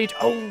position change.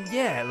 Oh,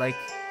 yeah, like,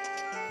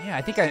 Yeah,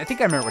 I think I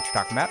remember what you're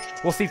talking about.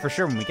 We'll see for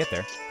sure when we get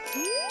there.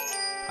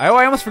 Oh,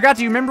 I almost forgot.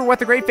 Do you remember what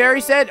the Great Fairy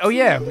said? Oh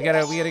yeah, we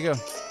gotta go.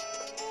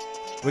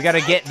 We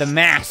gotta get the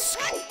mask.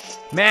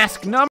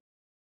 Mask number.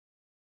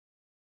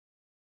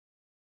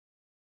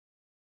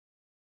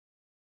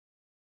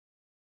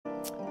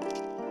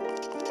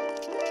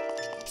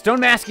 Stone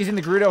Mask is in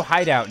the Gerudo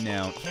hideout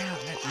now.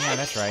 Yeah,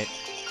 that's right.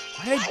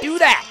 Why did I do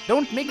that?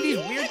 Don't make these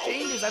weird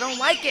changes. I don't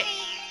like it.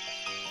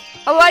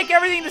 I like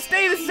everything to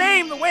stay the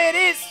same the way it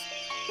is.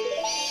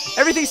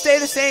 Everything stay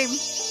the same,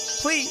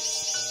 please.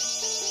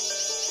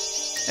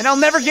 And I'll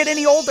never get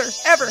any older,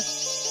 ever.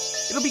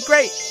 It'll be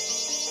great.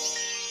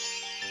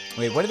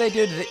 Wait, what did they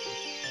do?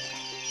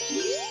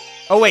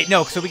 Oh, wait,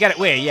 no, so we got it.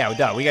 Wait, yeah,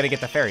 duh. We got to get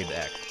the fairy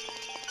back.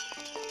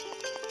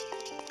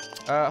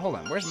 Hold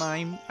on. Where's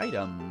my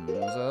items?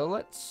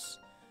 Let's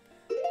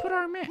put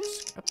our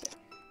mask up there.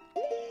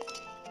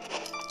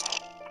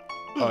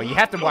 Oh, you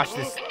have to watch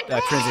this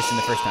transition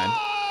the first time.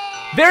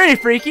 Very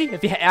freaky.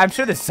 I'm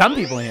sure there's some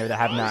people in here that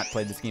have not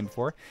played this game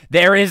before.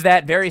 There is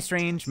that very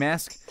strange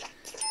mask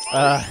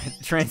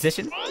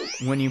transition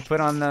when you put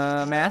on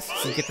the mask.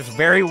 So you get this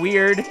very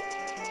weird.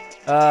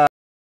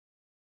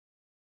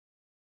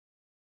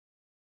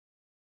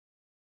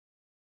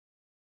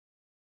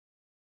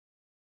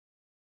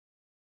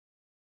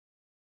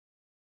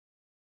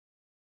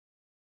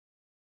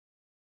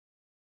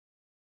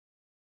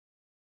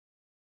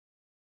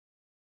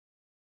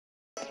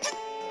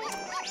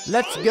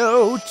 Let's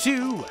go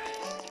to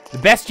the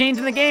best change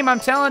in the game, I'm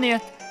telling you.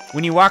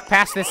 When you walk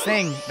past this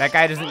thing, that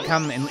guy doesn't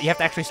come, and you have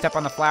to actually step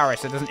on the flower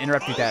so it doesn't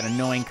interrupt you with that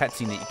annoying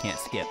cutscene that you can't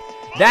skip.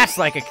 That's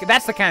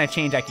the kind of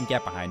change I can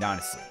get behind,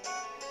 honestly.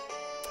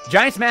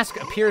 Giant's Mask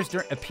appears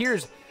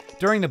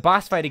during the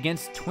boss fight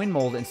against Twin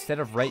Mold instead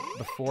of right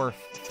before.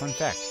 Fun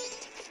fact.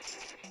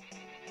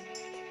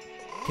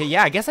 Okay,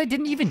 yeah, I guess I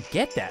didn't even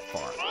get that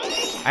far.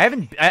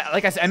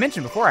 Like I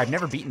mentioned before, I've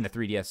never beaten the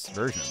 3DS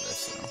version of this.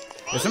 So.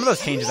 There's some of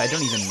those changes I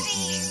don't even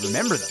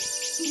remember them,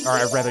 or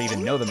I'd rather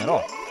even know them at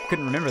all.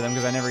 Couldn't remember them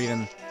because I never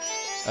even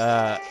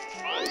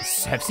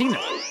have seen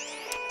them.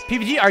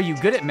 PBG, are you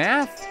good at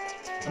math?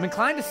 I'm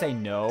inclined to say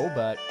no,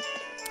 but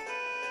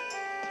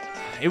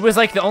it was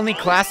like the only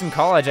class in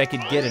college I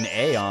could get an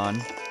A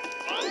on.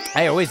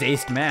 I always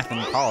aced math in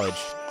college.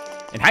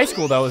 In high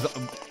school, though,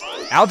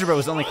 algebra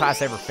was the only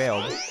class I ever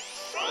failed.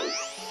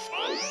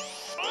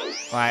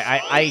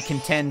 I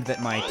contend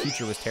that my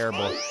teacher was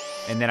terrible,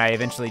 and then I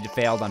eventually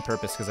failed on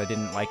purpose because I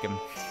didn't like him.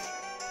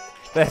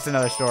 That's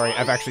another story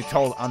I've actually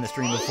told on the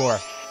stream before.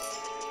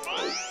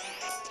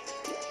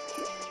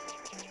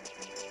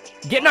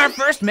 Getting our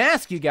first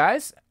mask, you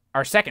guys.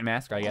 Our second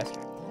mask, I guess.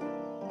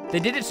 They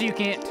did it so you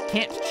can't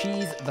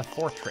cheese the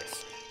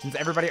fortress. Since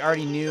everybody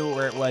already knew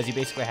where it was, you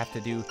basically have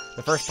to do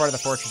the first part of the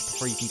fortress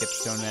before you can get the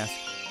stone mask.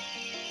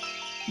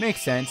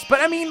 Makes sense.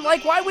 But I mean,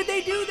 like, why would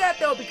they do that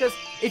though? Because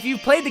if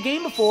you've played the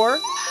game before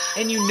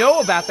and you know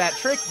about that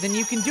trick, then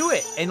you can do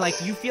it. And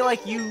like you feel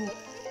like you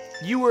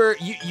were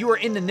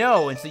in the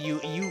know, and so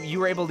you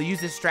were able to use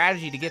this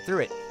strategy to get through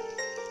it.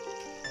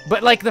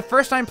 But like the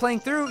first time playing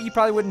through, you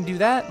probably wouldn't do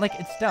that. Like,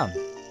 it's dumb.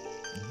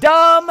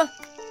 Dumb!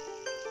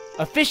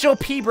 Official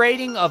Peeb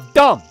rating of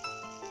dumb.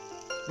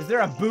 Is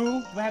there a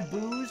boo? Do I have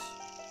boos?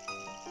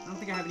 I don't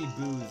think I have any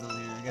boos on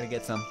here. I gotta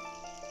get some.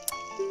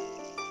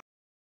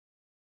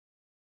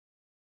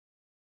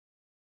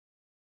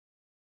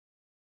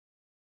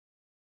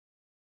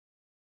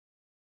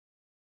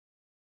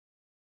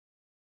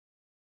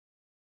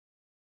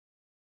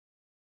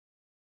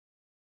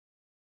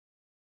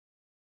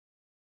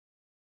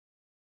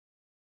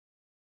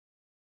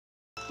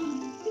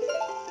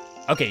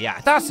 Okay, yeah,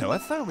 I thought so. I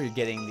thought we were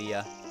getting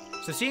the,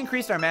 So she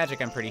increased our magic,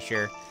 I'm pretty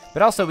sure.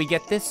 But also, we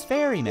get this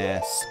fairy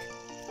mask.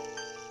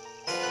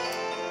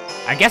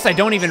 I guess I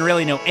don't even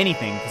really know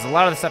anything, because a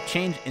lot of the stuff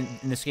changed in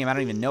this game. I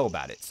don't even know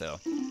about it, so.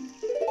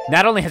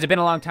 Not only has it been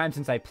a long time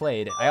since I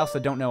played, I also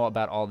don't know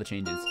about all the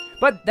changes.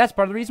 But that's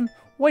part of the reason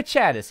why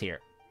chat is here.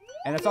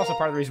 And that's also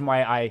part of the reason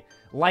why I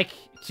like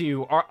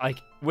to,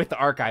 with the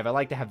archive, I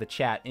like to have the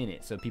chat in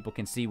it, so people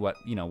can see what,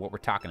 what we're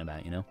talking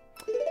about, All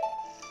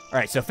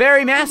right, so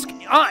fairy mask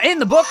in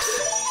the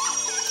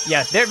books.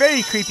 Yeah, they're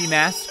very creepy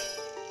mask.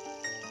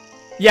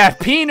 Yeah,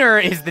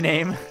 Peener is the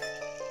name.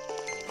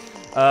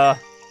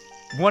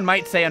 One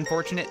might say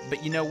unfortunate,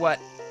 but you know what?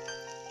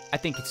 I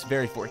think it's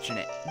very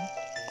fortunate.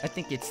 I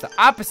think it's the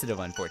opposite of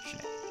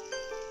unfortunate.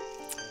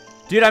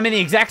 Dude, I'm in the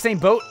exact same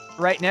boat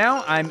right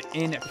now. I'm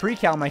in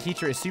pre-cal. My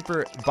teacher is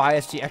super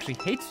biased. She actually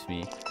hates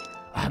me.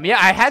 Yeah,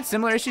 I had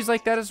similar issues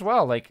like that as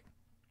well. Like,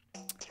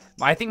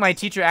 I think my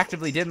teacher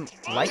actively didn't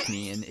like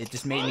me, and it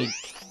just made me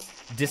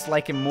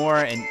dislike him more.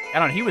 And I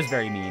don't know, he was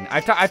very mean.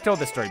 I've told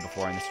this story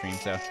before on the stream,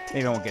 so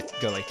maybe I won't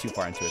go like too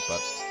far into it.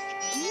 But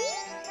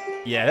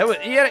yeah, that was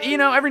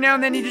every now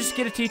and then you just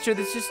get a teacher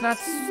that's just not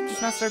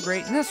so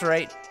great, and that's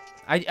right.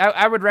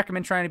 I would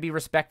recommend trying to be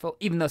respectful,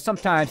 even though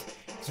sometimes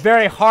it's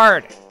very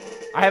hard.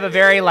 I have a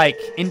very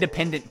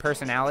independent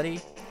personality,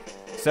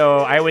 so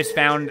I always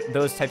found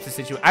those types of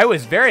situations. I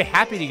was very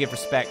happy to give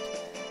respect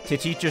to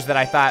teachers that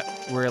I thought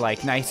were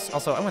nice.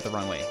 Also, I went the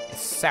wrong way.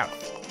 It's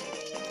south.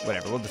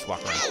 whatever. We'll just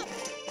walk around.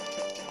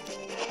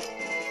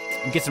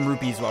 And get some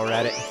rupees while we're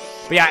at it.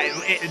 But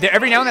yeah,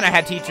 every now and then I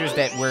had teachers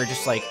that were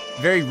just like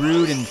very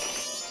rude and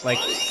like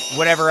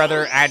whatever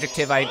other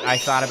adjective I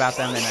thought about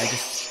them, and I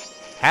just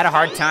had a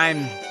hard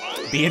time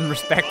being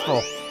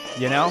respectful,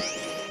 you know?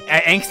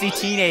 Angsty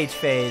teenage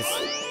phase.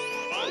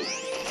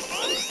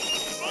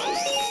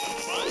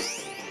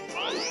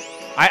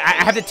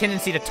 I have the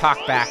tendency to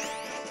talk back.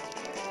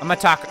 I'm a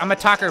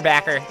talker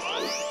backer.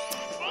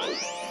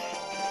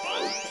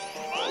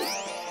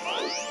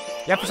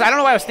 Yeah, I don't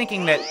know why I was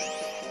thinking that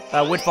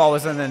Woodfall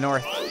was in the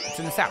north. It's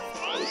in the south.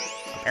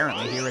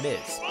 Apparently, here it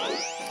is.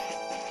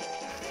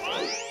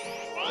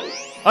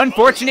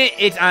 Unfortunate,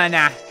 it's,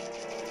 nah.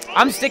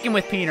 I'm sticking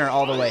with Peener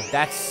all the way.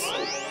 That's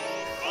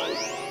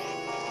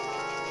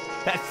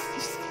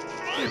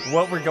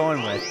what we're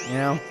going with, you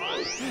know?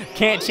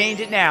 Can't change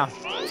it now.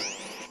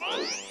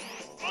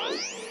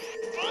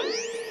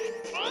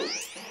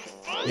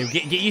 Yeah,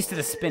 get used to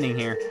the spinning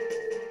here.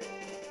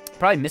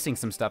 Probably missing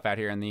some stuff out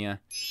here in the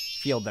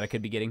field that I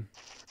could be getting.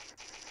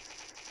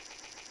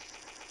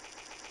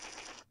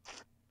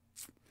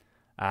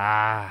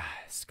 Ah,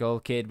 Skull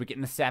Kid, we're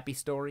getting a sappy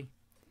story.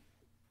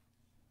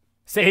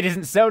 Say it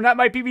isn't so, not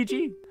my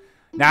PBG.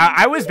 Now,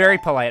 I was very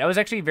polite. I was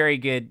actually a very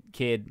good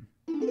kid.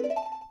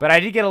 But I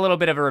did get a little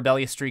bit of a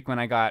rebellious streak when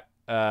I got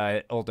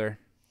older.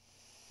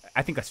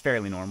 I think that's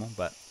fairly normal,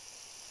 but...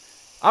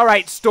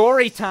 Alright,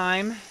 story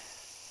time.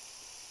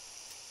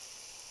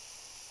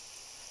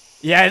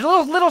 Yeah,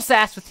 a little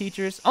sass with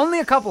teachers. Only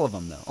a couple of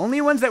them, though.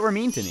 Only ones that were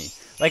mean to me.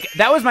 Like,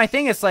 that was my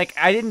thing. It's like,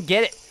 I didn't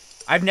get it.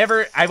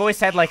 I've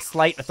always had, like,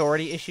 slight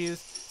authority issues.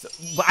 So,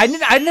 but I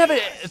didn't have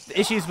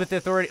issues with the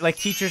authority, like,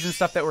 teachers and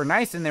stuff that were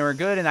nice and they were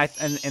good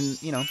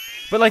and you know.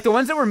 But, like, the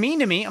ones that were mean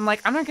to me, I'm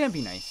like, I'm not going to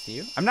be nice to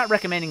you. I'm not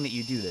recommending that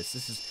you do this.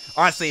 This is,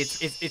 honestly,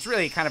 it's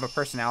really kind of a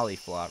personality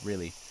flaw,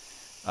 really.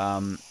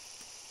 I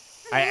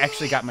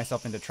actually got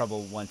myself into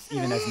trouble once,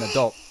 even as an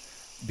adult,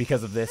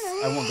 because of this.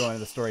 I won't go into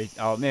the story.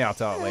 Maybe I'll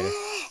tell it later.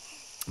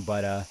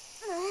 But,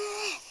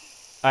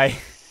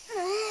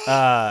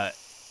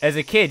 as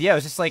a kid, yeah, it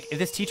was just like,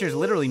 this teacher's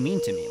literally mean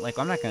to me. Like,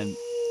 I'm gonna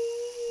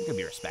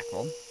be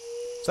respectful.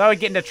 So I would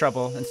get into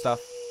trouble and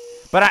stuff.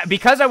 But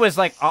because I was,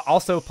 like,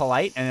 also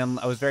polite, and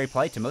I was very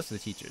polite to most of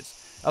the teachers,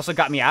 it also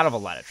got me out of a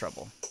lot of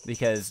trouble.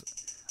 Because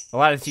a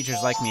lot of the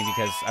teachers liked me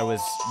because I was,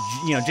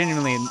 you know,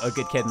 genuinely a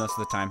good kid most of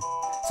the time.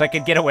 So I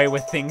could get away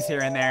with things here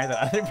and there that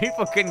other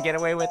people couldn't get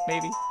away with,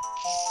 maybe.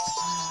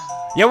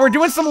 Yeah, we're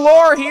doing some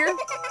lore here.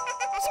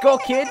 Skull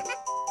Kid.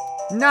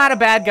 Not a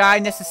bad guy,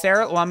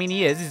 necessarily. Well, I mean,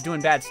 he is. He's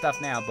doing bad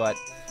stuff now, but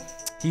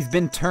he's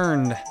been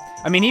turned.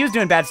 I mean, he was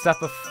doing bad stuff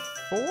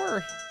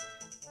before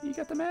he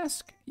got the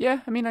mask.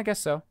 Yeah, I mean, I guess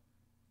so.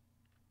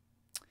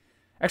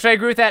 Actually, I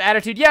agree with that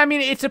attitude. Yeah, I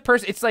mean, it's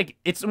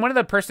it's one of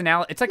the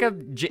personality. It's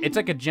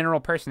like a general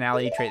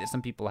personality trait that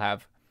some people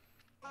have.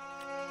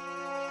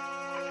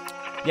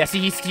 Yeah, see,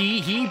 he's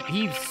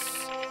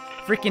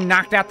freaking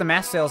knocked out the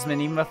mask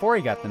salesman even before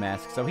he got the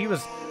mask. So he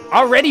was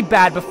already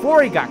bad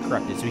before he got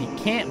corrupted, so he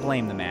can't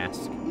blame the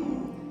mask.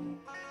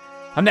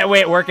 I'm that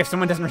way at work. If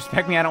someone doesn't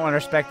respect me, I don't want to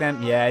respect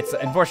them. Yeah, it's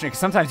unfortunate because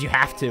sometimes you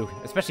have to,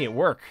 especially at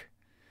work.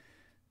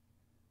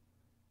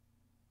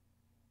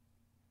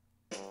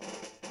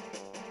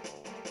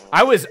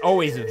 I was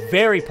always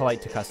very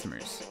polite to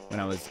customers when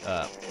I was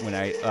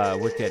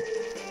worked at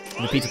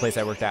the pizza place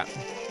I worked at.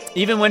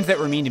 Even ones that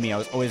were mean to me, I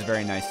was always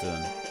very nice to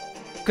them.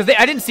 Because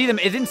I didn't see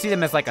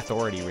them as like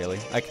authority, really.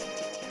 Like,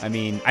 I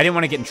mean, I didn't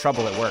want to get in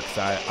trouble at work,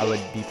 so I would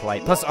be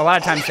polite. Plus, a lot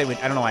of times they would,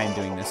 I don't know why I'm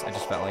doing this, I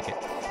just felt like it.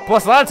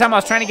 Plus, a lot of time I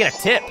was trying to get a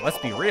tip, let's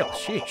be real,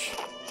 sheesh.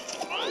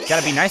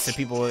 Gotta be nice to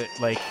people,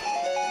 like,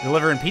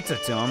 delivering pizza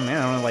to them. Man,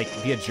 I don't want to,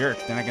 like, be a jerk,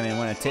 they're not gonna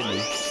want to tip me.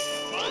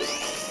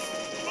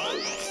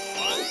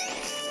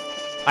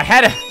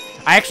 I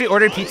actually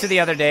ordered pizza the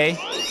other day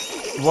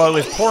while it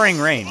was pouring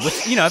rain,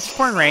 which, you know, it's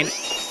pouring rain.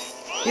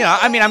 You know,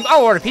 I mean,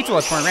 I'll order pizza while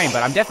it's pouring rain,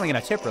 but I'm definitely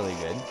gonna tip really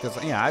good.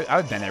 Because, you know,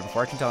 I've been there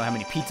before, I can tell how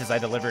many pizzas I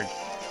delivered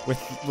with,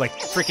 like,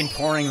 freaking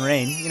pouring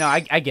rain. You know,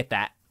 I get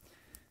that.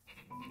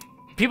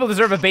 People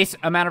deserve a base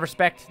amount of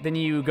respect, then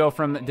you go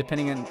from,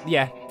 depending on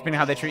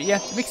how they treat you.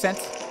 Yeah, it makes sense.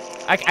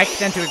 I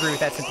tend to agree with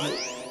that sentiment.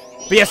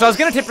 But yeah, so I was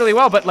gonna tip really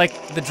well, but,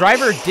 like, the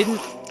driver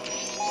didn't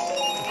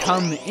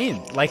come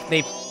in. Like,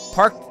 they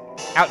parked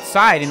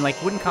outside and,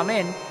 like, wouldn't come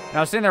in. And I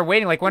was sitting there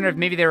waiting, like, wondering if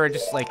maybe they were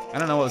just, like, I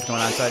don't know what was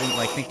going on, so I didn't,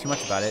 like, think too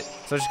much about it.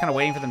 So I was just kind of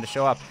waiting for them to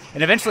show up.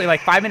 And eventually,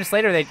 like, 5 minutes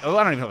later, I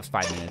don't even know if it was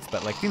 5 minutes,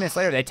 but, like, 2 minutes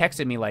later, they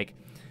texted me, like,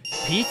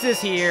 pizza's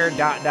here, ...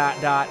 And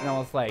I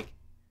was like,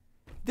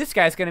 this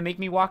guy's gonna make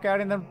me walk out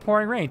in the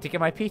pouring rain to get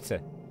my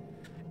pizza.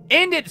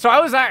 So I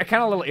was kind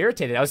of a little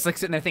irritated. I was, like,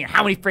 sitting there thinking,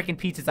 how many freaking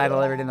pizzas I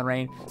delivered in the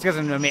rain? It's because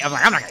of me. I'm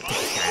like, I'm not gonna take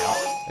this guy out.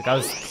 Like, I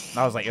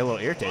was, like, a little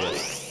irritated.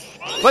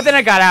 But then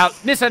I got out,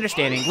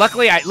 misunderstanding.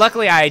 Luckily,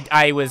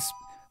 I was...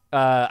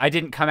 I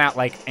didn't come out,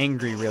 like,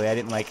 angry, really. I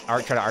didn't, like,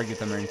 try to argue with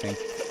them or anything.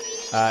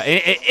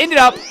 It ended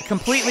up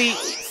completely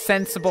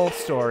sensible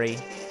story.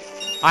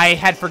 I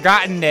had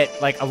forgotten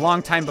that, like, a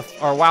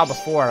while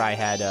before I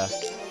had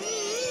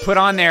put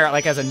on there,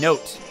 like, as a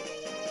note,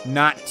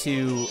 not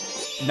to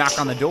knock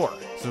on the door.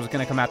 So I was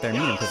gonna come out there and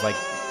meet him because like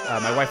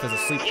my wife was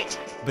asleep.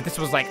 But this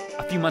was like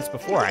a few months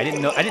before. I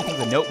didn't think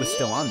the note was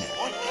still on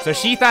there. So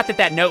she thought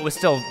that note was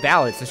still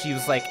valid. So she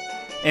was like,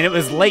 and it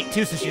was late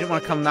too, so she didn't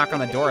want to come knock on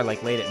the door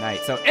like late at night.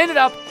 So ended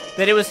up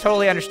that it was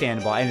totally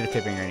understandable. I ended up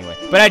tipping her anyway.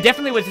 But I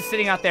definitely was just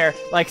sitting out there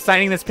like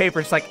signing this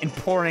paper, just like in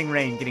pouring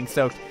rain, getting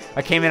soaked.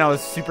 I came in, I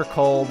was super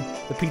cold.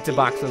 The pizza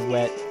box was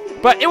wet.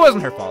 But it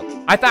wasn't her fault.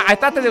 I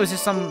thought that it was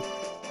just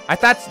I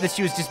thought that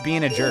she was just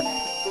being a jerk.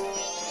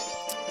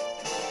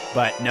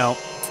 But no.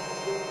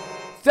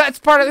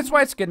 That's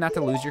why it's good not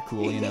to lose your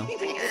cool, you know.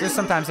 So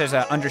sometimes there's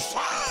a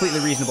completely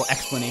reasonable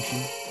explanation.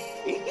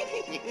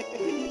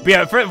 But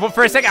yeah,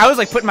 for a second, I was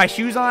like putting my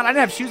shoes on. I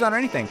didn't have shoes on or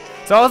anything.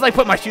 So I was like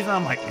putting my shoes on.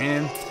 I'm like,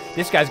 man,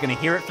 this guy's gonna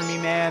hear it from me,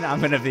 man.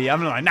 I'm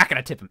not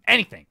gonna tip him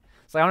anything.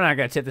 So I'm not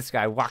gonna tip this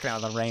guy walking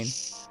out in the rain.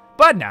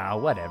 But no,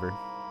 whatever.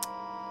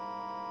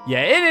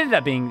 Yeah, it ended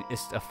up being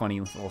just a funny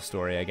little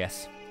story, I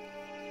guess.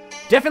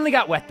 Definitely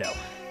got wet though.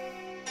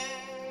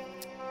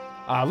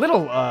 A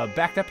little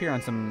backed up here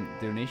on some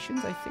donations,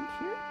 I think,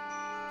 here.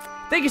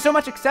 Thank you so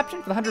much,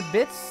 Exception, for the 100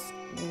 bits.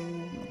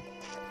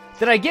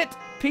 Did I get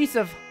Piece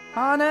of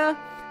Hana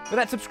for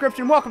that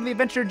subscription? Welcome to the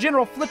adventure,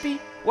 General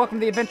Flippy. Welcome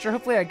to the adventure.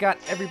 Hopefully I got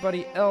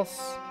everybody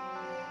else.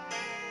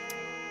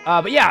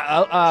 But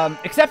yeah,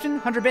 Exception,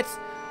 100 bits.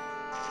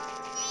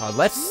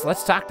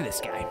 Let's talk to this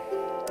guy.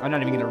 I'm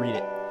not even going to read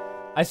it.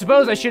 I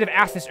suppose I should have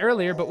asked this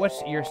earlier, but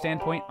what's your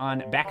standpoint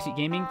on backseat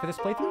gaming for this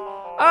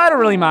playthrough? I don't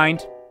really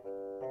mind.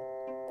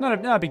 Not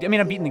a big deal. I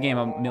mean, I've beaten the game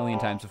a million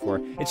times before.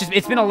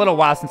 It's been a little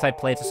while since I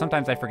played, so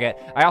sometimes I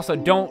forget. I also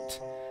don't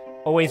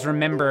always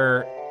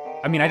remember.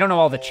 I mean, I don't know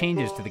all the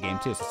changes to the game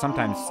too, so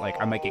sometimes like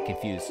I might get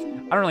confused. I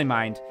don't really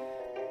mind.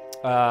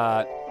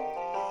 I'll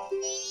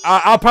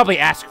probably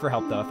ask for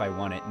help though if I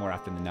want it more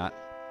often than not.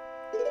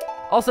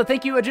 Also,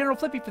 thank you, General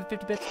Flippy, for the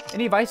 50 bits.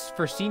 Any advice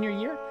for senior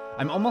year?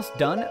 I'm almost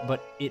done,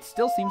 but it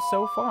still seems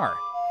so far.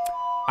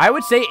 I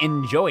would say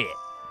enjoy it.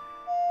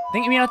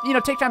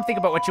 Take time to think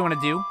about what you want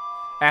to do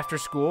after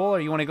school, or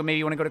maybe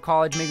you want to go to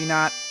college, maybe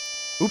not.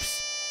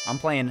 Oops, I'm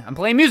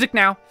playing music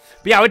now.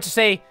 But yeah, I would just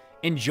say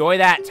enjoy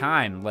that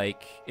time.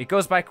 Like, it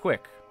goes by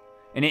quick,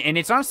 and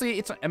it's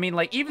honestly, I mean,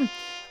 like, even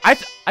I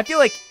feel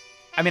like,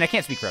 I mean, I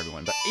can't speak for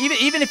everyone, but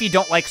even if you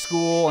don't like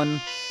school and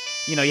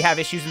you have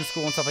issues in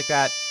school and stuff like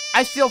that,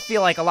 I still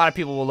feel like a lot of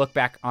people will look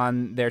back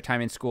on their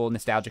time in school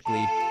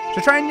nostalgically.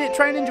 So try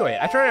and enjoy it.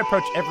 I try to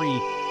approach every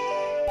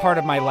part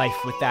of my life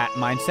with that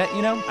mindset.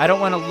 I don't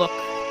want to look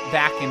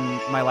back in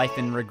my life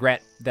and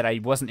regret that I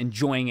wasn't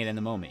enjoying it in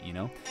the moment.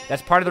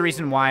 That's part of the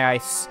reason why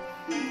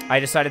I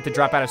decided to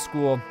drop out of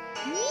school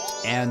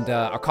and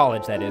or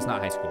college, that is,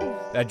 not high school.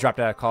 I dropped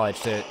out of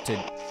college to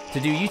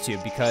do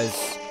YouTube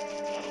because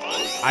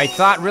I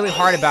thought really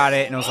hard about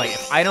it, and I was like,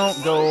 if I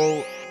don't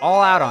go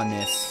all out on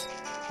this,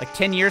 like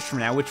 10 years from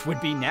now, which would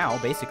be now,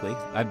 basically,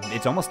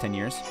 it's almost 10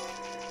 years.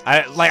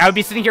 I would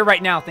be sitting here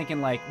right now thinking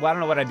like, well, I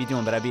don't know what I'd be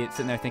doing, but I'd be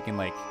sitting there thinking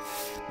like,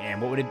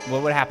 man, what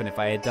would happen if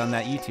I had done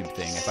that YouTube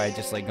thing? If I had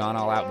just like gone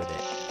all out with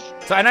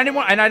it? So, and I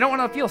don't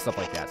want to feel stuff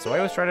like that. So I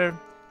always try to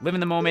live in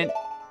the moment,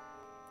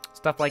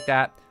 stuff like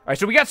that. All right,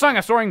 so we got Song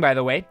of Soaring, by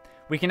the way.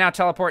 We can now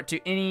teleport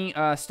to any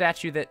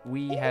statue that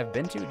we have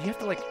been to. Do you have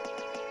to like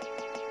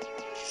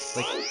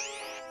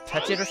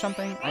touch it or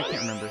something? I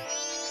can't remember.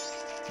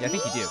 Yeah, I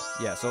think you do.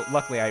 Yeah, so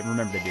luckily I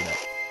remember to do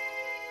that.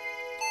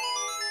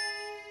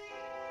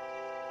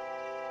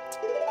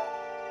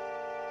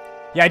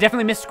 Yeah, I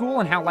definitely miss school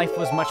and how life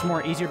was much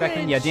more easier back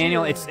then. Yeah,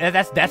 Daniel,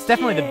 that's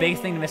definitely the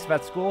biggest thing to miss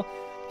about school.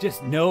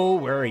 Just no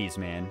worries,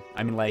 man.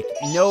 I mean, like,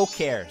 no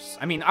cares.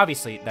 I mean,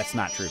 obviously, that's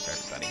not true for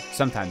everybody.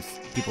 Sometimes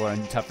people are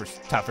in tougher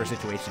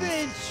situations,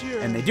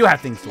 and they do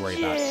have things to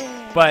worry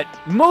about. But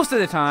most of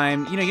the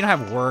time, you don't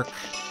have work.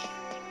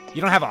 You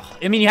don't have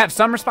you have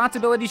some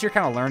responsibilities you're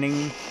kind of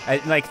learning,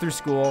 like through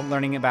school,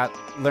 learning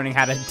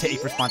how to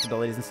take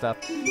responsibilities and stuff.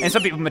 And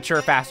some people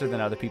mature faster than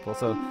other people,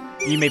 so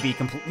you may be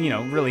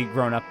really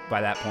grown up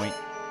by that point.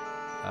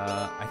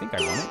 I think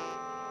I won it.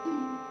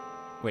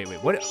 Wait,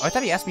 what? I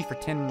thought he asked me for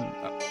 10.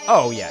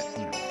 Oh yeah.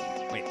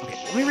 Wait, okay.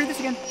 Let me read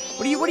this again.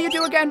 What do you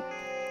do again?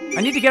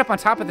 I need to get up on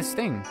top of this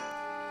thing.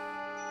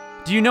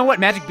 Do you know what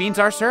magic beans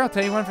are, sir? I'll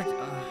tell you one for.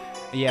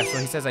 Yeah. So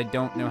he says I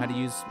don't know how to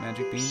use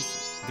magic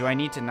beans. Do I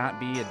need to not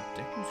be a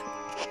Deku?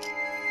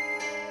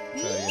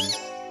 Try that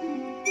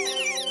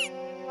again.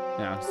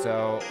 No,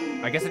 so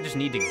I guess I just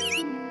need to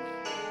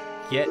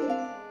get.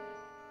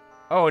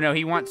 Oh no,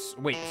 he wants.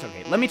 Wait, it's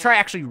okay. Let me try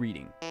actually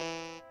reading.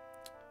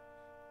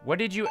 What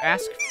did you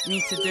ask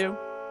me to do?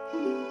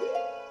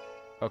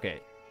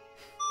 Okay.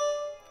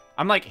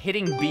 I'm like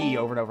hitting B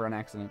over and over on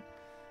accident.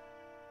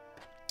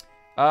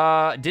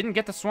 Didn't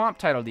get the swamp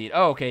title deed.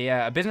 Oh, okay,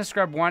 yeah. A business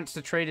scrub wants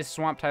to trade his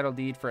swamp title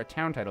deed for a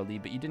town title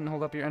deed, but you didn't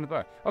hold up your end of the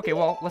bar. Okay,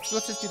 well, let's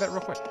just do that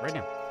real quick, right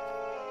now.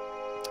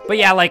 But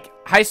yeah, like,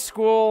 high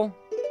school,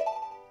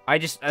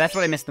 that's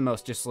what I missed the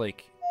most. Just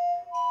like,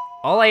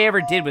 all I ever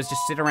did was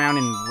just sit around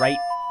and write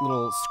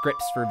little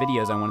scripts for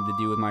videos I wanted to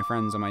do with my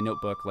friends on my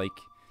notebook. Like,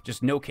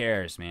 just no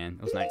cares, man.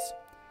 It was nice.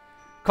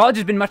 College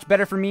has been much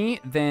better for me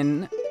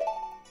than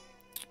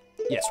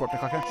Yes, warp to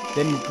clock tower.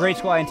 Then grade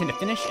school I intend to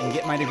finish and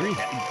get my degree.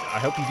 I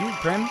hope you do,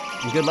 Prim,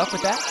 and good luck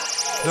with that.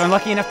 So I'm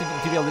lucky enough to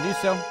be able to do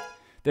so.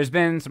 There's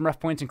been some rough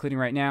points, including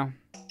right now.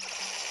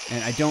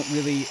 And I don't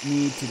really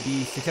need to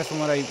be successful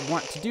in what I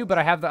want to do, but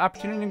I have the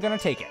opportunity and I'm gonna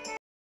take it.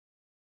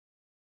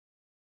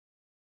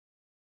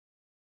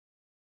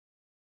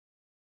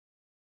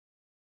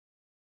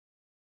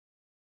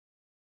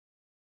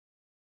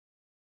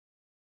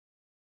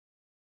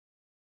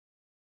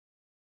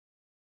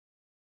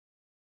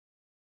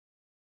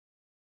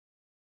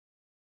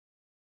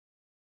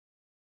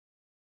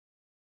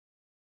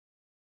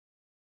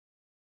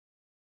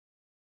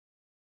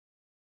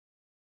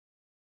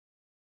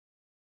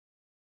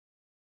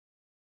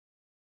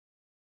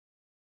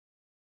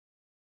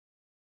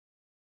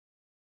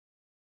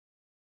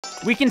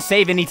 We can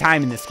save any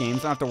time in this game, so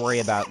I don't have to worry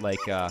about, like,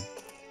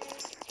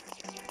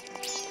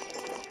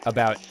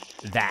 about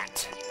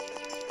that.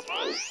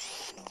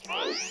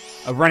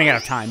 Running out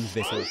of time is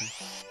basically.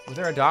 Was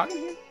there a dog in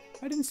here?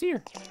 I didn't see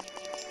her.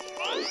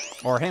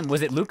 Or him.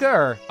 Was it Luca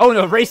or? Oh,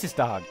 no, racist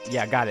dog.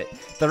 Yeah, got it.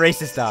 The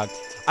racist dog.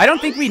 I don't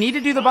think we need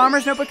to do the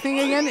Bomber's Notebook thing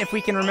again if we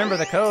can remember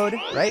the code,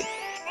 right?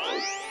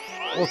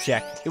 We'll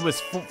check. It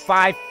was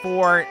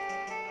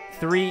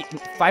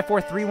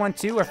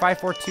 54312 or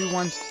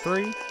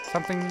 54213,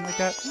 something like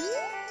that.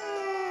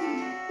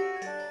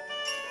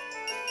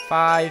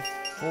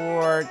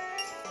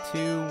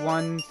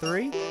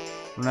 54213.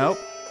 Nope.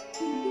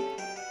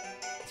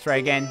 Let's try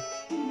again.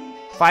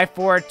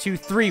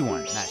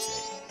 54231. That's it.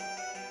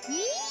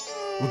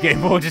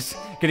 We're just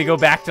gonna go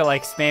back to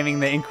like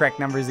spamming the incorrect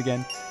numbers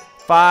again.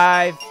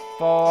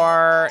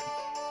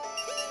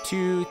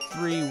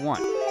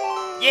 54231.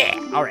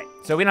 Yeah. All right.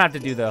 So we don't have to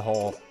do the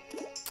whole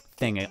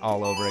thing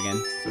all over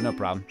again. So no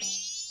problem.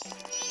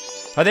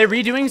 Are they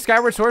redoing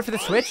Skyward Sword for the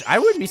Switch? I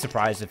wouldn't be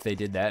surprised if they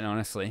did that,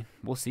 honestly.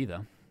 We'll see,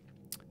 though.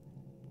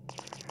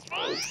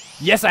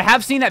 Yes, I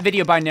have seen that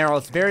video by Neryl.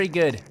 It's very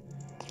good.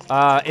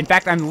 In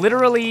fact, I'm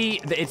literally...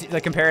 It's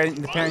like comparing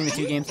the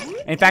two games.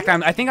 In fact,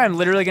 I think I'm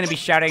literally going to be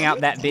shouting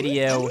out that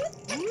video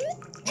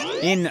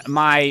in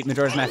my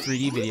Majora's Mask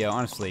 3D video,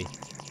 honestly.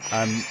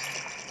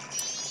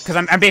 Because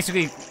I'm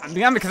basically...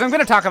 Because I'm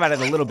going to talk about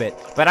it a little bit,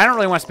 but I don't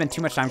really want to spend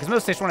too much time, because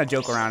mostly I just want to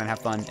joke around and have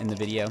fun in the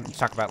video, and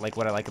talk about like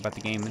what I like about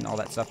the game and all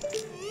that stuff.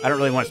 I don't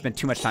really want to spend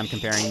too much time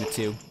comparing the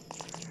two.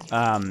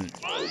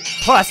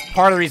 Plus,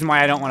 part of the reason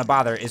why I don't want to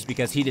bother is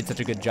because he did such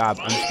a good job.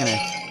 I'm just going to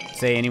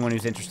say anyone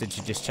who's interested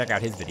should just check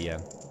out his video.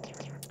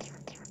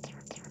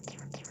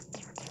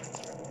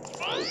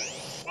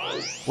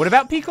 What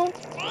about Pickle?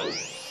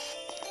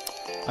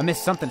 I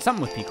missed something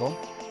with Pickle.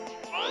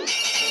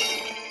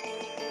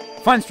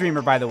 Fun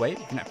streamer, by the way, if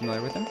you're not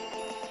familiar with him.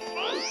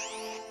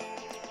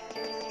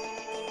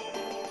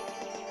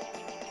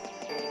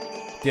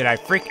 Dude, I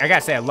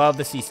gotta say, I love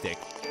the C-Stick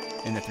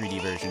in the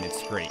 3D version.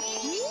 It's great.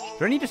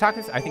 Do I need to talk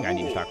to this? I think I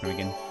need to talk to him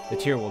again. The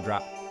tier will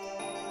drop.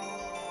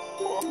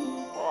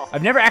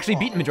 I've never actually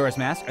beaten Majora's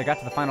Mask. I got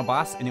to the final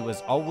boss, and it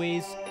was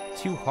always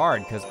too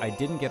hard, because I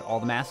didn't get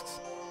all the masks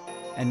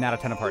and not a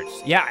ton of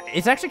hearts. Yeah,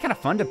 it's actually kind of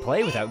fun to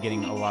play without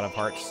getting a lot of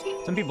hearts.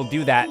 Some people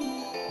do that,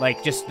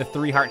 like just the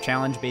 3-heart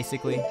challenge,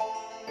 basically.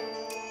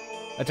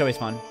 That's always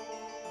fun.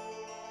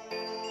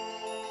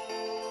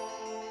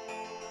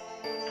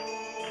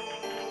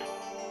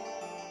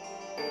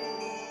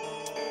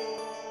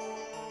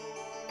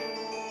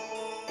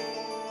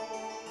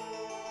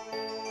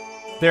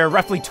 There are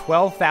roughly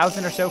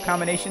 12,000 or so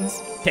combinations.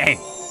 Dang.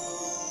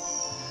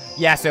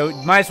 Yeah, so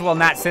might as well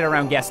not sit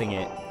around guessing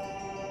it.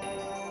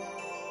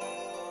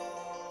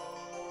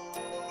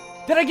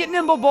 Did I get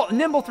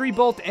Nimble 3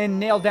 Bolt and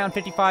nailed down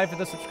 55 for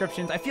the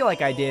subscriptions? I feel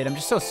like I did. I'm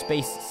just so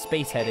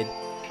space-headed.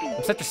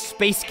 I'm such a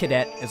space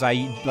cadet, as I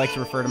like to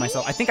refer to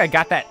myself. I think I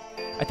got that.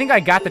 I think I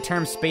got the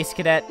term space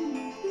cadet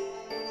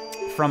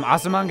from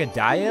Azumanga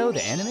Daioh,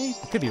 the anime.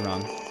 I could be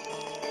wrong,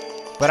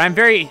 but I'm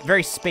very,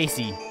 very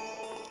spacey.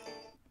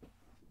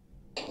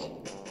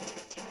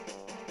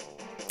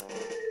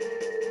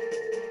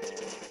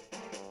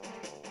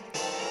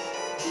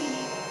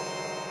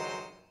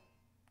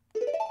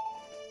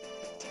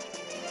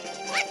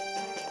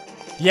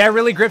 Yeah, it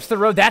really grips the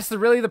road. That's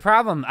really the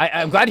problem.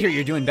 I'm glad to hear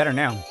you're doing better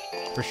now,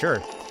 for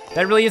sure.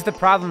 That really is the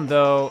problem,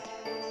 though.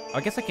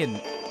 I guess I can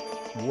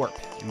warp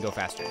and go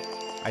faster.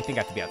 I think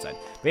I have to be outside.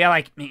 But yeah,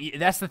 like,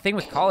 that's the thing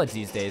with college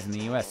these days in the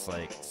US.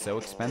 Like, it's so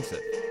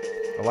expensive.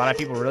 A lot of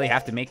people really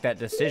have to make that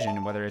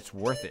decision whether it's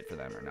worth it for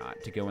them or not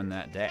to go in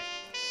that debt.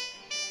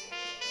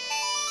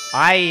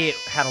 I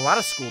had a lot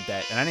of school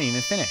debt, and I didn't even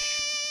finish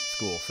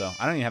school, so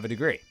I don't even have a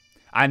degree.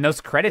 And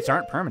those credits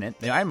aren't permanent.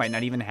 I might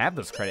not even have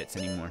those credits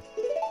anymore.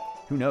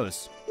 Who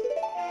knows?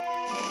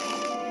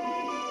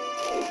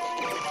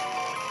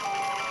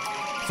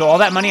 So all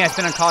that money I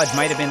spent on college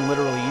might have been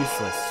literally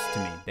useless to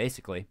me,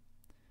 basically.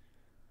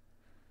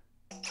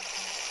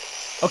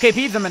 Okay,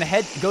 peeps, I'm gonna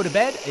go to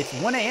bed. It's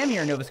 1 a.m.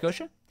 here in Nova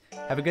Scotia.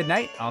 Have a good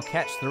night. I'll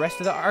catch the rest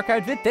of the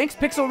archived vid. Thanks,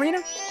 Pixel Arena.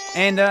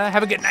 And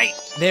have a good night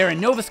there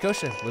in Nova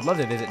Scotia. Would love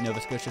to visit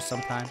Nova Scotia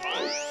sometime.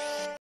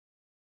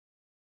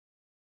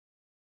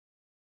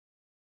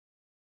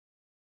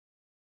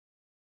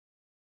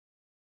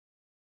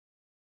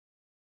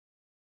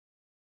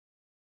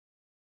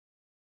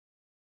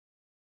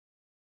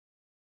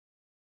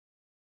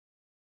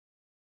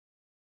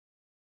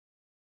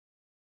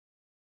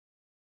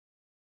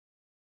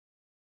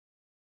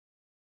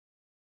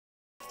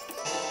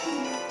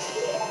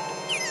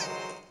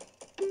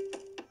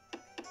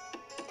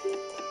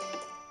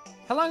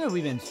 How long have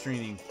we been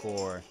streaming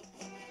for?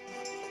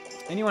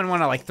 Anyone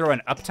want to like throw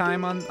an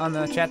uptime on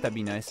the chat? That'd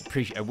be nice.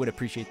 I would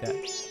appreciate that.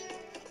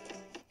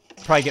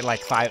 Probably get like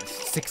 5,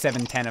 6,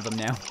 7, 10 of them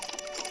now.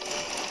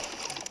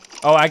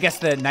 Oh, I guess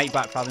the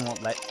Nightbot probably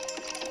won't let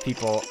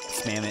people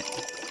spam it.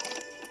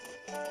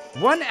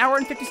 1 hour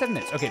and 57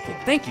 minutes. Okay, cool.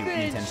 Thank you,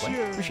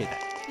 Ian10Play. Appreciate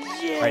that.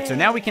 Yeah. All right, so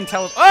now we can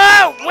tell.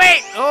 Oh, wait!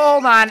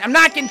 Hold on. I'm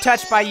not getting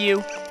touched by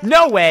you.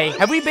 No way.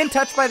 Have we been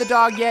touched by the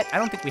dog yet? I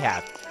don't think we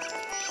have.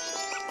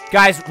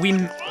 Guys, we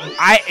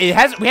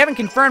haven't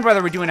confirmed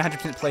whether we're doing a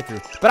 100%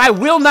 playthrough, but I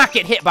will not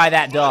get hit by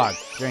that dog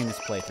during this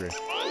playthrough.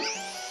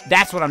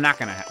 That's what I'm not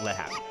gonna let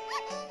happen.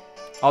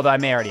 Although I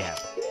may already have.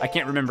 I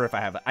can't remember if I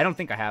have. I don't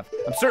think I have.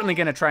 I'm certainly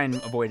gonna try and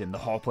avoid in the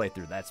whole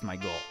playthrough. That's my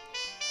goal.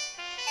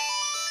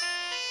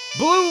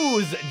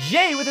 Blues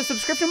Jay with a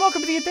subscription.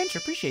 Welcome to the adventure.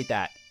 Appreciate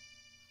that.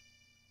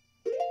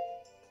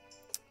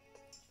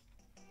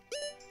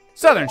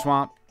 Southern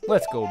Swamp.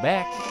 Let's go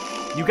back.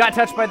 You got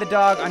touched by the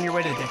dog on your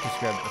way to the Deku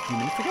Scrub a few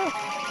minutes ago.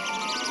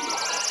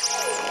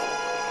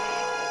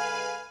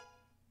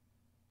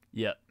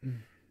 Yep.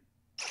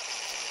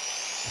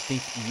 I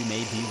think you may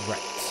be right.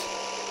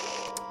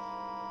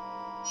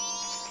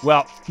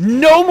 Well,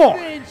 no more.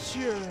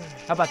 Adventure.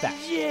 How about that?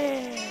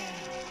 Yeah.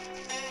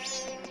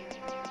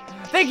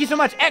 Thank you so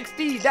much,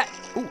 XD.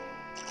 Ooh,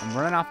 I'm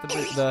running off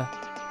the.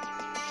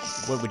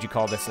 What would you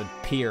call this? A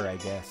pier, I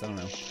guess. I don't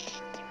know.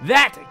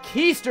 That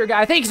Keister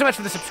guy. Thank you so much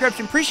for the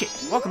subscription. Appreciate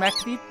it. Welcome back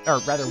to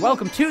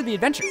welcome to the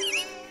adventure.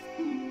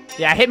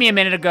 Yeah, hit me a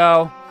minute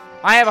ago.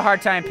 I have a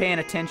hard time paying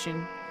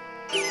attention.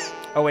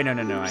 Oh wait, no. I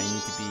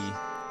need to be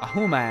a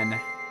human.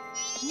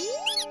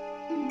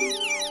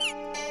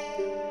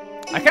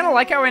 I kind of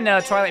like how in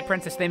Twilight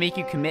Princess they make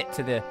you commit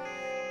to the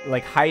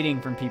like hiding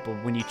from people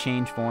when you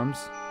change forms.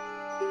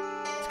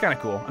 It's kind of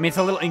cool. I mean, it's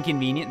a little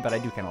inconvenient, but I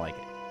do kind of like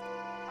it.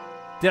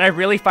 Did I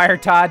really fire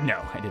Todd?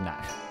 No, I did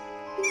not.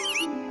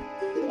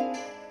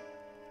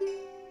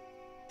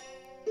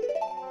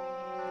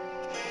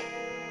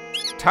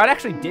 Todd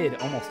actually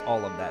did almost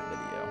all of that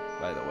video,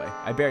 by the way.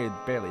 I barely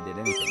did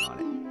anything on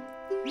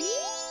it.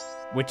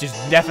 Which is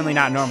definitely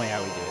not normally how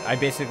we do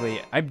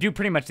it. I do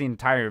pretty much the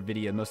entire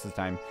video most of the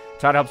time.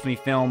 Todd helps me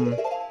film,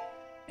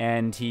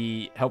 and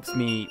he helps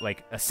me,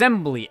 like,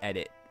 assembly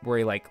edit, where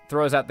he, like,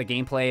 throws out the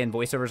gameplay and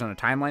voiceovers on a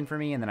timeline for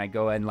me, and then I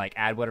go and, like,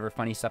 add whatever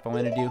funny stuff I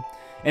want to do.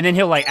 And then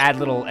he'll, like, add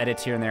little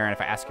edits here and there, and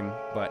if I ask him,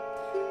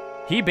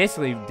 but he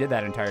basically did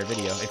that entire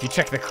video. If you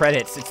check the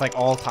credits, it's, like,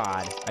 all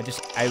Todd.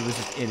 I was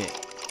just in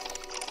it.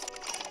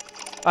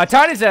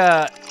 Todd is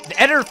the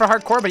editor for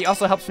Hardcore, but he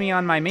also helps me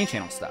on my main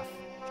channel stuff.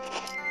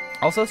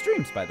 Also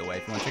streams, by the way,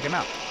 if you want to check him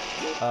out.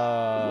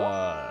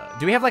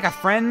 Do we have like a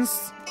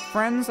friends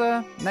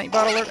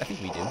Nightbot alert? I think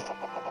we do.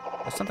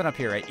 There's something up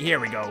here, right? Here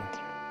we go.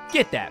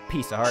 Get that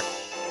piece of heart.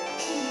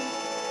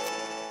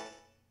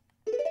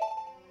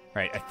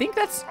 Right, I think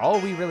that's all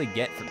we really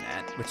get from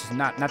that, which is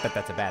not that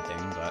that's a bad thing,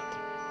 but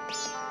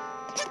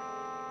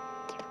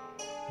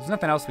there's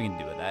nothing else we can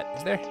do with that,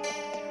 is there?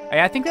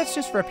 I think that's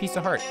just for a piece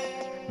of heart.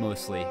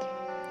 Mostly.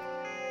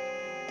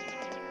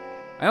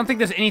 I don't think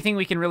there's anything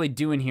we can really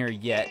do in here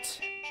yet.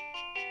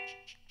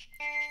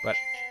 But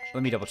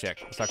let me double check.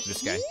 Let's talk to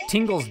this guy.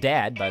 Tingle's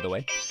dad, by the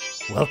way.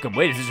 Welcome.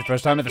 Wait, is this your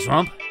first time at the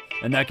swamp?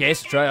 In that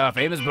case, try our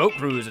famous boat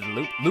cruise at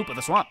the loop of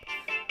the swamp.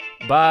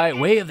 By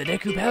way of the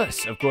Deku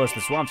Palace. Of course,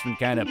 the swamp's been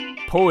kind of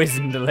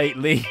poisoned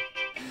lately.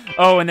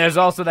 Oh, and there's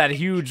also that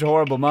huge,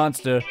 horrible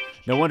monster.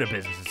 No wonder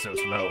business is so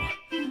slow.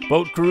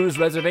 Boat cruise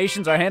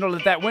reservations are handled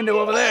at that window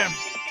over there.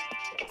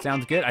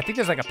 Sounds good. I think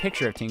there's like a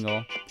picture of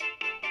Tingle.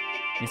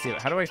 Let me see.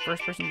 How do I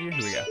first person view?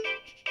 Here we go.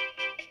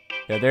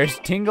 Yeah, there's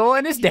Tingle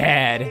and his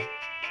dad.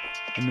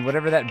 And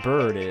whatever that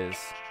bird is.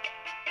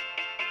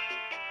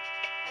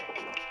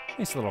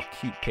 Nice little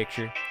cute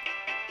picture.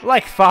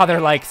 Like father,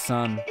 like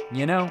son,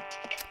 you know?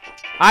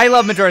 I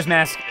love Majora's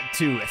Mask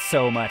too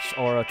so much,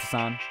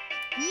 Oro-san.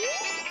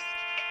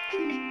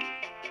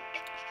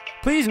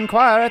 Please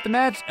inquire at the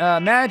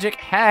Magic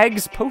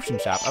Hags Potion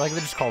Shop. I like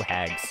they're just called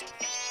Hags.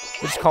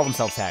 They just call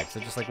themselves hags.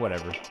 They're just like,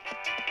 whatever.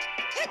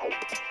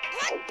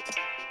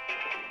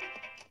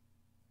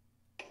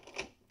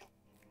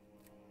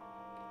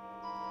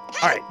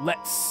 Alright,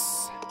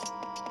 let's...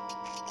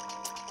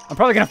 I'm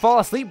probably going to fall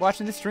asleep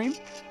watching this stream.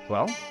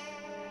 Well,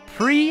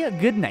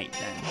 good night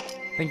then.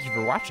 Thank you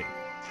for watching.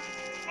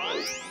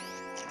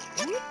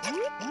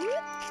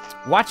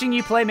 Watching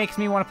you play makes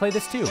me want to play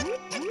this too.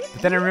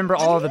 But then I remember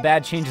all of the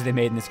bad changes they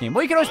made in this game.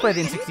 Well, you can always play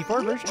the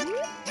N64 version.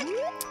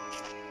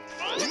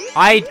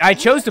 I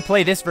chose to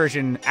play this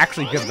version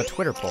actually because of a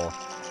Twitter poll.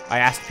 I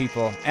asked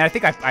people, and I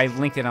think I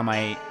linked it on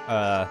my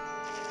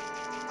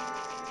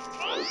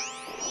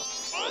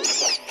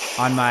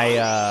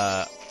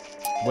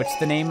what's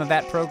the name of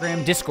that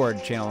program?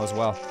 Discord channel as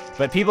well.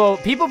 But people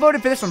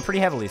voted for this one pretty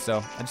heavily,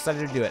 so I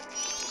decided to do it.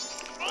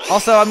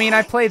 Also, I mean,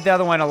 I played the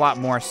other one a lot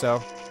more,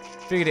 so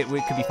figured it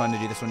could be fun to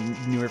do this one,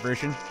 newer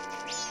version.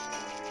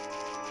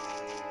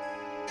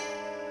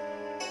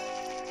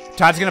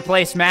 Todd's gonna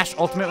play Smash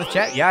Ultimate with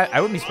chat. Yeah,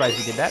 I wouldn't be surprised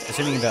if he did that,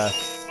 assuming the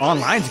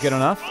online's good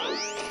enough.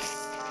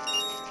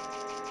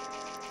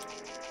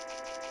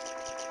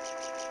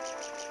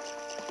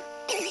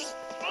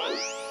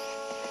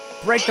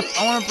 break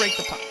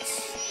the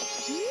pots.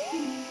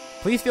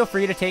 Please feel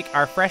free to take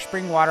our fresh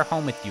spring water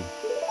home with you.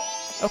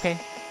 Okay.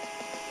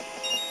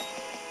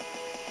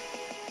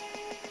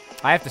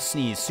 I have to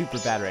sneeze super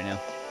bad right now.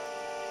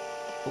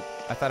 Oh,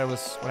 I thought it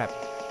was, what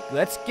happened?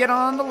 Let's get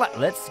on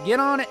let's get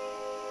on it.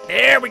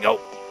 There we go.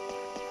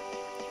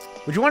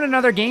 Would you want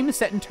another game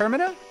set in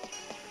Termina?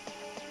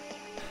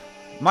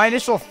 My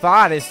initial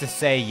thought is to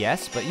say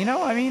yes, but you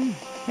know, I mean,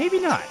 maybe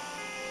not.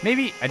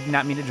 Maybe, I did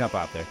not mean to jump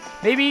out there.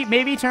 Maybe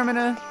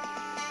Termina,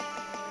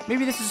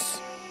 maybe this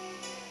is,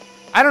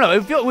 I don't know,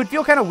 it would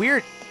feel kind of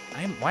weird.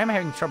 Why am I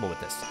having trouble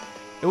with this?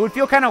 It would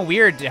feel kind of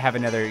weird to have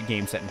another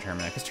game set in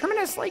Termina, because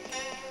Termina is like,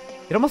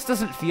 it almost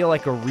doesn't feel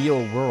like a real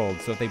world,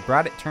 so if they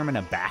brought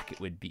Termina back, it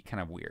would be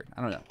kind of weird.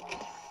 I don't know.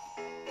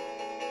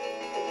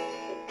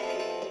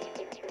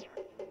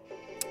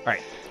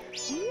 Alright.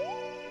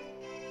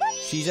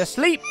 She's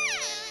asleep.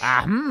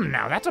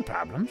 Now that's a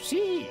problem.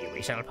 See,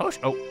 we sell a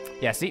potion. Oh,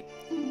 yeah, see?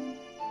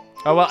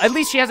 Oh, well, at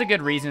least she has a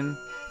good reason.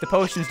 The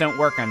potions don't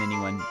work on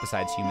anyone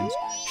besides humans.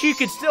 She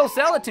could still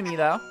sell it to me,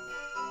 though.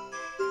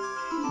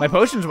 My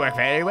potions work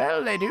very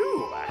well, they do.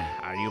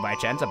 Are you by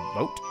chance a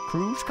boat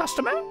cruise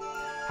customer?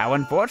 How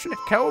unfortunate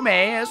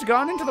Komei has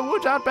gone into the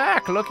woods out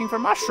back looking for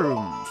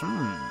mushrooms.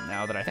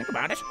 Now that I think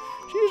about it,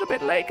 she's a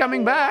bit late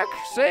coming back.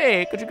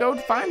 Say, could you go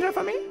find her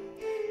for me?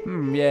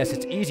 Yes,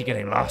 it's easy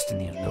getting lost in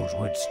those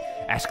woods.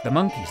 Ask the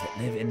monkeys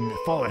that live in the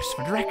forest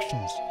for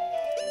directions.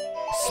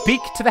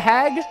 Speak to the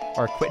hag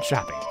or quit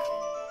shopping.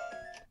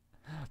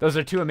 Those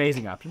are two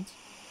amazing options.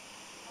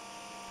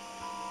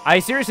 I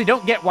seriously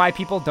don't get why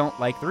people don't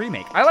like the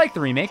remake. I like the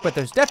remake, but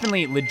there's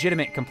definitely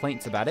legitimate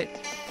complaints about it.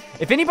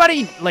 If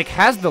anybody like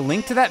has the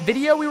link to that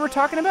video we were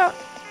talking about,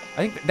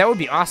 I think that would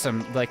be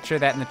awesome. Like, share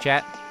that in the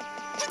chat.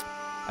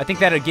 I think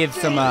that'll give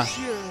some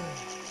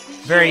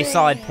very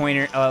solid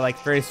pointer, like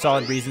very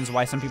solid reasons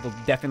why some people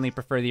definitely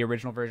prefer the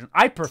original version.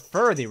 I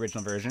prefer the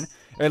original version,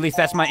 or at least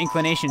that's my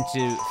inclination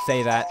to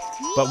say that.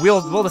 But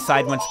we'll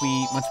decide once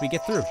we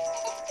get through.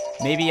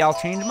 Maybe I'll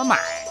change my mind.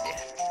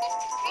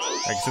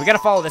 Alright, so we gotta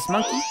follow this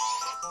monkey.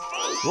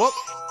 Whoop.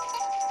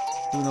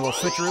 Doing a little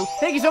switcheroo.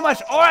 Thank you so much,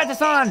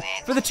 Oratasan,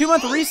 for the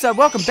 2-month resub.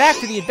 Welcome back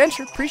to the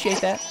adventure. Appreciate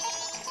that.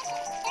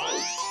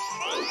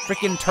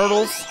 Freaking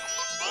turtles.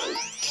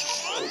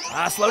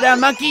 Slow down,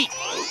 monkey.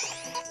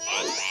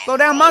 Slow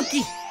down,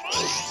 monkey.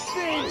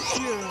 Thank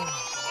you.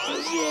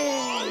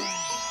 Yeah.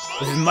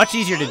 This is much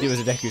easier to do as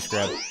a Deku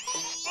scrub.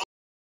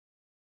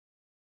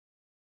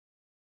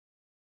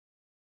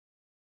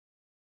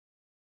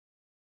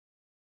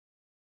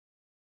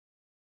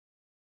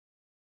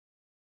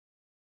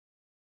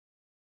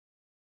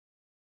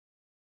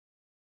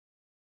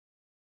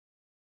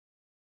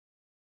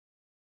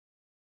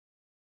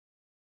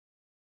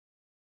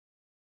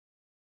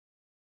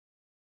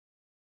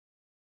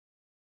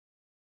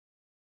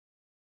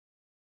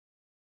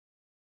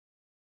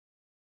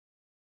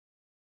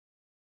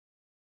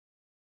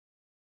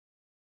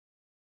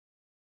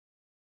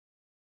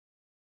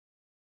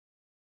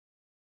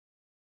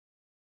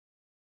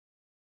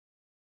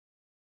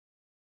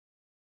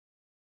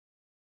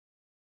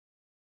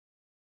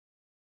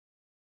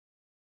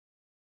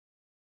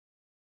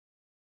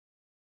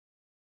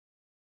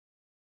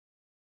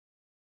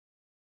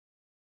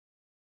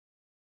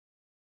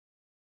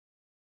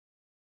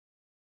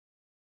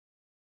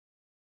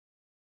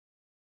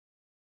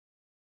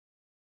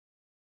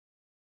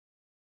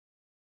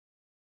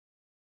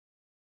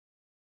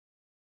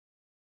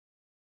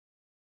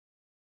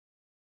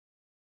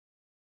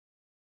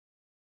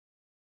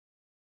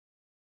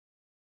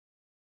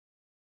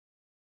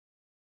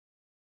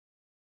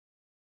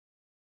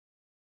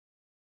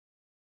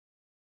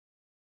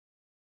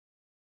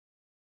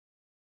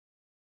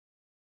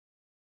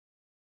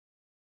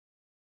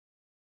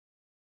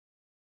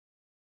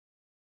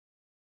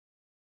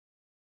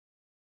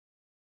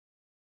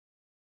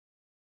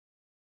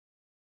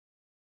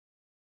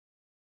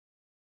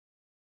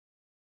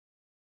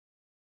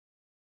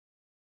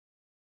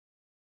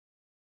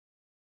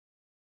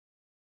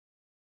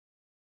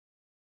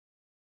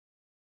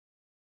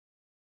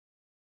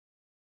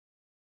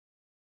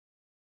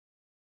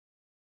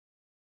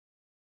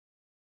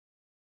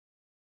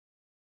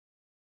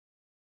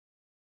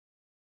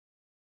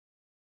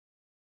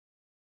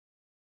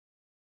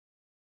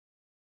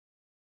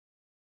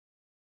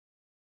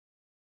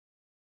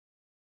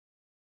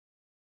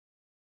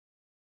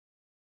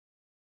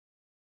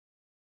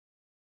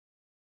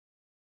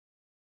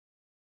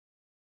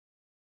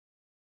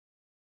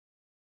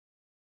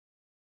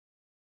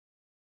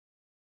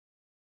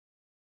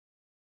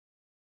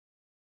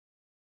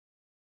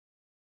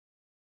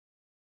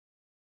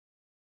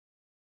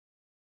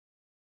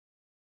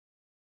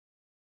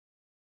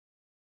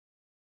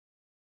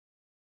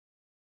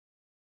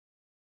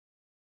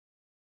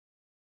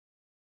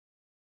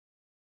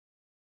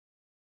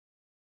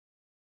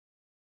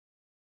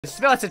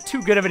 That's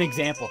too good of an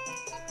example.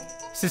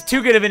 This is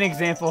too good of an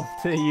example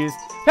to use.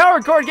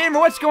 Power Cord Gamer,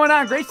 what's going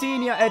on? Great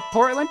seeing you at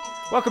Portland.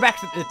 Welcome back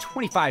to the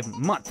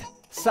 25-month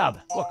sub.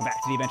 Welcome back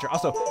to the adventure.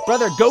 Also,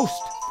 Brother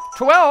Ghost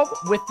 12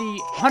 with the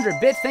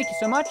 100 bits. Thank you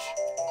so much.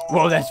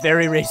 Whoa, that's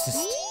very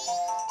racist.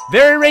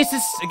 Very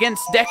racist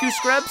against Deku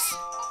Scrubs.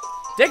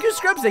 Deku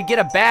Scrubs, they get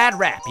a bad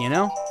rap, you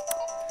know?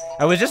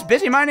 I was just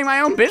busy minding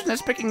my own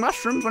business, picking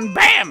mushrooms, when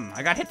BAM!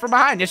 I got hit from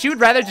behind. Yes, you would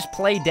rather just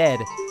play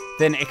dead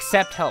than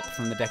accept help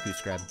from the Deku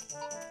Scrub.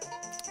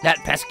 That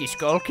pesky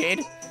skull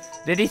kid.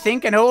 Did he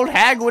think an old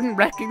hag wouldn't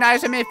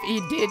recognize him if he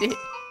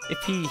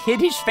hid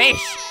his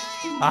face?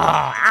 Oh,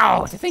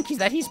 ow! To think he's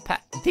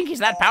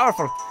that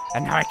powerful,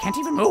 and now I can't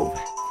even move.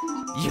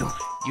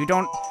 You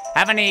don't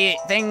have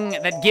anything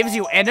that gives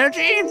you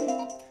energy?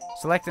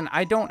 Select an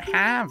I don't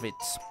have it.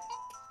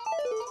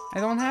 I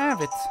don't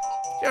have it.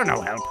 You're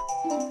no help.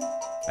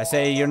 I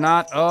say you're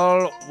not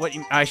all what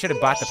you... I should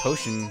have bought the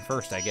potion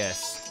first, I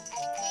guess.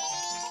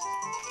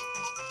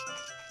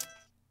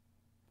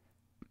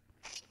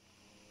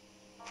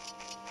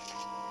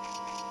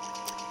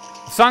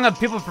 Song of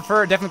people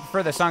definitely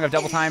prefer the Song of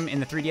Double Time in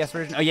the 3DS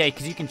version. Oh yeah,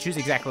 because you can choose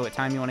exactly what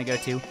time you want to go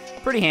to.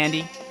 Pretty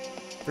handy,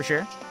 for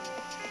sure.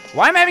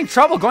 Why am I having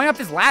trouble going up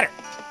this ladder?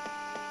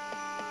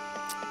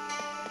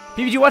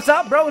 PBG, what's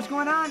up, bro? What's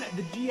going on?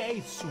 The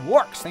GA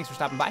Swarks. Thanks for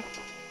stopping by.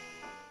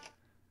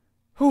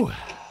 Whew,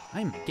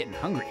 I'm getting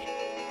hungry.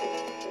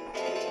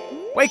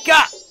 Wake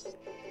up!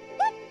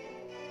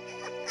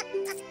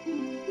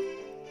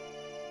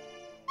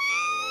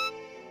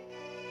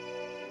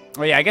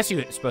 Oh yeah, I guess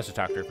you're supposed to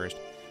talk to her first.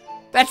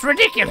 That's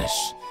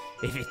ridiculous!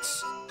 If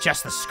it's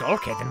just the Skull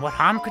Kid, then what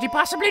harm could he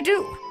possibly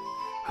do?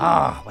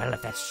 Ah, well,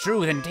 if that's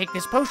true, then take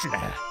this potion.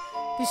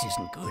 This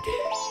isn't good.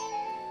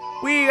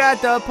 We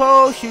got the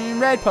potion,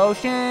 red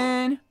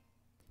potion.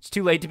 It's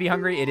too late to be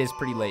hungry. It is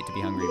pretty late to be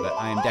hungry, but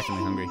I am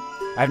definitely hungry.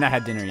 I have not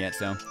had dinner yet,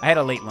 so I had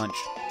a late lunch.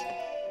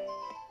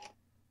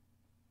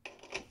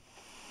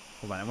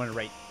 Hold on, I want to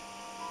write.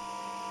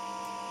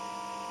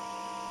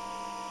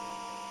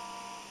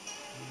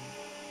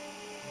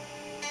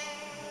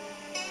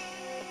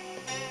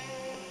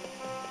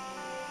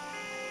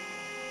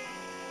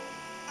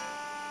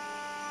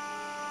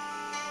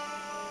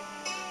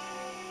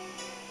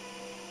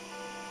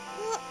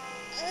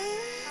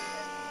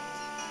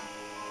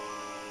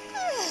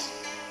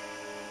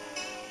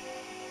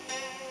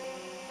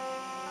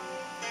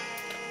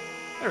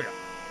 There we go.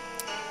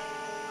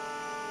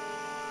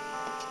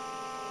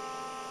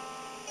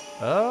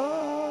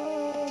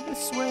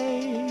 This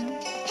way.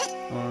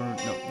 Or,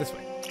 no, this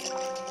way.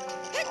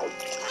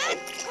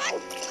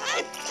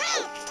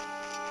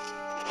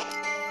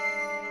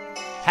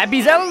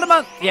 Happy Zelda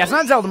Month! Yeah, it's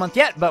not Zelda Month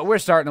yet, but we're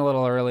starting a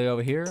little early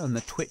over here on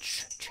the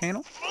Twitch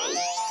channel.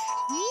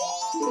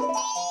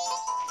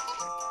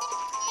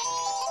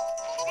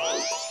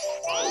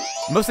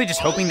 Mostly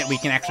just hoping that we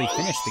can actually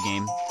finish the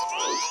game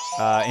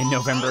in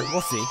November.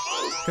 We'll see.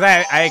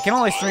 Because I can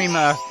only stream,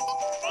 I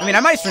mean, I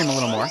might stream a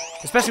little more.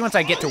 Especially once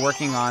I get to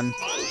working on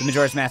the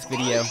Majora's Mask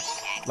video.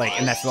 Like,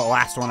 and that's the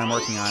last one I'm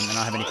working on, and I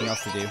don't have anything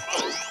else to do.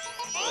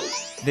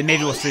 Then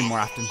maybe we'll stream more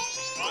often.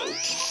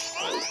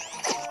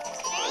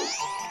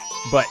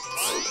 But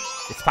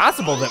it's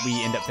possible that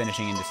we end up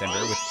finishing in December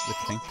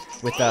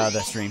with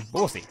the stream. But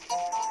we'll see.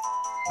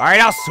 All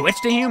right, I'll switch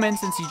to human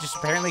since you just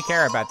apparently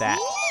care about that.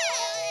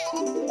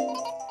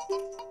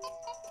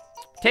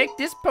 Take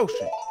this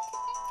potion.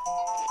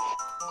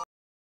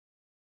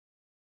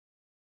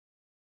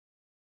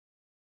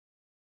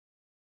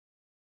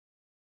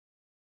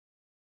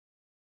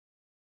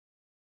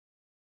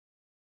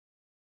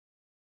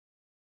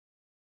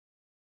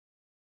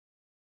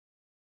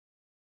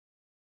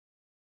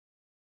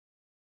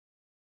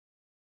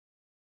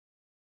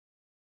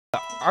 The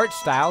art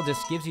style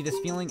just gives you this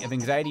feeling of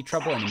anxiety,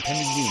 trouble, and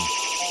impending doom.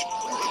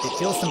 It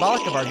feels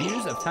symbolic of our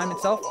views of time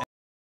itself.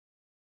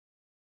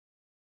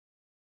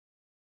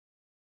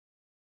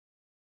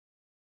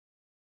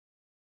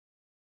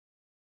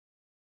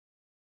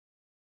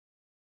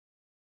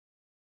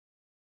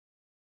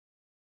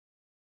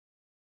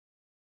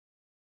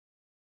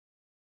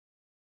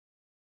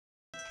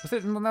 Was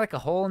it like a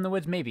hole in the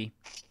woods? Maybe.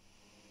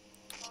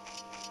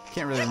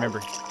 Can't really remember.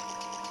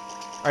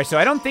 Alright, so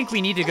I don't think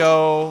we need to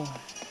go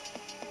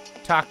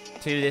talk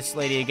to this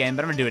lady again,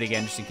 but I'm gonna do it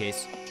again just in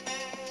case.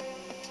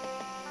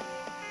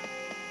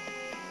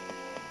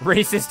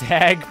 Racist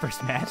hag for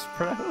Smash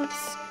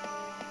Bros.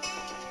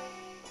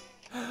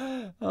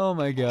 Oh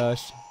my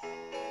gosh.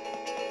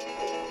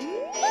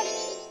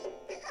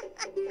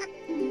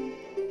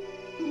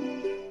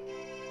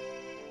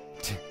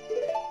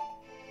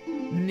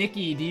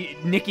 Nikki,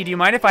 do you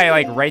mind if I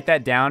like write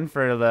that down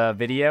for the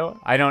video?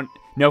 I don't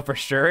know for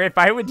sure if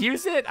I would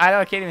use it.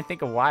 I can't even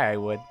think of why I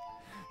would.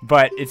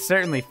 But it's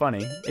certainly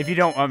funny. If you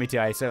don't want me to,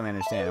 I certainly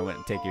understand. I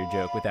wouldn't take your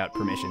joke without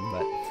permission,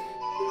 but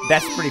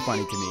that's pretty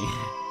funny to me.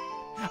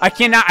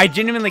 I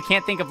genuinely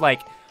can't think of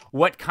like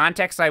what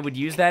context I would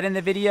use that in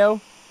the video.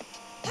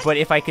 But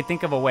if I could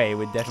think of a way, it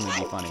would definitely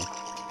be funny.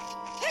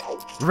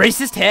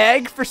 Racist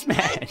hag for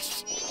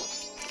Smash.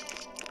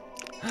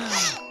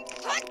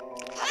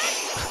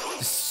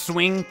 Just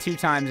swing 2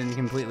 times and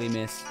completely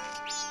miss.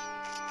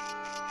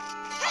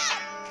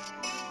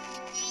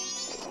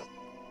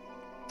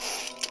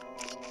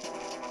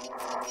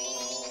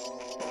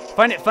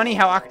 Find it funny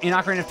how in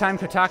Ocarina of Time,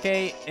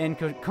 Kotake and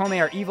Kome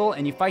are evil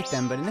and you fight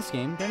them, but in this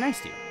game, they're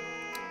nice to you.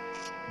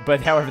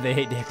 But however, they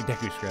hate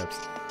Deku scrubs.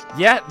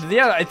 Yeah,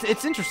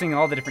 it's interesting,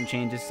 all the different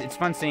changes. It's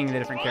fun seeing the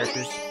different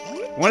characters.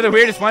 One of the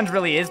weirdest ones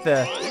really is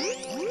the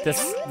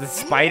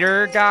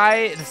spider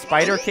guy. The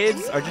spider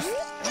kids are just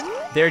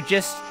they're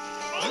just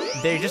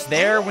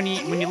there when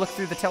you look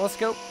through the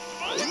telescope.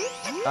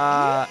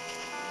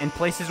 In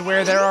places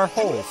where there are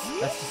holes.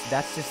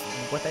 That's just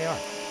what they are.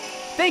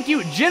 Thank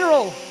you,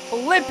 General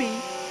Flippy,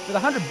 for the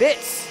 100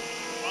 bits.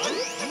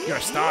 You're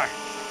a star.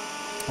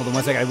 Hold on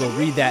one second, I will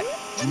read that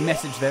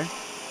message there.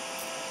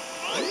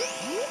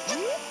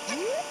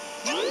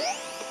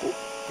 Ooh,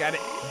 got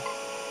it.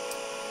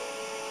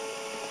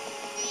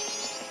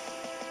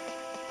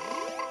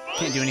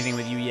 Can't do anything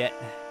with you yet.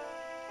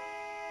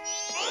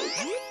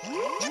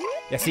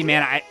 Yeah, see,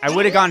 man, I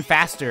would have gone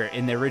faster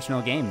in the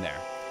original game there.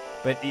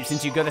 But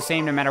since you go the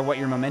same no matter what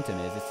your momentum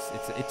is,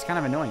 it's kind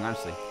of annoying,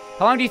 honestly.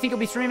 How long do you think you'll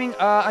be streaming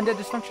Undead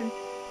Dysfunction?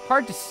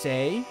 Hard to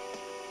say.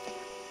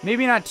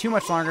 Maybe not too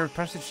much longer,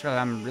 probably just because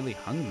I'm really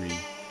hungry.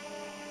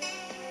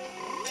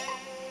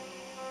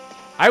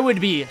 I would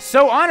be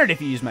so honored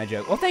if you used my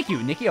joke. Well, thank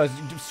you, Nikki. I was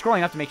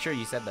scrolling up to make sure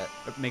you said that.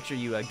 Make sure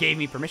you gave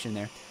me permission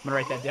there. I'm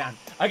going to write that down.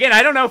 Again,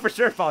 I don't know for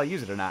sure if I'll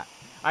use it or not.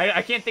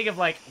 I can't think of,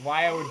 like,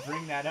 why I would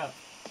bring that up.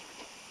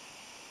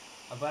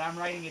 But I'm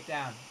writing it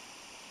down.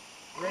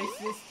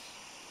 Racist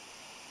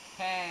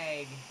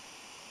tag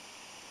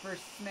for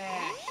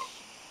Smash.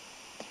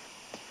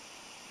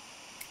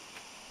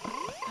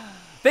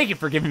 Thank you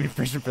for giving me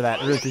permission for that.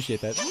 I really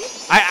appreciate that.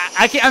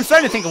 I'm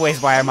starting to think of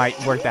ways why I might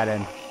work that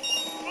in.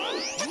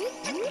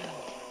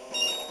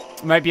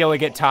 Might be able to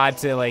get Todd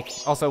to, like...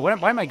 Also,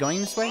 why am I going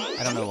this way?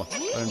 I don't know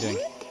what I'm doing.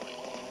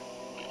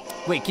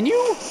 Wait, can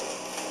you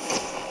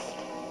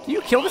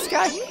kill this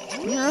guy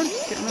on your own?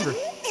 I can't remember.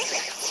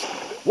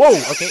 Whoa,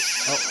 okay.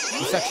 Oh,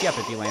 he sucks you up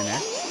if you land there.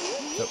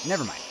 So,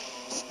 never mind.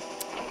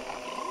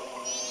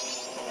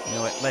 You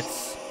know what,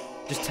 let's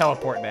just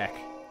teleport back.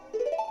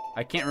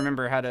 I can't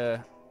remember how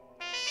to...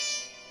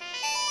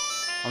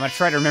 I'm gonna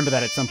try to remember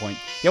that at some point.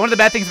 Yeah, one of the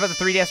bad things about the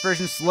 3DS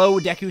version, slow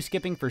Deku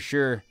skipping for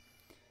sure.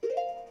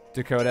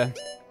 Dakota.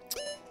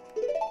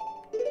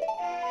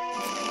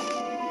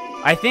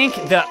 I think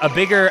a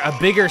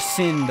bigger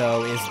sin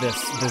though is the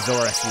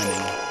Zora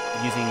swimming,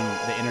 using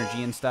the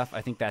energy and stuff.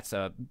 I think that's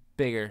a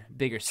bigger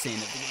sin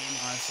of the game,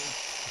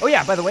 honestly. Oh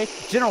yeah, by the way,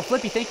 General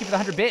Flippy, thank you for the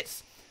 100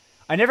 bits.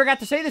 I never got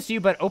to say this to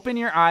you, but Open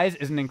Your Eyes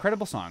is an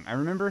incredible song. I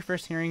remember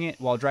first hearing it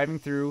while driving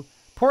through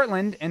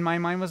Portland, and my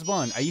mind was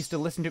blown. I used to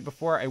listen to it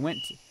before I went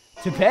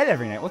to bed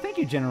every night. Well, thank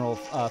you, General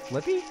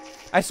Flippy.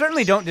 I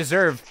certainly don't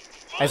deserve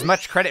as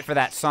much credit for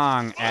that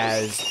song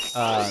as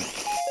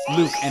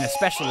Luke, and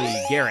especially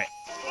Garrett.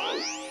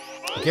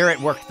 Garrett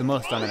worked the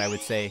most on it, I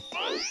would say.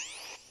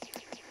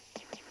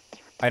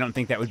 I don't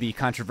think that would be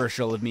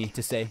controversial of me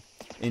to say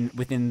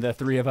within the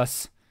three of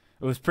us.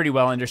 It was pretty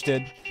well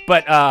understood.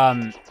 But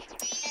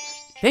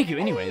thank you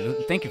anyway.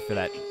 Thank you for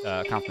that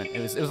compliment.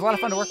 It was a lot of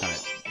fun to work on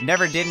it.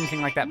 Never did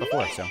anything like that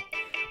before, so.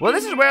 Well,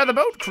 this is where the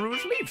boat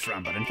cruise leaves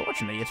from, but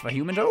unfortunately, it's for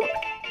humans only.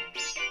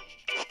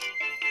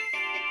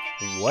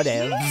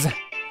 Whatevs.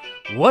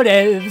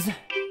 Whatevs.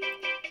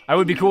 I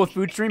would be cool with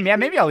food stream. Yeah,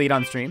 maybe I'll eat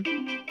on stream.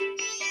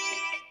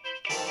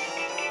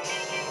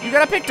 You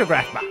got a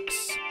pictograph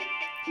box.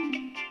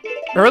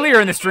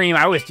 Earlier in the stream,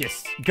 I was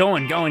just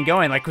going,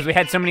 like, because we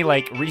had so many,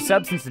 like,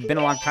 resubs since it's been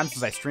a long time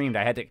since I streamed.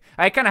 I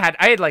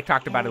had, like,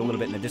 talked about it a little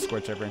bit in the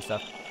Discord server and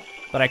stuff.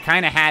 But I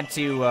kind of had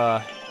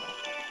to,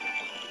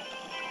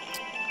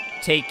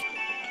 take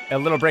a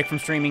little break from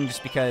streaming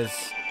just because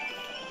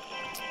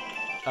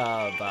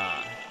of,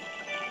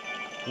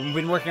 we've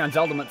been working on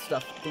Zelda Month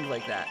stuff, things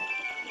like that.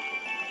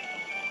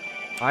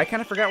 I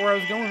kind of forgot where I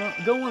was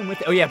going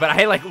with it. Oh yeah, but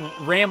I like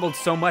rambled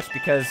so much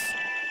because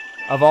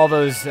of all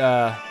those.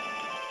 Oh,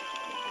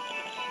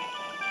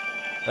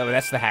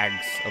 that's the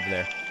hags over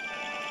there.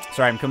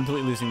 Sorry, I'm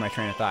completely losing my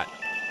train of thought.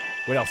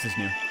 What else is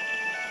new?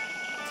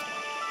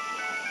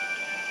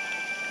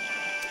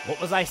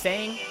 What was I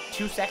saying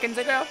 2 seconds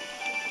ago?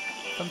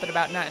 Something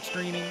about not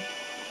streaming.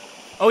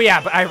 Oh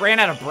yeah, but I ran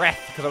out of breath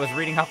because I was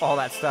reading off all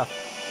that stuff.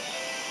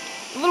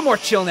 A little more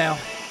chill now.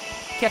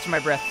 Catching my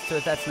breath,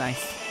 so that's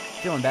nice.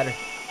 Feeling better.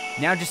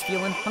 Now just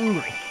feeling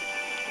hungry.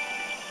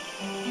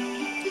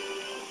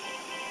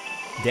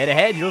 Dead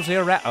ahead, you'll see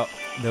a rat. Oh,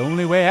 the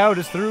only way out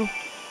is through.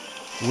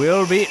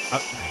 Will be.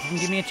 Oh,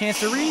 didn't give me a chance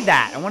to read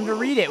that. I wanted to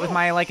read it with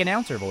my like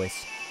announcer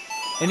voice.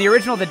 In the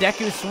original, the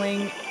Deku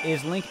swing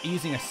is Link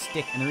using a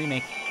stick. In the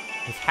remake,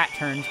 his hat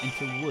turns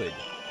into wood.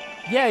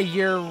 Yeah,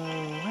 you're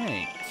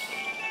right.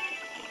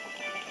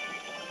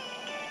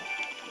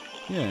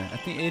 Yeah, I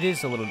think it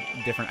is a little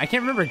different. I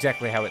can't remember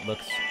exactly how it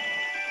looks.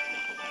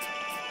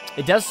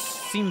 It does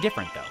seem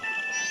different, though.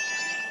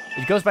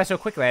 It goes by so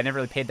quickly, I never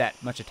really paid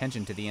that much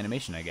attention to the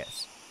animation, I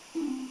guess.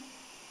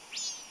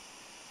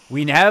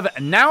 We have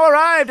now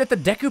arrived at the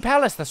Deku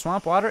Palace. The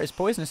swamp water is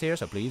poisonous here,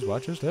 so please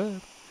watch your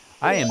step.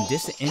 I am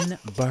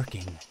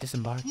disembarking.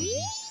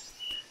 Yeah.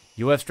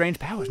 You have strange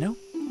powers, no?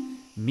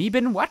 Me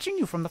been watching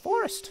you from the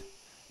forest.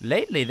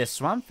 Lately, this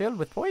swamp filled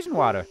with poison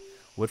water.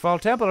 Woodfall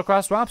Temple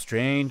across swamp.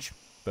 Strange.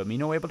 But me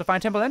no able to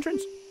find temple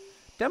entrance.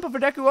 Temple for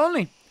Deku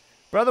only.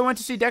 Brother went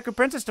to see Deku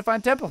Princess to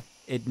find temple.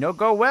 It no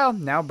go well.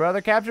 Now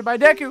brother captured by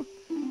Deku.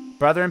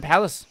 Brother in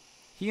palace.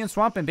 He and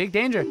swamp in big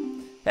danger.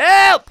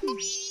 Help!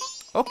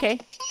 Okay,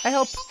 I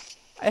help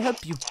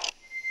you.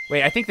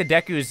 Wait, I think the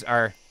Dekus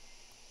are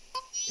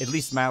at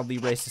least mildly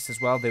racist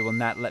as well. They will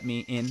not let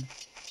me in.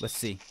 Let's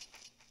see.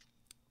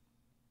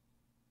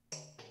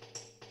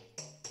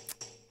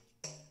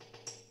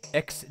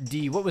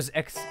 XD, what was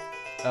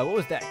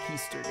that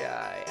keister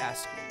guy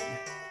asking?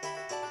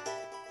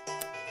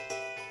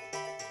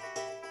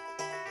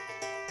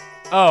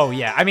 Oh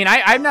yeah, I mean,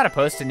 I'm not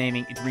opposed to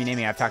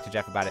renaming. I've talked to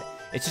Jeff about it.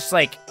 It's just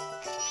like,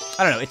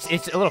 I don't know.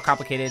 It's a little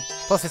complicated.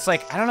 Plus, it's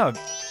like, I don't know.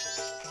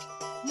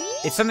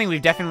 It's something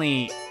we've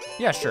definitely,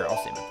 yeah, sure,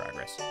 I'll save my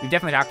progress. We've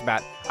definitely talked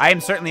about. I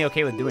am certainly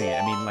okay with doing it.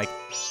 I mean, like,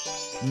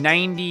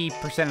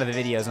 90% of the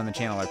videos on the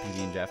channel are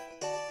PB&Jeff.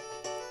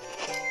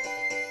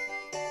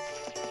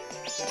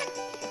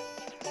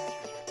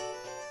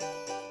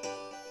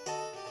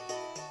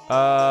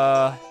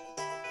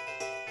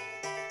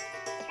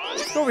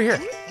 Let's go over here.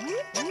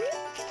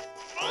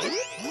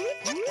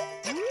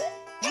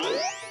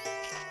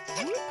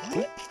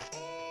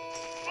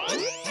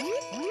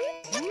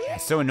 Yeah,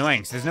 it's so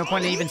annoying. So there's no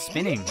point in even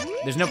spinning.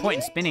 There's no point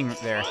in spinning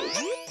there.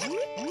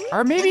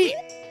 Or maybe,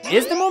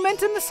 is the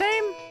momentum the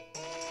same?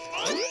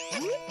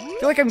 I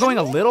feel like I'm going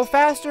a little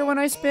faster when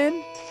I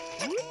spin.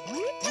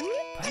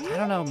 But I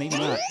don't know, maybe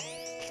not.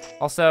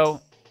 Also,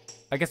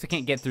 I guess I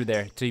can't get through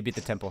there till you beat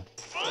the temple.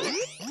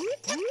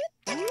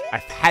 I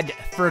had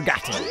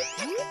forgotten.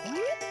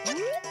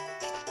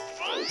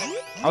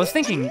 I was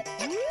thinking,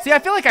 see, I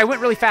feel like I went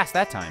really fast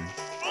that time.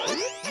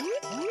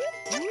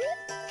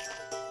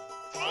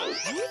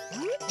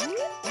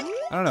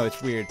 I don't know,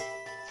 it's weird.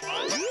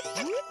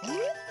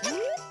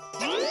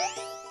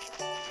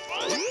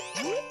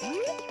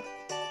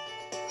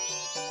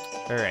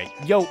 Alright,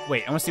 yo,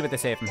 wait, I want to see what they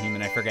say from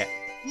Human, I forget.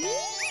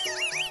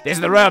 This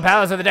is the royal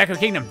palace of the Deku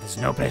Kingdom. This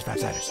is no place for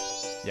outsiders.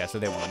 Yeah, so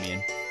they won't let me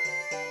in.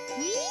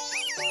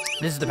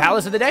 This is the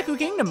palace of the Deku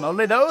Kingdom.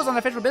 Only those on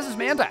official business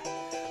may enter.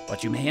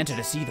 But you may enter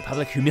to see the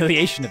public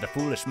humiliation of the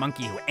foolish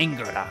monkey who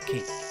angered our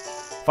king.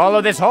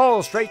 Follow this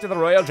hall straight to the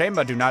royal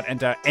chamber. Do not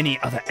enter any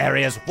other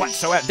areas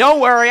whatsoever. Don't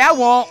worry, I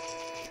won't.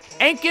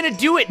 Ain't gonna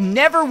do it.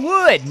 Never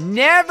would.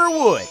 Never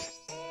would.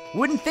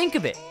 Wouldn't think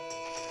of it.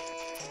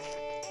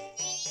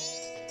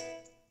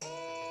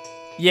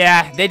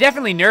 Yeah, they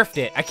definitely nerfed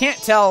it. I can't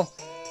tell.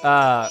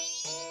 Yeah,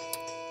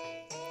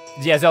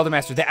 Zelda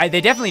Master.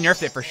 They definitely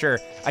nerfed it for sure.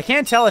 I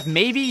can't tell if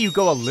maybe you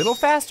go a little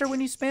faster when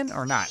you spin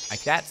or not.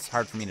 Like, that's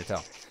hard for me to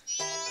tell.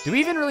 Do we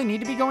even really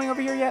need to be going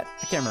over here yet?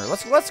 I can't remember.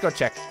 Let's go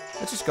check.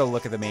 Let's just go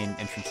look at the main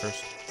entrance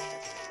first.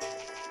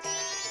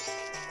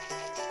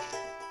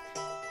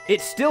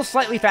 It's still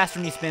slightly faster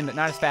when you spin, but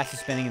not as fast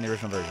as spinning in the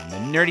original version. The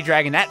Nerdy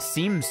Dragon, that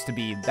seems to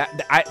be,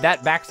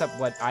 that backs up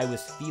what I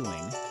was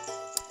feeling.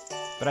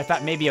 But I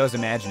thought maybe I was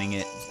imagining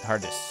it. It's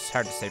hard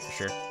to say for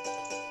sure.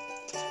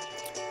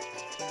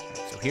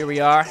 So here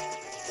we are,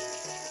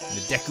 in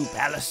the Deku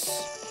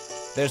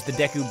Palace. There's the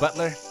Deku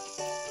Butler.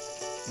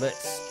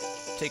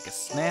 Let's take a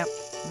snap.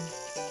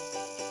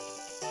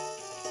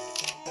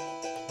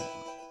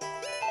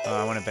 Oh,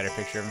 I want a better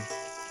picture of him.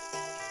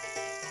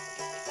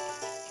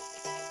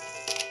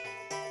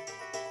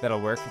 That'll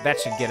work. That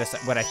should get us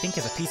what I think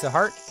is a piece of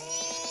heart.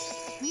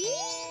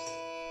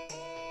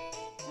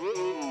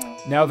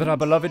 Now that our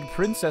beloved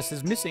princess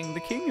is missing, the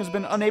king has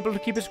been unable to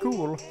keep his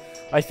cool.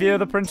 I fear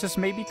the princess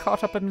may be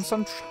caught up in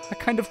some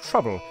kind of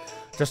trouble,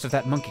 just as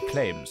that monkey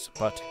claims.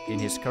 But in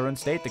his current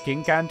state, the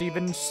king can't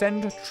even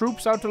send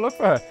troops out to look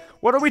for her.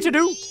 What are we to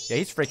do? Yeah,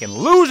 he's freaking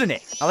losing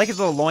it. I like his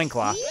little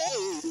loincloth.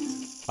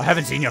 I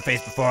haven't seen your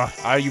face before.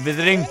 Are you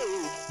visiting?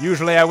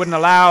 Usually I wouldn't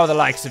allow the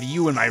likes of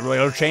you in my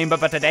royal chamber,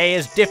 but today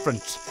is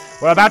different.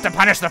 We're about to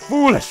punish the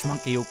foolish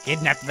monkey who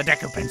kidnapped the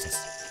Deku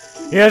princess.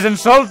 He has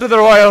insulted the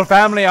royal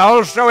family.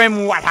 I'll show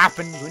him what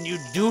happens when you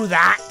do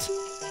that.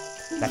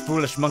 That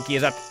foolish monkey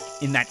is up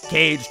in that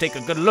cage. Take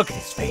a good look at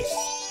his face.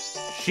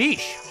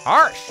 Sheesh,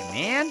 harsh,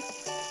 man.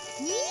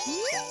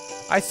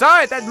 I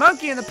saw it, that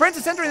monkey and the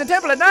princess entering the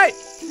temple at night.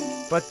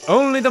 But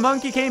only the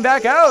monkey came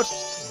back out.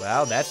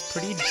 Well, that's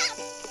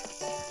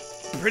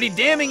pretty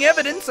damning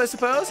evidence, I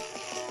suppose.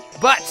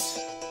 But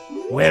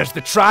where's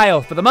the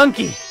trial for the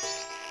monkey?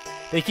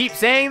 They keep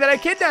saying that I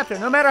kidnapped her.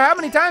 No matter how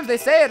many times they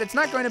say it, it's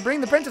not going to bring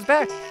the princess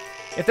back.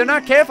 If they're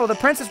not careful, the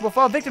princess will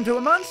fall victim to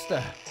a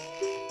monster.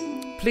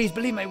 Please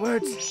believe my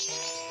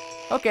words.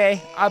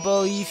 Okay, I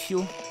believe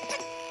you.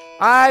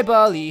 I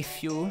believe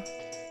you.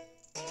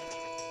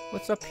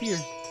 What's up here?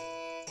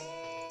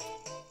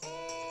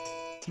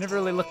 Never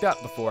really looked up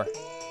before.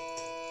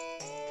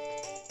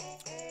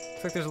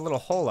 Looks like there's a little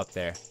hole up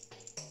there.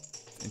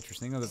 It's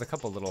interesting. Oh, there's a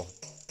couple little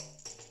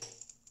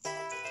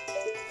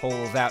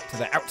holes out to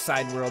the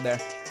outside world there.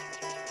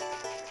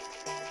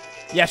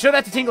 Yeah, show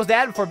that to Tingle's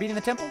dad before beating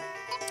the temple.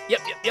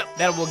 Yep.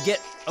 That will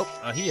get... Oh,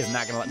 he is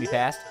not going to let me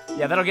past.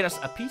 Yeah, that'll get us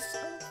a piece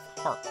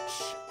of heart.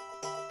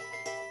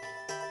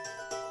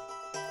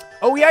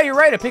 Oh yeah, you're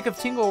right. A pick of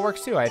Tingle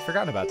works too. I had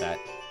forgotten about that.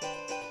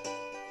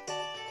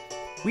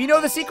 We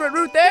know the secret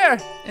route there.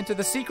 Enter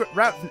the secret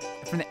route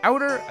from the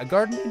outer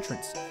garden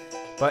entrance.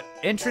 But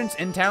entrance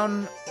in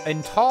town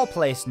in tall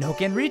place. No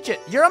can reach it.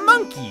 You're a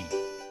monkey.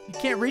 You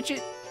can't reach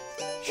it.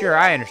 Sure,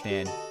 I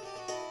understand.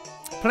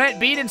 Plant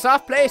bead in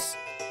soft place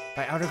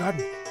by outer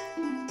garden.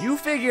 You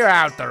figure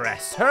out the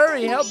rest.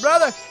 Hurry, help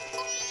brother.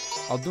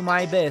 I'll do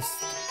my best.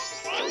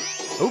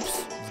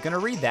 Oops, I was gonna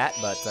read that,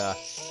 but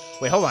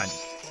wait, hold on.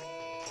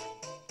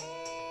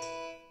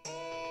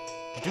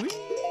 Do we?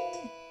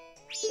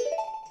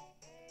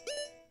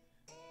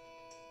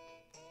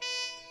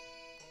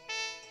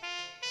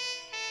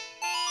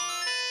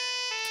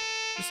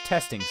 Just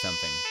testing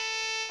something.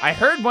 I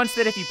heard once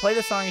that if you play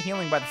the Song of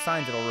Healing by the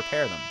signs, it'll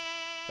repair them.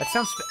 That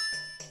sounds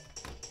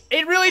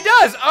it really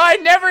does! Oh,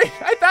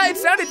 I thought it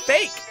sounded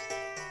fake.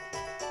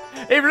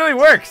 It really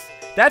works.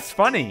 That's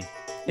funny.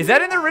 Is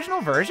that in the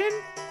original version?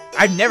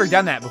 I've never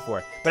done that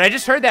before, but I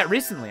just heard that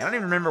recently. I don't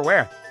even remember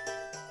where.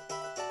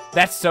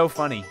 That's so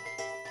funny.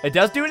 It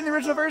does do it in the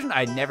original version?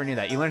 I never knew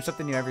that. You learn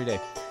something new every day.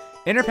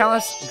 Inner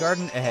Palace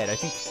Garden ahead. I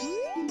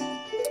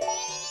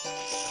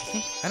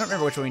don't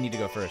remember which way we need to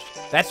go first.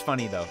 That's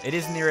funny though. It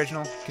is in the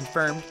original.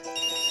 Confirmed.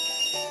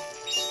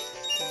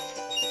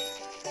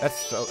 That's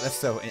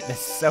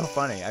so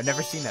funny. I've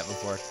never seen that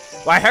before.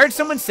 Well, I heard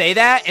someone say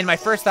that, and my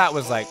first thought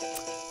was like,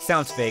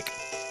 sounds fake.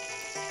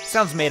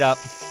 Sounds made up.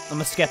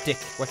 I'm a skeptic.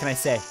 What can I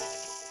say?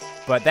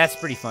 But that's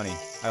pretty funny.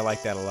 I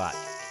like that a lot.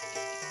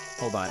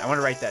 Hold on. I want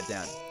to write that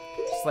down.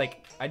 Just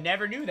like, I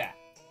never knew that.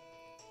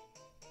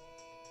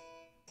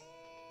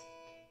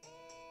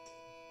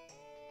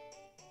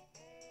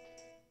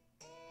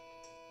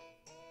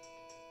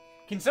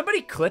 Can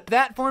somebody clip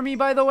that for me,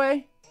 by the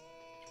way?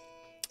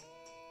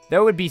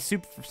 That would be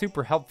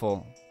super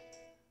helpful.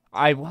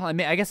 I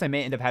guess I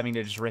may end up having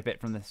to just rip it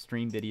from the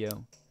stream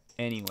video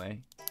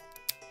anyway.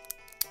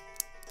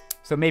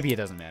 So maybe it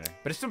doesn't matter.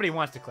 But if somebody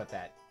wants to clip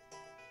that,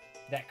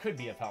 that could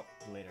be of help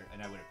later,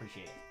 and I would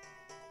appreciate it.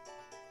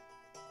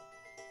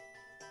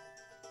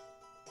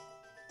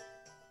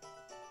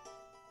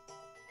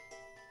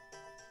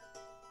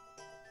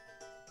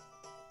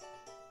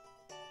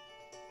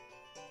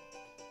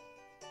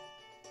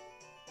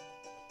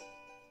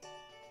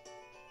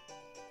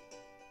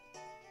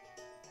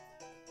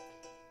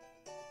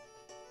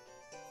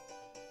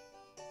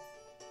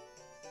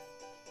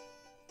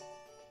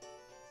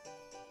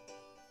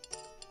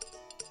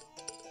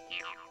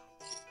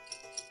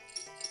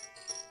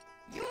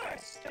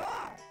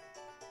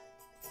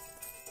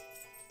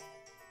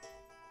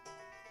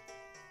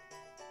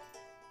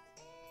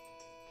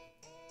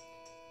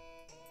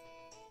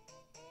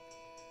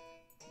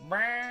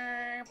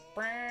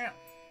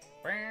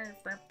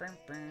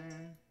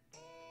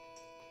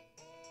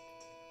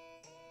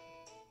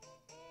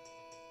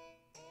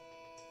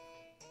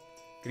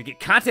 Gonna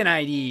get content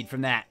ID'd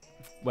from that.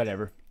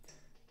 Whatever.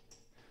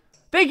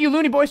 Thank you,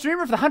 Looney Boy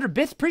Streamer, for the 100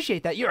 bits.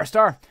 Appreciate that. You're a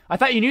star. I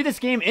thought you knew this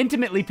game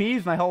intimately,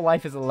 Peeves. My whole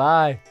life is a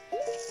lie.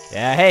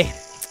 Yeah, hey.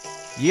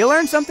 You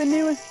learn something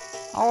new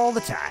all the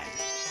time.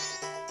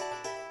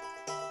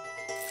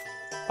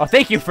 Oh,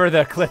 thank you for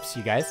the clips,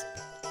 you guys.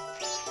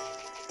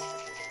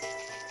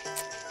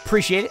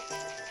 Appreciate it.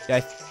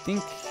 I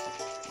think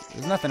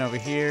there's nothing over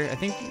here. I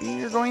think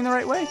you're going the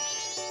right way.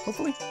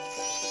 Hopefully.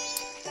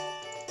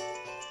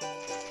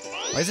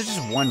 Why is it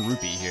just one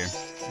rupee here?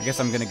 I guess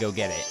I'm gonna go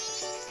get it.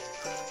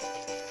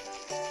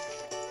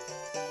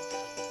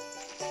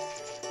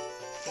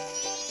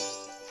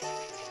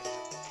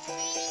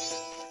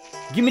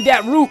 Give me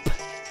that roop!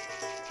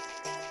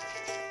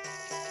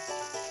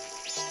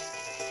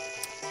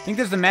 I think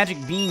there's the magic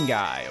bean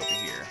guy over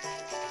here.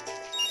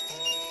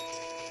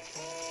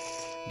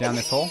 Down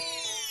this hole,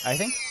 I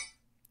think.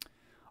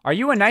 Are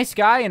you a nice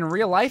guy in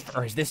real life,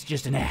 or is this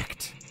just an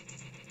act?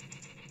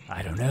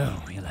 I don't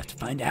know. You'll have to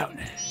find out.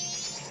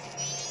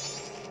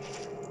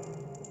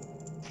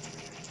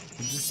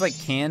 It's just like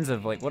cans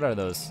of, like, what are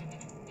those?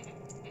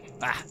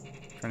 Ah,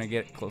 trying to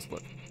get a close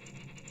look.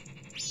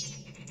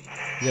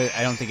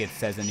 I don't think it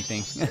says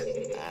anything.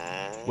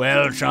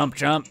 Well,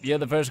 Chump, you're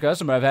the first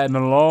customer I've had in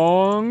a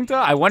long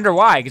time. I wonder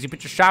why, because you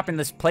put your shop in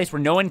this place where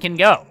no one can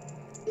go.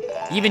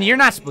 Even you're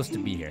not supposed to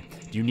be here.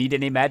 Do you need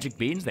any magic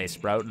beans? They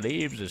sprout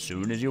leaves as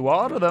soon as you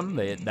water them.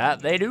 They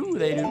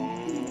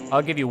do.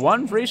 I'll give you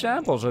one free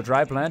sample, so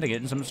try planting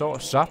it in some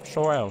soft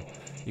soil.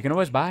 You can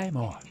always buy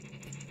more.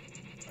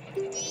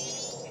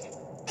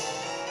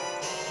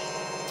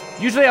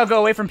 Usually I'll go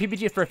away from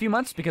PB&Jeff for a few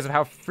months because of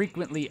how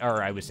frequently,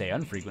 or I would say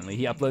unfrequently,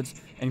 he uploads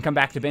and come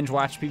back to binge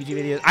watch PB&Jeff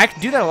videos. I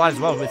do that a lot as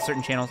well with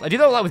certain channels. I do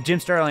that a lot with Jim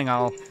Sterling.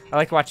 I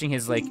like watching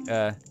his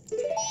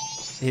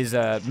his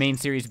main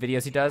series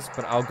videos he does,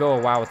 but I'll go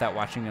a while without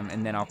watching them,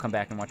 and then I'll come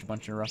back and watch a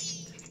bunch in a row.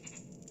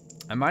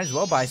 I might as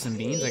well buy some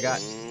beans. I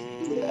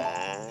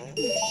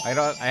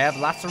have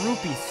lots of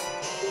rupees.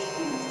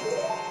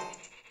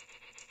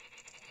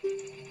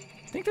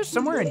 I think there's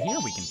somewhere in here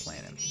we can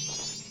plant him.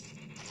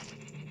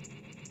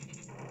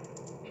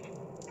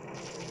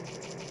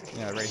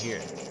 Yeah, right here.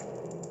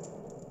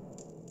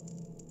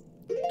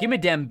 Give me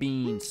them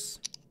beans.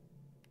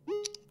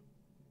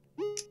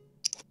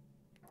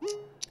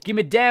 Give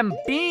me them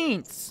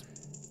beans.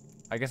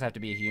 I guess I have to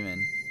be a human.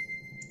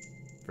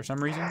 For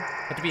some reason. I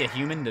have to be a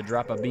human to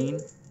drop a bean.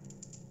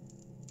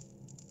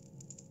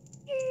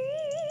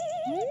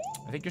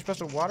 I think you're supposed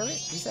to water it,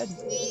 he said.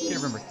 Can't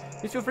remember.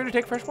 Please feel free to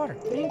take fresh water.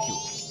 Thank you.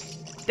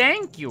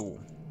 Thank you.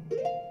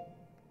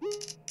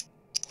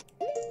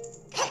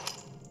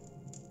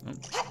 Oh,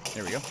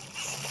 there we go.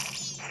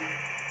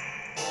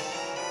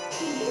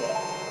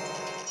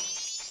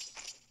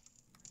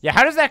 Yeah,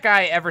 how does that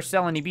guy ever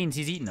sell any beans?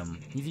 He's eating them.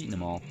 He's eating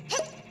them all.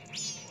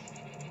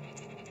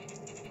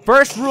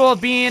 First rule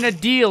of being a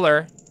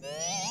dealer,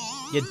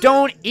 you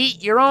don't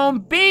eat your own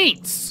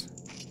beans.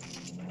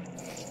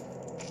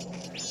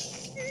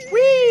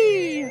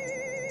 Whee!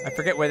 I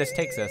forget where this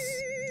takes us.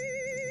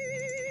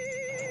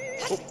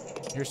 Oh,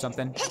 here's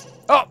something.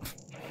 Oh!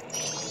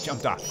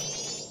 Jumped off.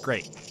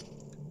 Great.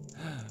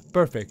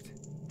 Perfect.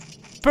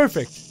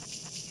 Perfect.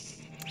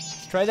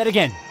 Let's try that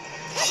again.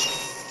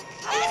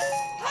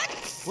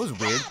 It was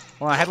weird.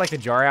 Well, I had like the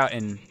jar out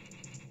and...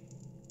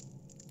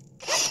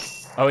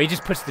 Oh, he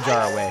just puts the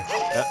jar away.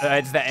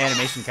 It's that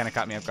animation kind of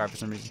caught me off guard for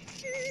some reason.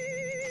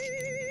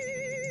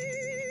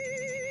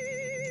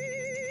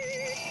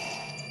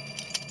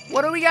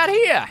 What do we got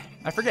here?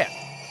 I forget.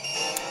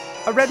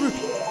 A red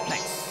rupee.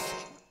 Nice.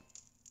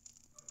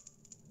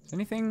 Is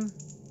anything...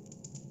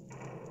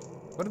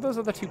 What are those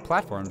other two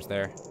platforms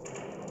there?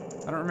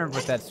 I don't remember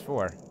what that's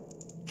for.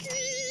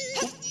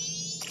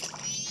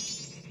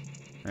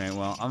 Alright,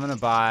 well, I'm gonna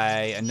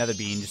buy another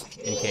bean just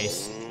in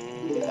case.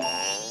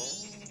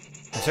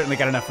 I certainly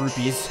got enough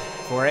rupees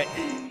for it.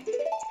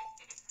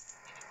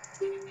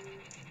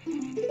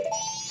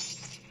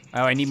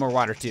 Oh, I need more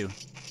water too.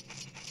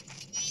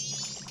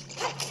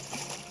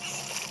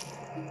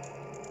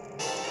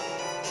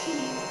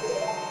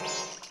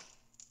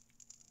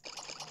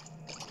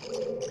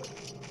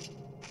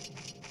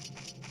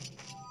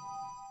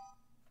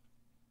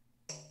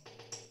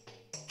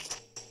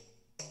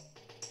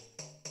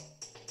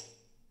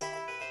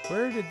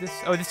 Where did this...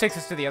 Oh, this takes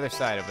us to the other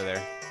side over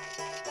there.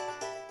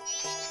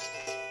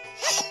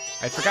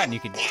 I'd forgotten you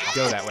could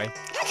go that way.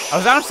 I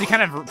was honestly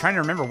kind of trying to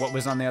remember what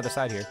was on the other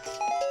side here.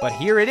 But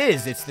here it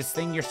is. It's this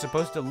thing you're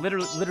supposed to,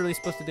 literally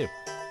supposed to do.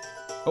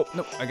 Oh,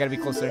 no, I gotta be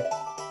closer.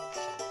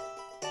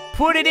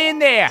 Put it in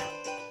there!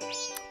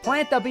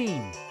 Plant the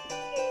bean.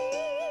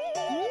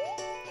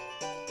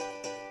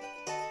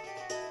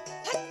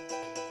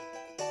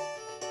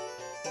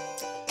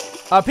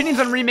 Opinions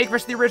on remake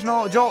versus the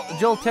original.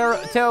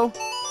 Jolteo.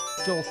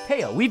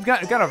 We've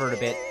got over it a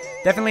bit.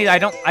 Definitely, I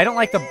don't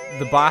like the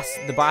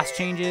boss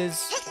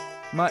changes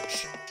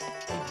much,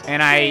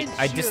 and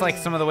I dislike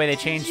some of the way they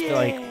changed the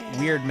like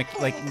weird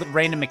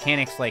random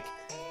mechanics like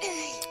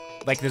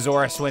the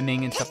Zora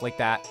swimming and stuff like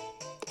that.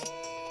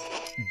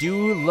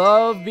 Do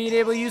love being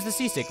able to use the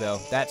C-stick though.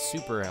 That's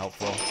super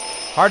helpful.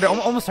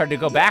 Almost hard to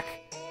go back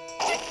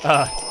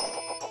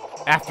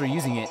after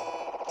using it,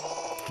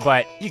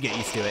 but you get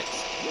used to it.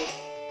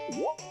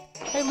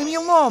 Hey, leave me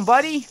alone,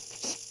 buddy.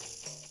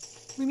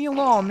 Leave me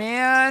alone,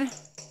 man.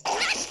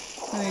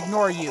 I'm gonna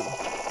ignore you.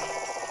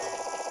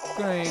 I'm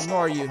gonna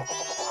ignore you.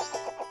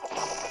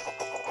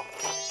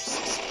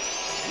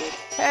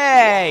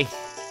 Hey!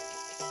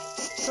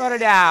 Cut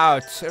it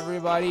out,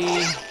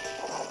 everybody.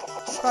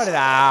 Cut it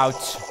out.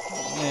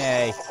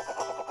 Hey.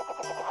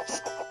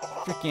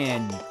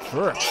 Freaking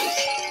jerk.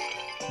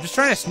 I'm just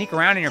trying to sneak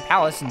around in your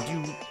palace and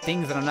do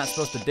things that I'm not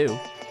supposed to do.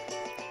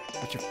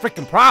 What's your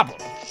freaking problem?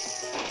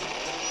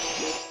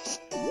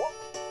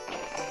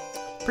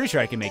 Pretty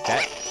sure I can make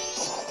that.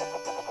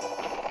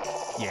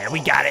 Yeah, we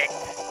got it.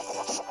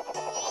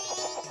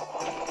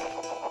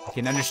 I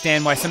can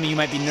understand why some of you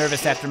might be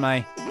nervous after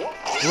my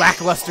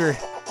lackluster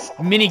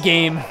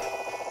mini-game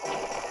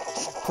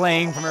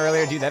playing from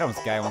earlier. Dude, that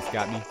guy almost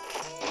got me.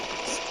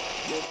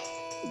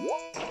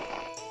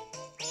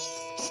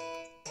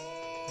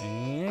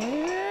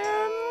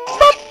 And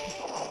boop!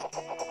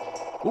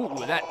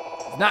 Ooh, that's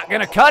not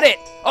gonna cut it.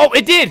 Oh,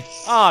 it did!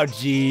 Oh,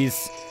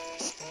 jeez.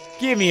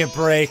 Give me a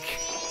break.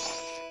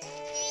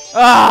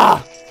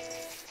 Ah!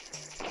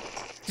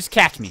 Just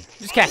catch me.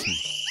 Just catch me.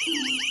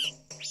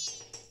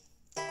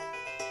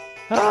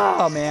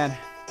 Oh, man.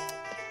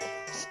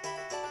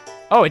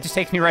 Oh, it just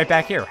takes me right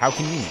back here. How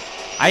convenient.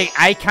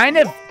 I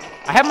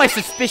have my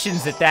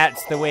suspicions that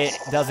that's the way it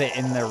does it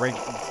in the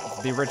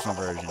original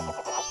version.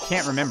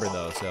 Can't remember,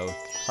 though, so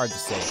hard to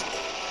say.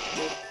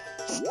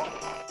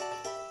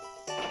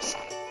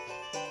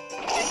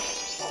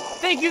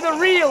 Thank you, the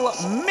real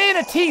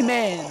Manatee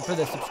Man, for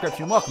the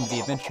subscription. Welcome to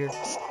the adventure.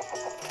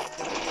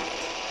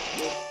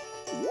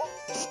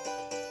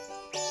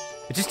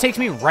 It just takes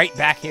me right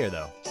back here,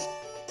 though.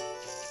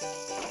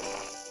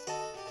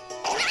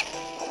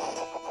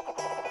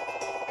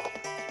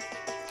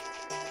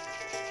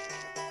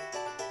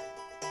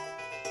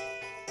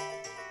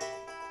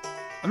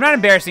 I'm not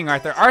embarrassing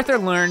Arthur. Arthur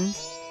learned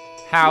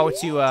how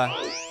to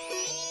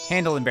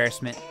handle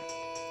embarrassment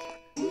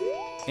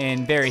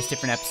in various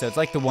different episodes,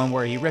 like the one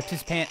where he ripped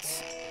his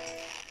pants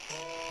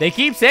They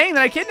keep saying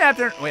that I kidnapped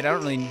her. Wait, I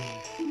don't really...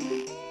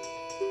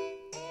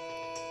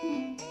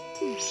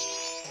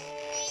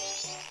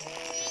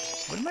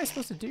 What am I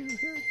supposed to do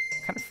here?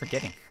 I'm kind of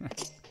forgetting.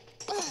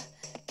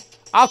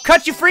 I'll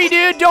cut you free,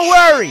 dude. Don't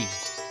worry.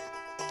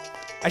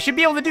 I should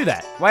be able to do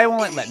that. Why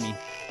won't it let me?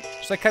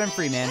 Just like cut him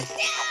free, man.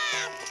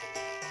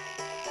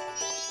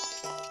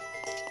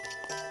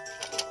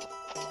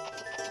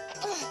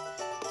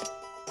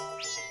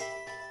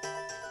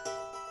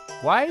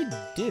 Why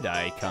did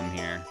I come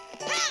here?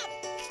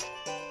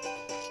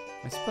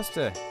 Am I supposed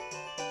to...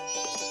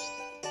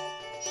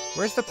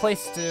 Where's the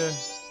place to...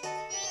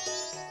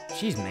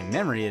 Jeez, my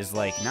memory is,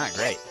 like, not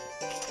great.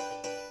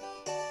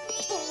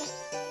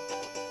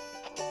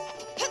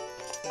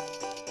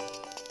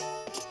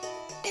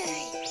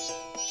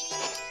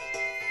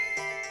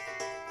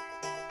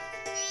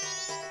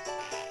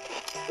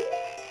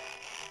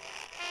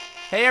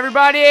 Hey,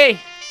 everybody!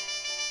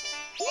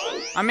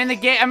 I'm in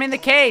the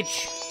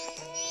cage.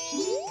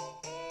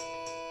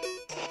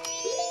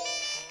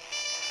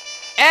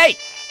 Hey!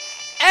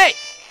 Hey!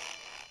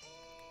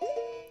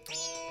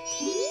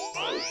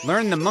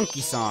 Learn the monkey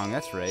song,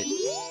 that's right.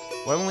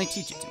 Why won't he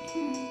teach it to me?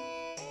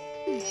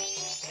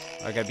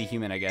 Oh, I gotta be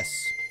human, I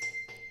guess.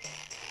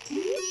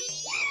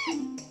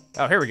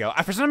 Oh, here we go.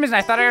 For some reason,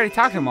 I thought I already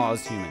talked to him while I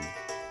was human.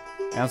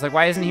 And I was like,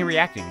 why isn't he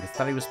reacting? I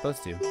thought he was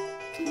supposed to.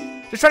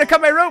 Just trying to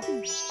cut my rope!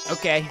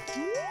 Okay.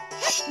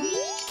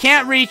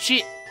 Can't reach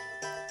it.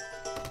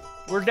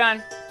 We're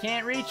done.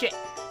 Can't reach it.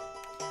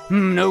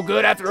 No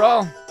good after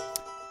all.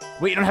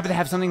 Wait, you don't happen to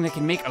have something that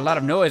can make a lot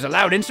of noise, a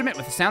loud instrument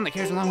with a sound that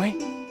carries a long way?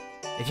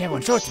 If you have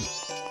one, show it to me.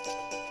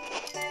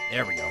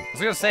 There we go. I was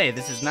gonna say,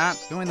 this is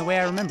not going the way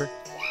I remember.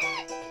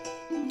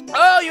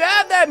 Oh, you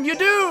have them! You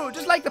do!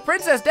 Just like the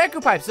Princess Deku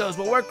pipes, those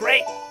will work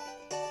great.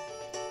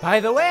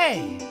 By the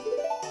way,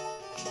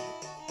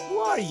 who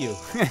are you?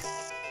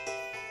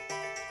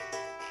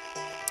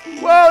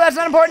 Whoa, that's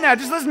not important now.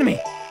 Just listen to me.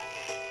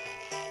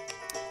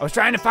 I was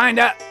trying to find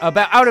out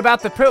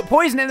about the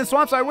poison in the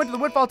swamp, so I went to the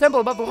Woodfall Temple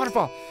above the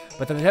waterfall.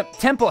 But the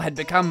temple had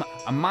become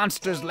a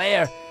monster's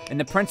lair, and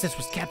the princess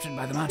was captured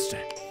by the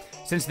monster.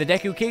 Since the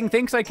Deku King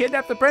thinks I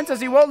kidnapped the princess,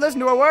 he won't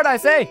listen to a word I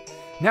say.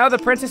 Now the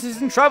princess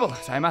is in trouble,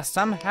 so I must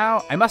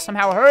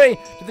somehow hurry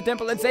to the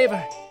temple and save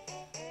her.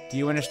 Do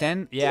you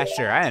understand? Yeah,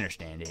 sure, I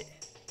understand it.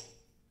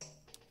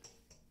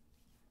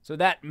 So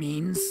that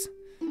means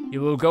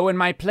you will go in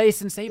my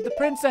place and save the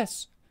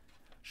princess.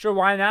 Sure,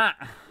 why not?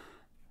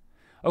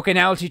 Okay,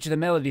 now I'll teach you the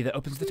melody that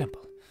opens the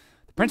temple.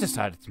 The princess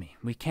taught it to me.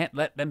 We can't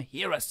let them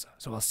hear us,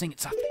 so I'll sing it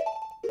softly.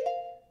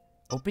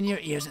 Open your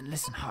ears and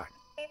listen hard.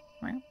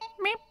 Meep,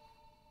 meep,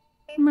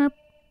 meep,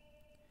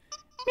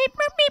 meep,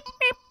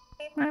 meep,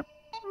 meep,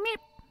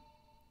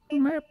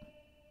 meep, meep.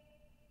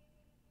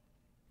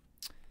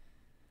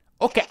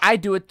 Okay, I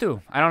do it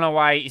too. I don't know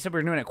why you said we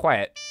were doing it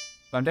quiet,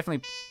 but I'm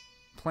definitely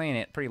playing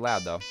it pretty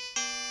loud though.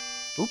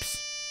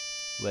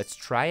 Oops. Let's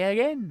try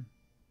again.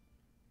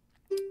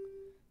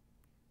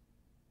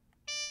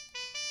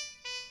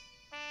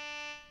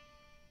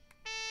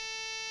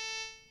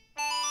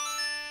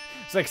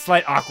 It's like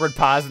slight awkward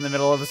pause in the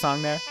middle of the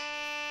song there.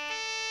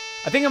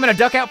 I think I'm gonna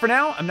duck out for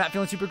now. I'm not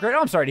feeling super great.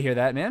 Oh, I'm sorry to hear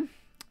that, man.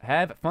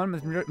 Have fun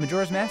with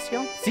Majora's Mask,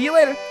 yo. See you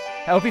later.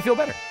 I hope you feel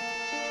better.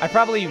 I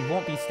probably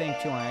won't be staying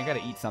too long. I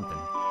gotta eat something.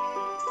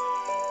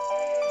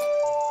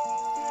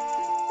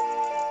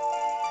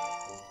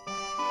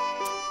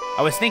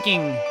 I was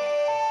thinking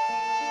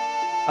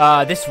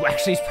this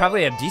actually is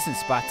probably a decent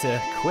spot to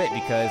quit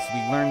because we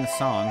learned the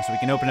song, so we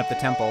can open up the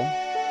temple.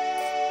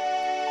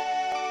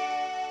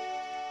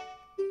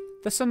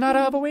 The Sonata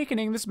of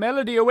Awakening. This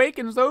melody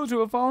awakens those who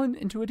have fallen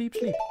into a deep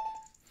sleep.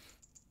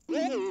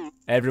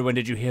 Everyone,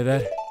 did you hear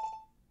that?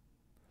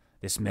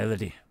 This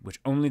melody, which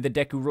only the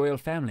Deku royal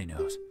family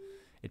knows.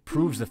 It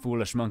proves the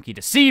foolish monkey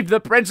deceived the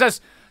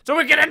princess, so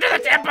we get into the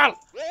temple!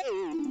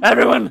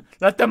 Everyone,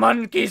 let the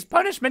monkey's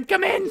punishment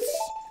commence!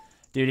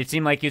 Dude, it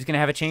seemed like he was gonna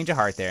have a change of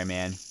heart there,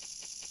 man.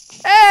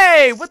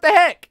 Hey, what the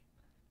heck?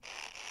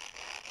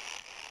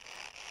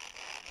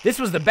 This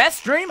was the best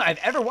stream I've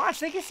ever watched.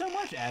 Thank you so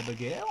much,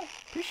 Abigail.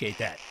 Appreciate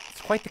that. It's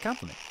quite the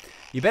compliment.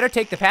 You better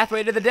take the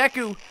pathway to the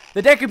Deku.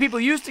 The Deku people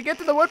used to get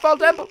to the Woodfall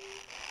Temple.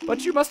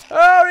 But you must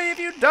hurry. If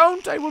you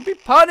don't, I will be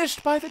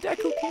punished by the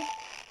Deku King.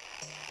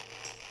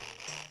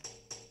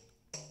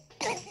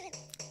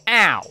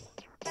 Ow.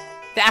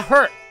 That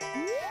hurt.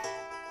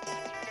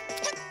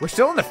 We're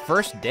still on the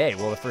first day.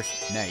 Well, the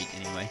first night,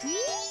 anyway.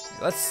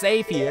 Let's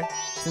save here,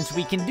 since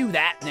we can do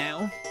that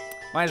now.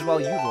 Might as well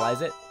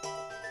utilize it.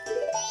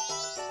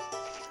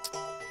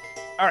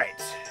 All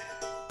right.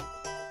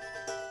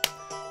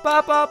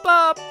 Ba ba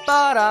ba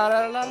ba da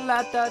da la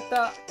la da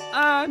da.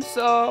 I'm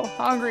so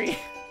hungry.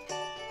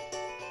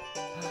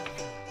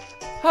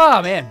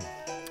 Oh man.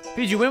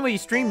 PG, when will you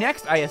stream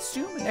next? I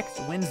assume next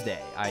Wednesday.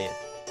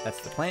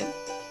 That's the plan.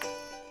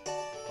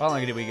 How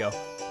long did we go?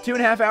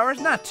 2.5 hours?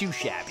 Not too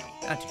shabby.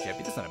 Not too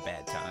shabby. That's not a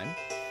bad time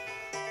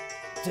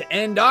to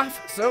end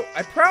off. So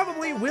I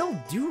probably will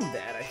do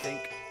that. I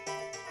think.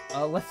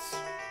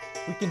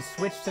 We can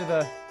switch to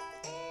the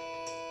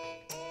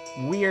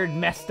weird,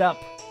 messed up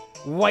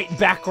white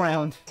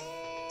background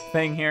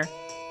thing here.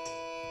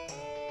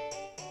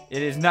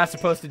 It is not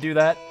supposed to do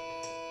that.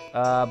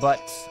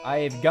 But I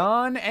have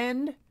gone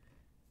and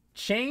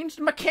changed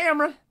my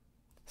camera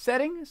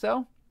setting,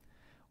 so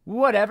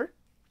whatever.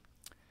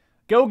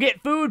 Go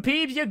get food,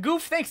 Peebs, you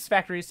goof. Thanks,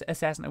 Factory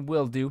Assassin. I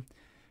will do.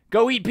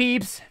 Go eat,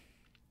 Peebs.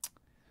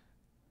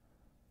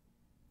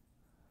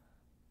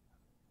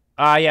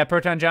 Yeah,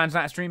 Proton John's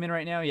not streaming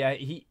right now. Yeah,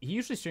 he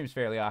usually streams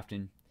fairly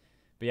often.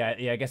 But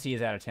yeah, I guess he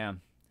is out of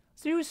town.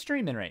 So who's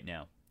streaming right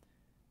now?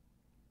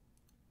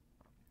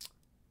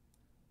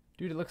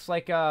 Dude, it looks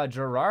like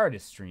Gerard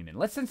is streaming.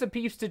 Let's send some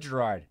peeps to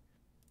Gerard.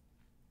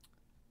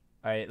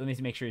 Alright, let me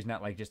make sure he's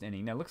not like just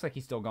ending. Now, it looks like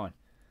he's still going.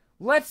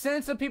 Let's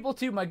send some people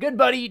to my good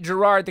buddy,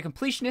 Gerard the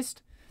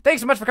Completionist.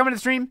 Thanks so much for coming to the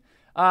stream.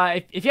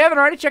 If you haven't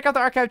already, check out the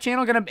archive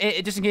channel.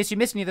 Just in case you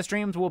missed any of the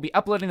streams, we'll be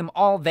uploading them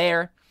all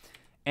there.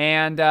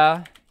 And,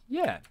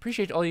 yeah,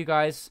 appreciate all you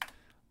guys.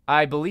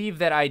 I believe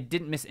that I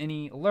didn't miss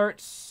any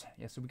alerts.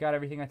 Yeah, so we got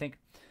everything, I think.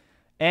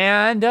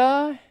 And,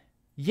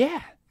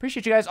 yeah,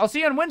 appreciate you guys. I'll see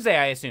you on Wednesday,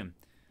 I assume.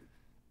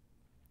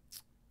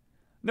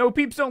 No,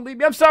 peeps, don't leave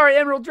me. I'm sorry,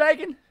 Emerald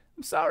Dragon.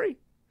 I'm sorry.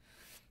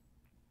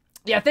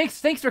 Yeah,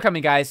 thanks for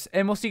coming, guys.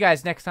 And we'll see you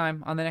guys next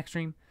time on the next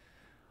stream.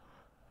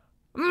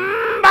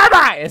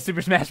 Bye-bye, as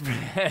Super Smash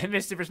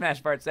Miss Super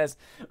Smash Bart says.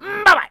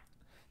 Bye-bye.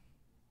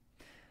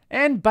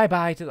 And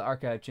bye-bye to the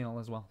archive channel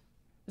as well.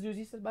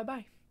 Zuzi says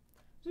bye-bye.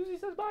 Zuzi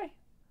says bye.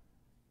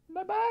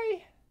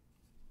 Bye-bye.